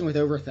team rushing with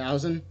over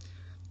 1,000.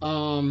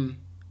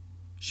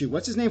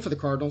 What's his name for the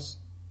Cardinals?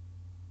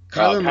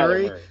 Kyler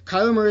Murray.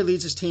 Kyler Murray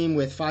leads his team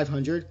with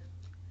 500.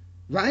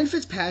 Ryan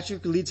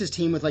Fitzpatrick leads his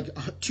team with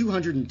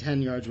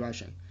 210 yards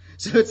rushing.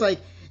 So it's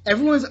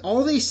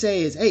all they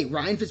say is, hey,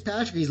 Ryan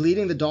Fitzpatrick, he's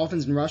leading the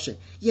Dolphins in rushing.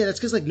 Yeah, that's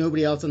because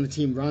nobody else on the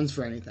team runs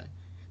for anything.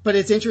 But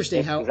it's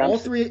interesting how all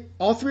three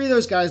of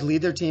those guys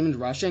lead their team in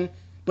rushing,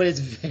 but it's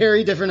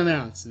very different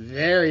amounts.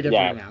 Very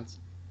different amounts.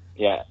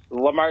 Yeah,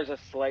 Lamar's a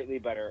slightly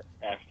better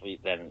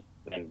athlete than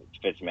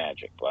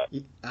Fitzmagic, but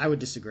I would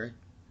disagree.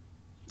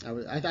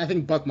 I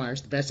think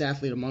Buckmeyer's the best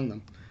athlete among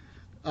them.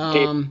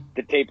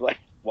 The tape,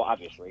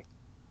 obviously.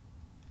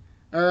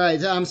 All right.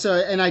 So,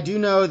 and I do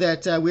know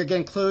that we're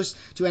getting close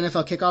to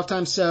NFL kickoff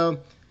time. So,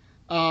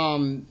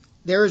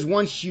 there is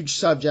one huge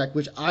subject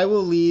which I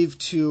will leave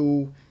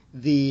to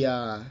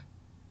the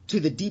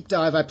deep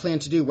dive I plan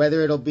to do,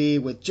 whether it'll be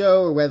with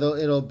Joe or whether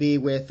it'll be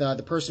with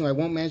the person who I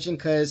won't mention,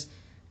 because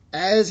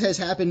as has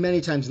happened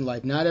many times in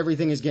life, not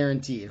everything is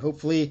guaranteed.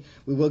 Hopefully,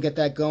 we will get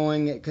that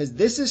going, because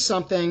this is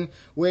something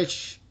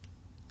which,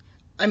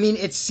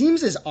 it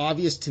seems as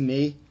obvious to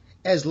me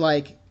as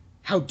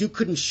how Duke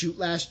couldn't shoot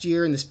last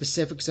year and the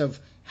specifics of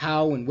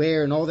how and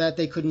where and all that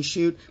they couldn't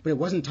shoot, but it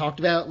wasn't talked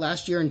about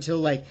last year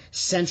until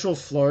Central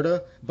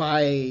Florida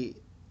by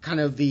kind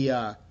of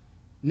the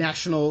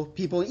national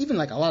people, even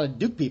a lot of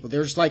Duke people.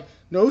 They're just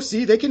no,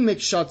 see, they can make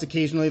shots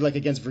occasionally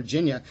against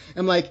Virginia.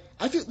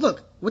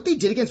 Look, what they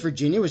did against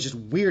Virginia was just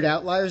weird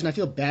outliers, and I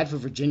feel bad for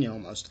Virginia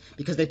almost,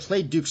 because they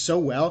played Duke so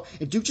well,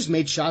 and Duke just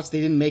made shots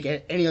they didn't make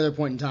at any other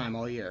point in time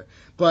all year.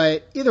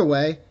 But either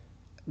way,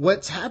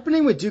 what's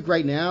happening with Duke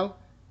right now,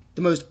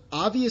 the most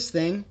obvious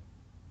thing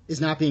is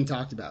not being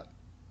talked about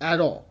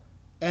at all,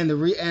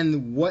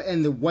 and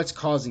what's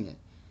causing it.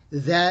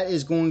 That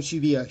is going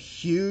to be a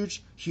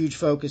huge, huge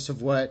focus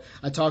of what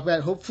I talk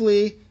about.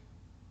 Hopefully,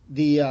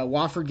 the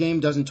Wofford game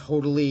doesn't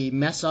totally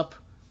mess up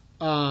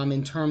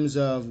in terms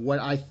of what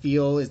I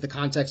feel is the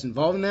context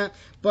involved in that.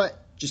 But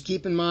just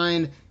keep in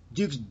mind,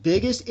 Duke's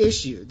biggest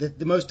issue,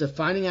 the most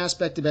defining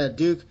aspect about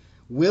Duke,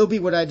 will be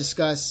what I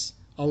discuss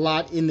a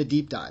lot in the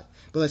deep dive.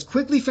 But let's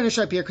quickly finish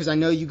up here because I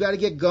know you got to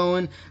get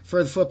going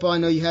for the football. I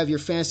know you have your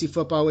fantasy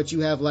football, which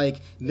you have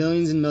like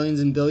millions and millions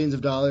and billions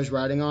of dollars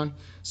riding on.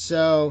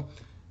 So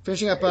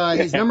finishing up,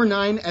 his number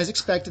 9, as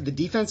expected, the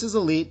defense is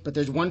elite, but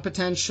there's one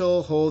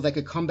potential hole that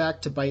could come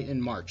back to bite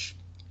in March.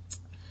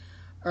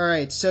 All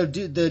right, so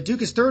the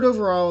Duke is 3rd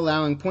overall,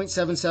 allowing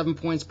 .77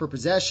 points per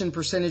possession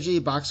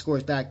percentage. Box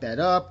scores back that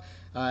up.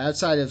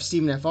 Outside of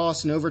Stephen F.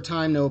 Austin,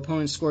 overtime, no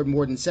opponent scored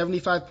more than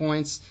 75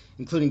 points,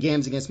 including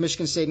games against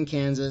Michigan State and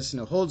Kansas,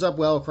 and it holds up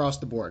well across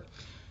the board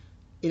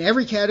in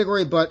every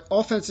category but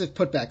offensive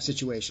putback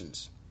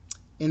situations.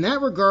 In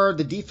that regard,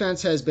 the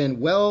defense has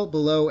been well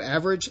below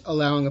average,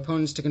 allowing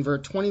opponents to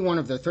convert 21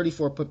 of their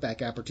 34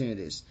 putback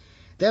opportunities.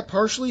 That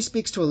partially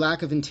speaks to a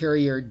lack of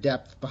interior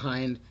depth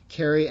behind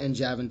Carey and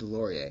Javin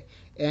DeLaurier.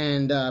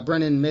 And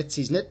Brennan admits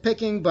he's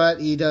nitpicking, but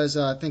he does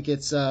think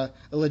it's a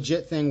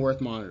legit thing worth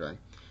monitoring.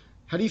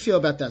 How do you feel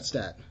about that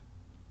stat?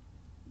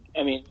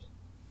 I mean,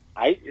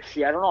 I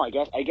don't know. I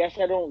guess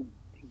I don't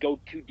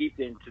go too deep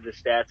into the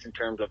stats in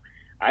terms of.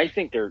 I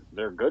think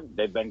they're good.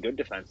 They've been good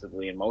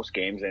defensively in most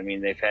games. I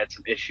mean, they've had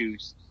some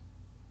issues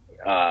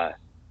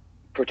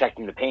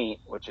protecting the paint,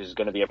 which is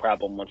going to be a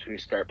problem once we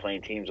start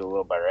playing teams with a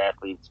little better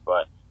athletes.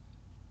 But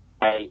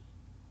I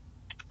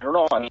don't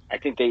know. I mean, I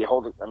think they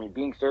hold. I mean,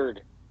 being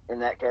 3rd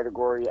in that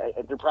category,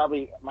 they're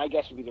probably. My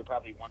guess would be they're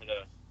probably one of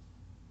the.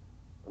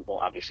 Well,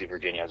 obviously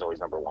Virginia is always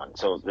number 1,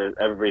 so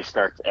everybody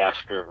starts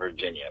after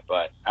Virginia.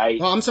 But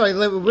well, I'm sorry,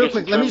 real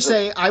quick. Let me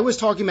say, I was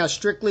talking about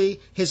strictly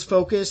his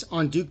focus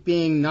on Duke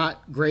being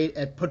not great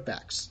at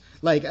putbacks,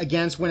 like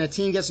against when a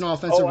team gets an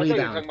offensive rebound. I thought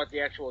you were talking about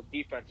the actual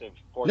defensive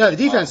portion. No, the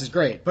defense is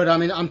great, but I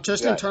mean, I'm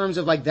just in terms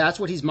of like that's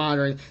what he's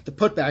monitoring, the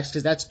putbacks,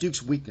 because that's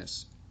Duke's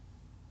weakness.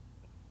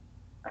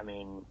 I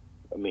mean,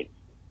 we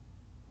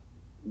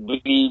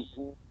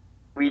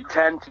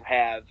tend to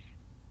have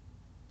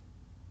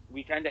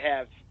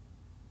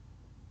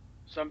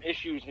some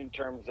issues in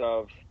terms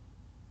of,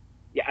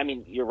 yeah, I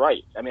mean, you're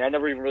right. I mean, I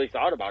never even really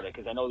thought about it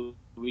because I know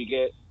we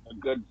get a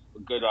good,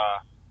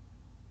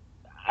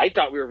 I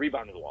thought we were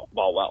rebounding the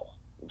ball well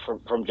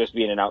from just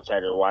being an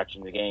outsider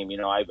watching the game. You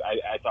know, I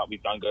thought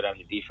we've done good on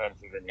the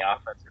defensive and the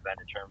offensive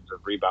end in terms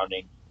of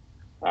rebounding,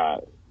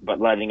 but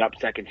letting up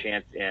second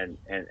chance and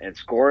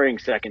scoring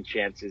second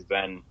chance has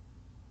been,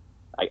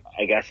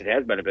 I guess it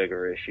has been a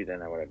bigger issue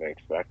than I would have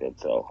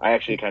expected. So I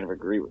actually kind of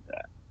agree with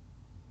that.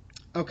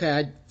 Okay,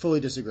 I fully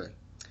disagree.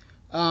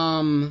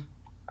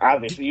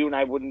 Obviously, you and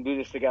I wouldn't do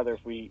this together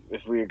if we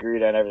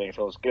agreed on everything.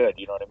 So it's good.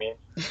 You know what I mean?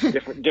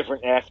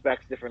 different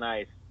aspects, different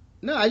eyes.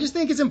 No, I just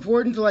think it's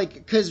important to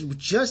because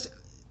just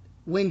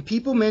when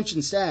people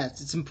mention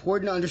stats, it's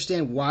important to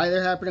understand why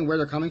they're happening, where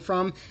they're coming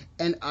from,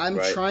 and I'm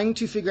trying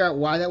to figure out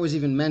why that was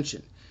even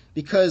mentioned.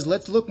 Because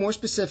let's look more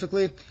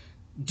specifically.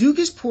 Duke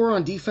is poor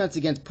on defense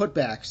against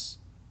putbacks.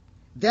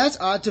 That's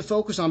odd to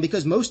focus on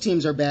because most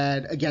teams are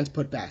bad against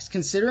putbacks.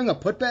 Considering a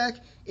putback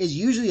is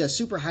usually a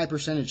super high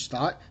percentage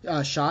shot,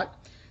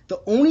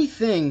 the only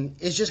thing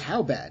is just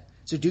how bad.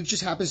 So Duke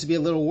just happens to be a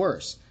little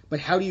worse.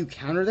 But how do you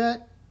counter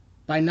that?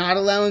 By not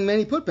allowing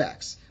many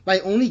putbacks.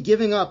 By only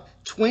giving up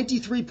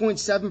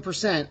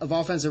 23.7% of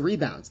offensive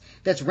rebounds.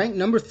 That's ranked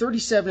number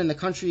 37 in the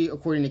country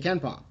according to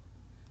KenPom.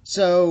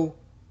 So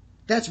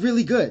that's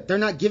really good. They're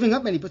not giving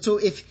up many. But so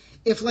if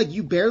like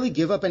you barely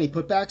give up any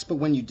putbacks, but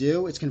when you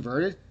do, it's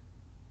converted.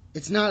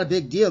 It's not a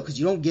big deal because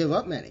you don't give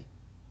up many.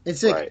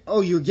 It's like,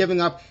 you're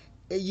giving up.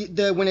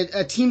 When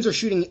teams are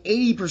shooting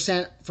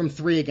 80% from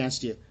 3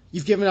 against you,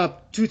 you've given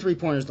up 2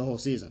 3-pointers the whole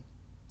season.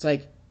 It's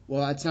like,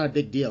 well, it's not a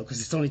big deal because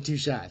it's only 2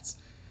 shots.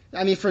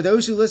 I mean, for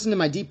those who listen to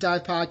my deep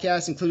dive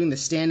podcast, including the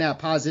standout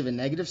positive and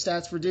negative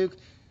stats for Duke,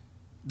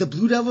 the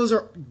Blue Devils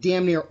are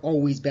damn near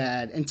always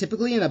bad, and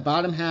typically in the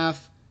bottom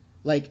half,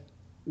 like,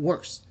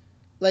 worse.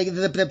 Like,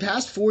 the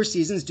past 4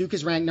 seasons, Duke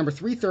is ranked number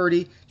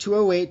 330,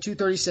 208,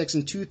 236,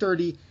 and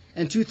 230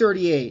 and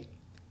 238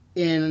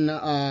 in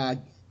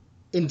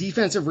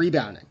defensive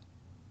rebounding.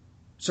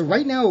 So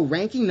right now,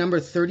 ranking number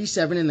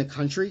 37 in the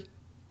country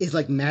is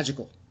like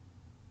magical.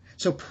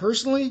 So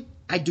personally,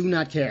 I do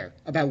not care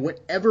about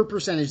whatever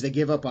percentage they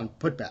give up on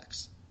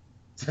putbacks.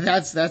 So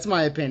that's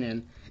my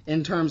opinion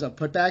in terms of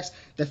putbacks.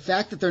 The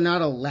fact that they're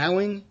not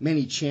allowing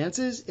many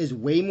chances is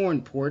way more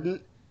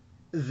important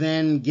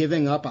than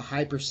giving up a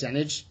high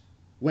percentage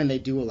when they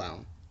do allow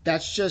them.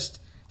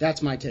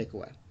 That's my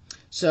takeaway.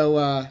 So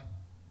I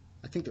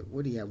think that,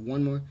 what do you have?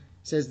 One more. It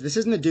says, this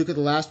isn't the Duke of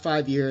the last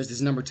 5 years. This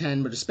is number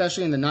 10, but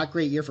especially in the not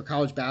great year for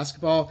college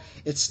basketball,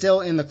 it's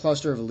still in the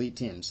cluster of elite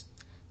teams.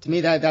 To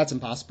me, that's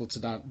impossible to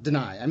not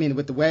deny. I mean,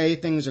 with the way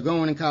things are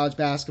going in college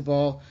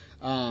basketball,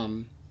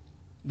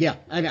 yeah.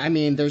 I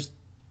mean, there's,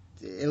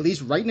 at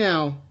least right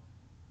now,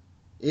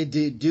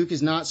 Duke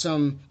is not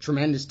some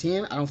tremendous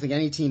team. I don't think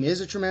any team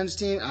is a tremendous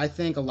team. I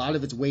think a lot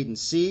of it's wait and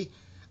see.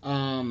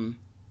 And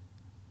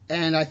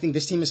I think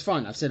this team is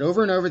fun. I've said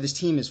over and over, this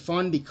team is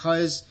fun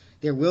because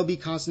there will be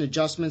constant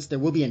adjustments. There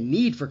will be a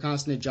need for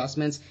constant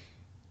adjustments.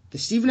 The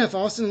Stephen F.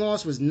 Austin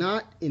loss was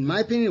not, in my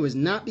opinion, it was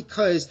not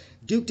because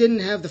Duke didn't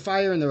have the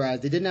fire in their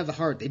eyes. They didn't have the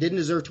heart. They didn't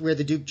deserve to wear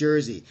the Duke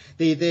jersey.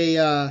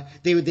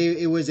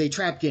 It was a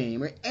trap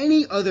game or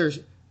any other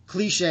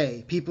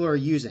cliche people are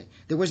using.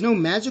 There was no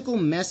magical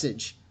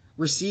message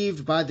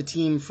received by the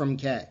team from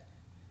K.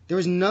 There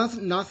was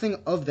nothing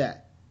of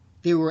that.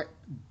 There were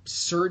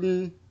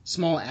certain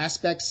small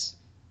aspects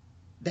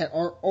that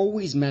are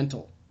always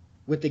mental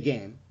with the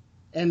game,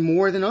 and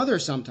more than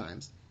others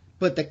sometimes.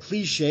 But the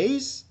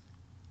cliches,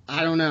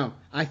 I don't know.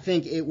 I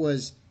think it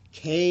was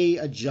K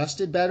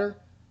adjusted better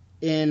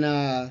in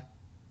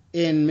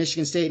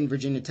Michigan State and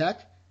Virginia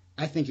Tech.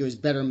 I think it was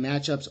better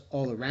matchups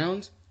all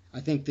around. I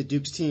think the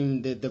Duke's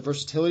team, the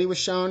versatility was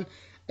shown.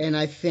 And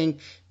I think,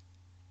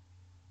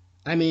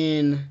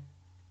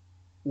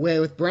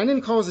 with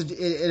Brendan calls it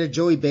a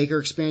Joey Baker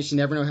experience, you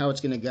never know how it's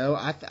going to go.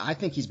 I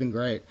think he's been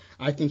great.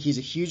 I think he's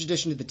a huge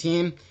addition to the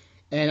team.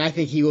 And I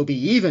think he will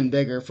be even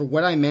bigger for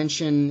what I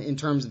mentioned in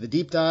terms of the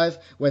deep dive,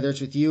 whether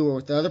it's with you or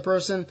with the other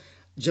person.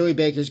 Joey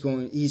Baker's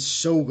he's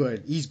so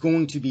good. He's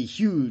going to be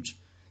huge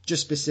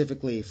just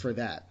specifically for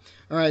that.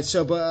 All right,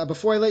 so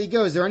before I let you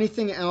go, is there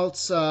anything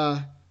else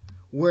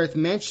worth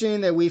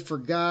mentioning that we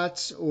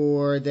forgot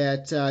or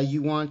that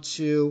you want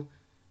to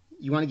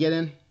get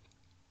in?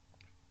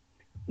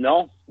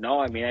 No.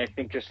 I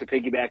think just to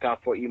piggyback off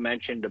what you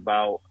mentioned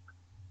about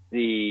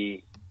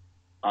the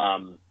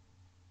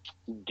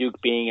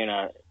Duke being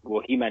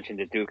he mentioned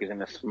that Duke is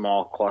in a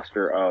small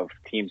cluster of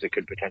teams that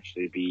could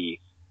potentially be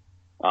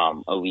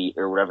elite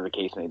or whatever the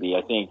case may be.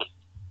 I think,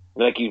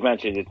 like you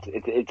mentioned,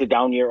 it's a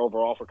down year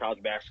overall for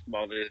college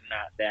basketball. There's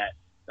not that,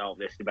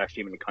 this is the best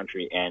team in the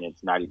country, and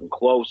it's not even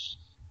close.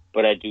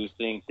 But I do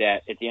think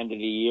that at the end of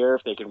the year,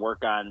 if they can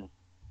work on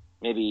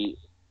maybe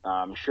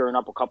shoring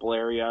up a couple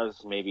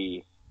areas,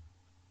 maybe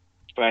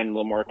find a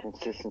little more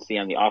consistency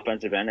on the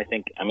offensive end,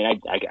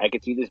 I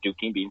could see this Duke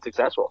team being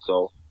successful.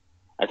 So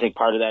I think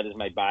part of that is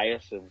my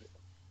bias of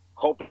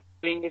hoping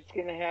it's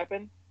going to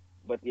happen,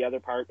 but the other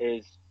part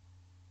is,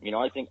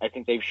 I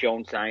think they've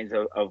shown signs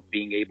of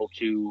being able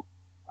to,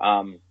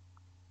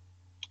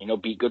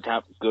 beat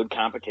good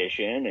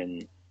competition,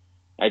 and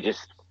I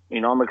just,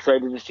 I'm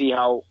excited to see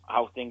how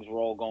things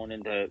roll going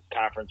into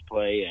conference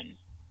play,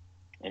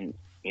 and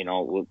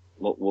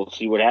we'll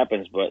see what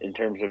happens. But in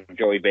terms of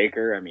Joey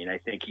Baker, I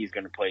think he's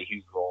going to play a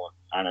huge role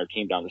on our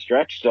team down the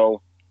stretch.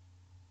 So.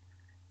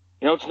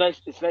 It's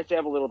nice. It's nice to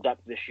have a little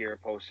depth this year,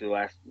 opposed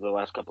to the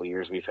last couple of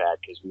years we've had,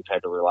 because we've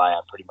had to rely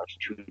on pretty much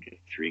 2 to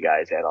 3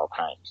 guys at all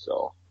times.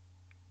 So,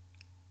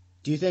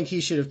 do you think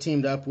he should have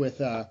teamed up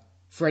with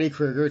Freddy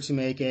Krueger to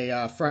make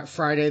a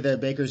Friday the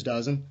Baker's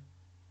Dozen?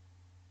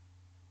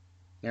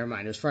 Never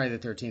mind. It was Friday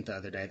the 13th the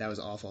other day. That was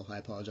awful. I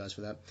apologize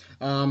for that.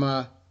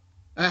 How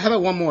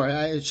about one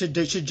more? Should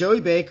Joey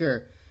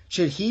Baker,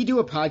 should he do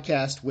a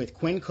podcast with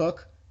Quinn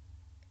Cook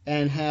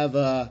and have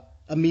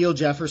Emile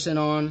Jefferson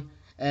on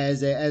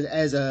as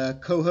a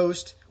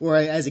co-host or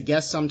as a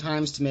guest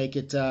sometimes to make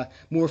it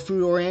more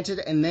food oriented,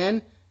 and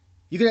then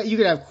you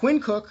could have Quinn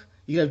Cook,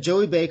 you could have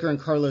Joey Baker and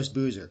Carlos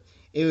Boozer.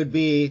 It would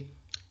be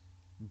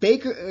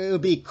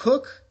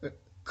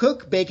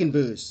Cook Bacon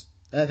Booze.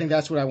 I think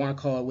that's what I want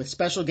to call it, with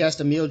special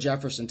guest Emile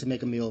Jefferson to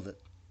make a meal of it.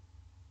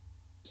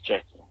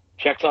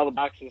 Checks all the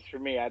boxes for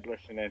me. I'd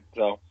listen in.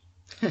 So,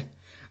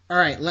 all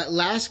right.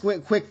 Last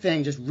quick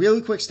thing, just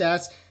really quick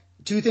stats.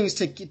 2 things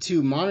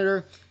to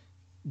monitor.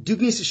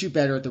 Duke needs to shoot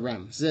better at the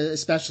rim,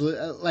 especially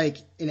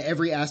in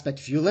every aspect.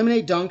 If you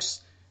eliminate dunks,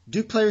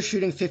 Duke players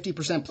shooting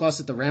 50% plus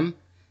at the rim.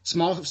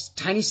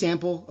 Tiny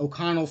sample,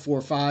 O'Connell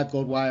 4-5,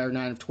 Goldwire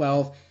 9 of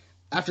 12.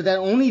 After that,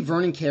 only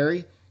Vernon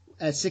Carey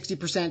at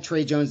 60%,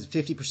 Trey Jones at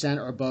 50%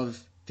 or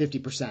above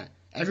 50%.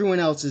 Everyone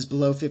else is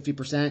below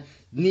 50%.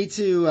 Need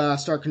to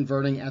start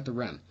converting at the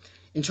rim.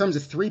 In terms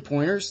of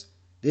 3-pointers,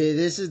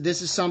 this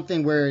is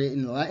something where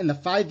in the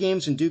 5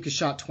 games when Duke has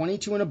shot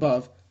 22 and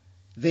above,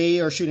 they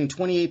are shooting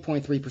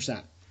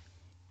 28.3%.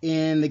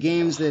 In the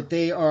games that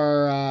they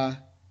are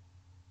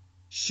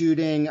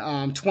shooting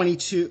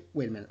 22...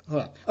 Wait a minute.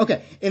 Hold on.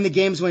 Okay. In the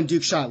games when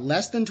Duke shot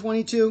less than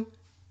 22,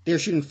 they're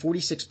shooting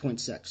 46.6.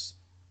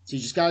 So you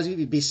just got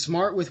to be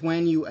smart with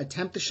when you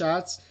attempt the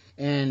shots.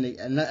 And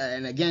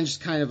again,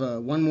 just kind of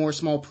one more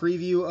small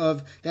preview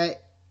of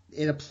that.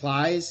 It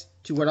applies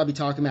to what I'll be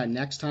talking about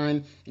next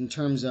time in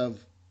terms of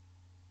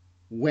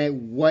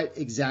what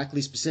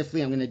exactly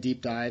specifically I'm going to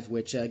deep dive,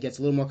 which gets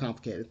a little more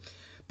complicated.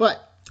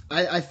 But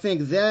I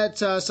think that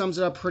sums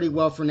it up pretty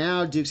well for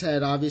now. Duke's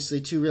had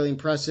obviously 2 really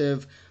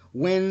impressive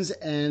wins,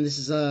 and this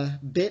is a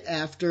bit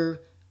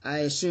after I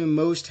assume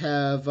most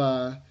have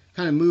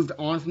kind of moved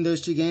on from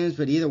those 2 games.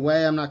 But either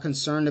way, I'm not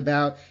concerned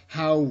about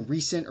how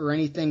recent or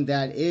anything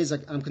that is.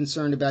 I'm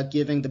concerned about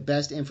giving the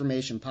best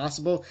information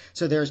possible.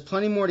 So there's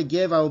plenty more to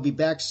give. I will be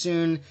back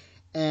soon,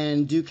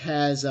 and Duke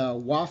has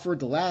Wofford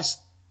the last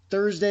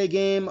Thursday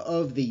game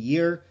of the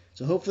year.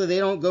 So hopefully they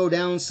don't go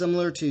down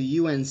similar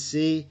to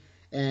UNC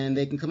and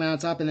they can come out on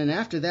top. And then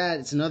after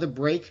that, it's another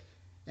break.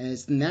 And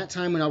it's in that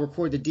time when I'll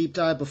record the deep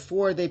dive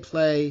before they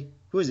play,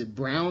 who is it,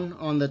 Brown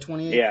on the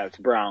 28th? Yeah, it's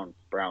Brown,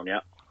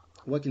 yeah.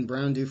 What can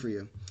Brown do for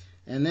you?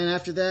 And then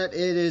after that,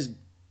 it is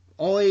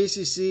all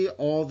ACC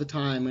all the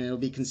time, and it'll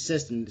be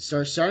consistent.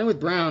 Starting with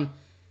Brown,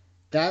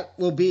 that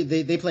will be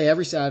they play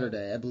every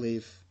Saturday, I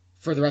believe,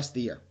 for the rest of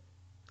the year.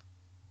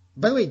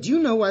 By the way, do you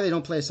know why they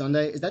don't play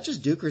Sunday? Is that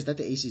just Duke or is that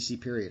the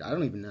ACC period? I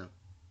don't even know.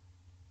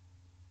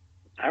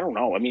 I don't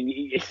know. I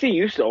mean, SC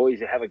used to always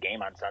have a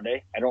game on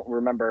Sunday. I don't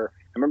remember.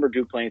 I remember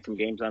Duke playing some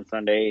games on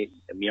Sunday,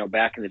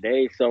 back in the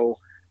day. So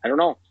I don't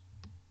know.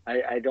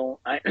 I don't.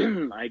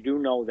 I do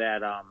know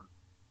that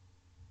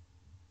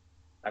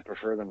I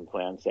prefer them to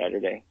play on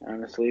Saturday,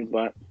 honestly.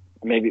 But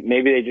maybe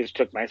they just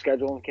took my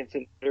schedule in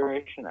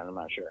consideration, and I'm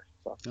not sure.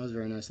 So. That was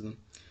very nice of them.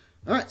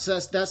 All right, so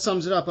that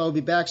sums it up. I'll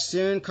be back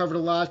soon. Covered a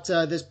lot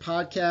this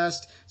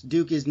podcast.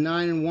 Duke is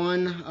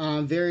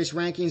 9-1. Various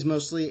rankings,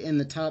 mostly in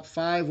the top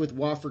 5, with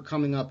Wofford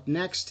coming up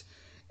next.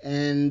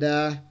 And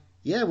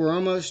we're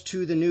almost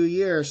to the new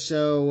year.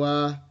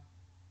 So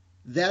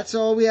that's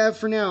all we have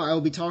for now. I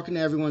will be talking to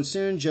everyone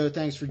soon. Joe,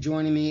 thanks for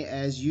joining me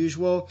as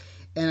usual.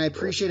 And I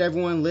appreciate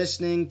everyone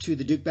listening to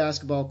the Duke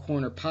Basketball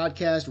Corner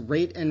podcast.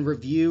 Rate and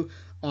review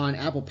on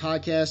Apple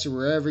Podcasts or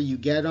wherever you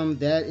get them.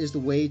 That is the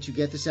way to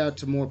get this out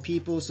to more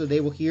people so they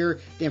will hear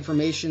the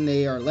information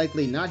they are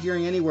likely not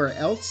hearing anywhere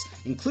else,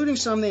 including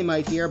some they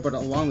might hear, but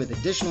along with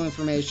additional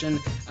information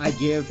I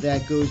give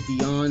that goes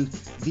beyond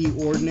the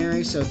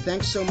ordinary. So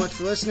thanks so much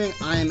for listening.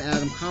 I am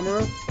Adam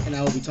Comero, and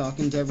I will be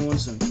talking to everyone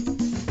soon.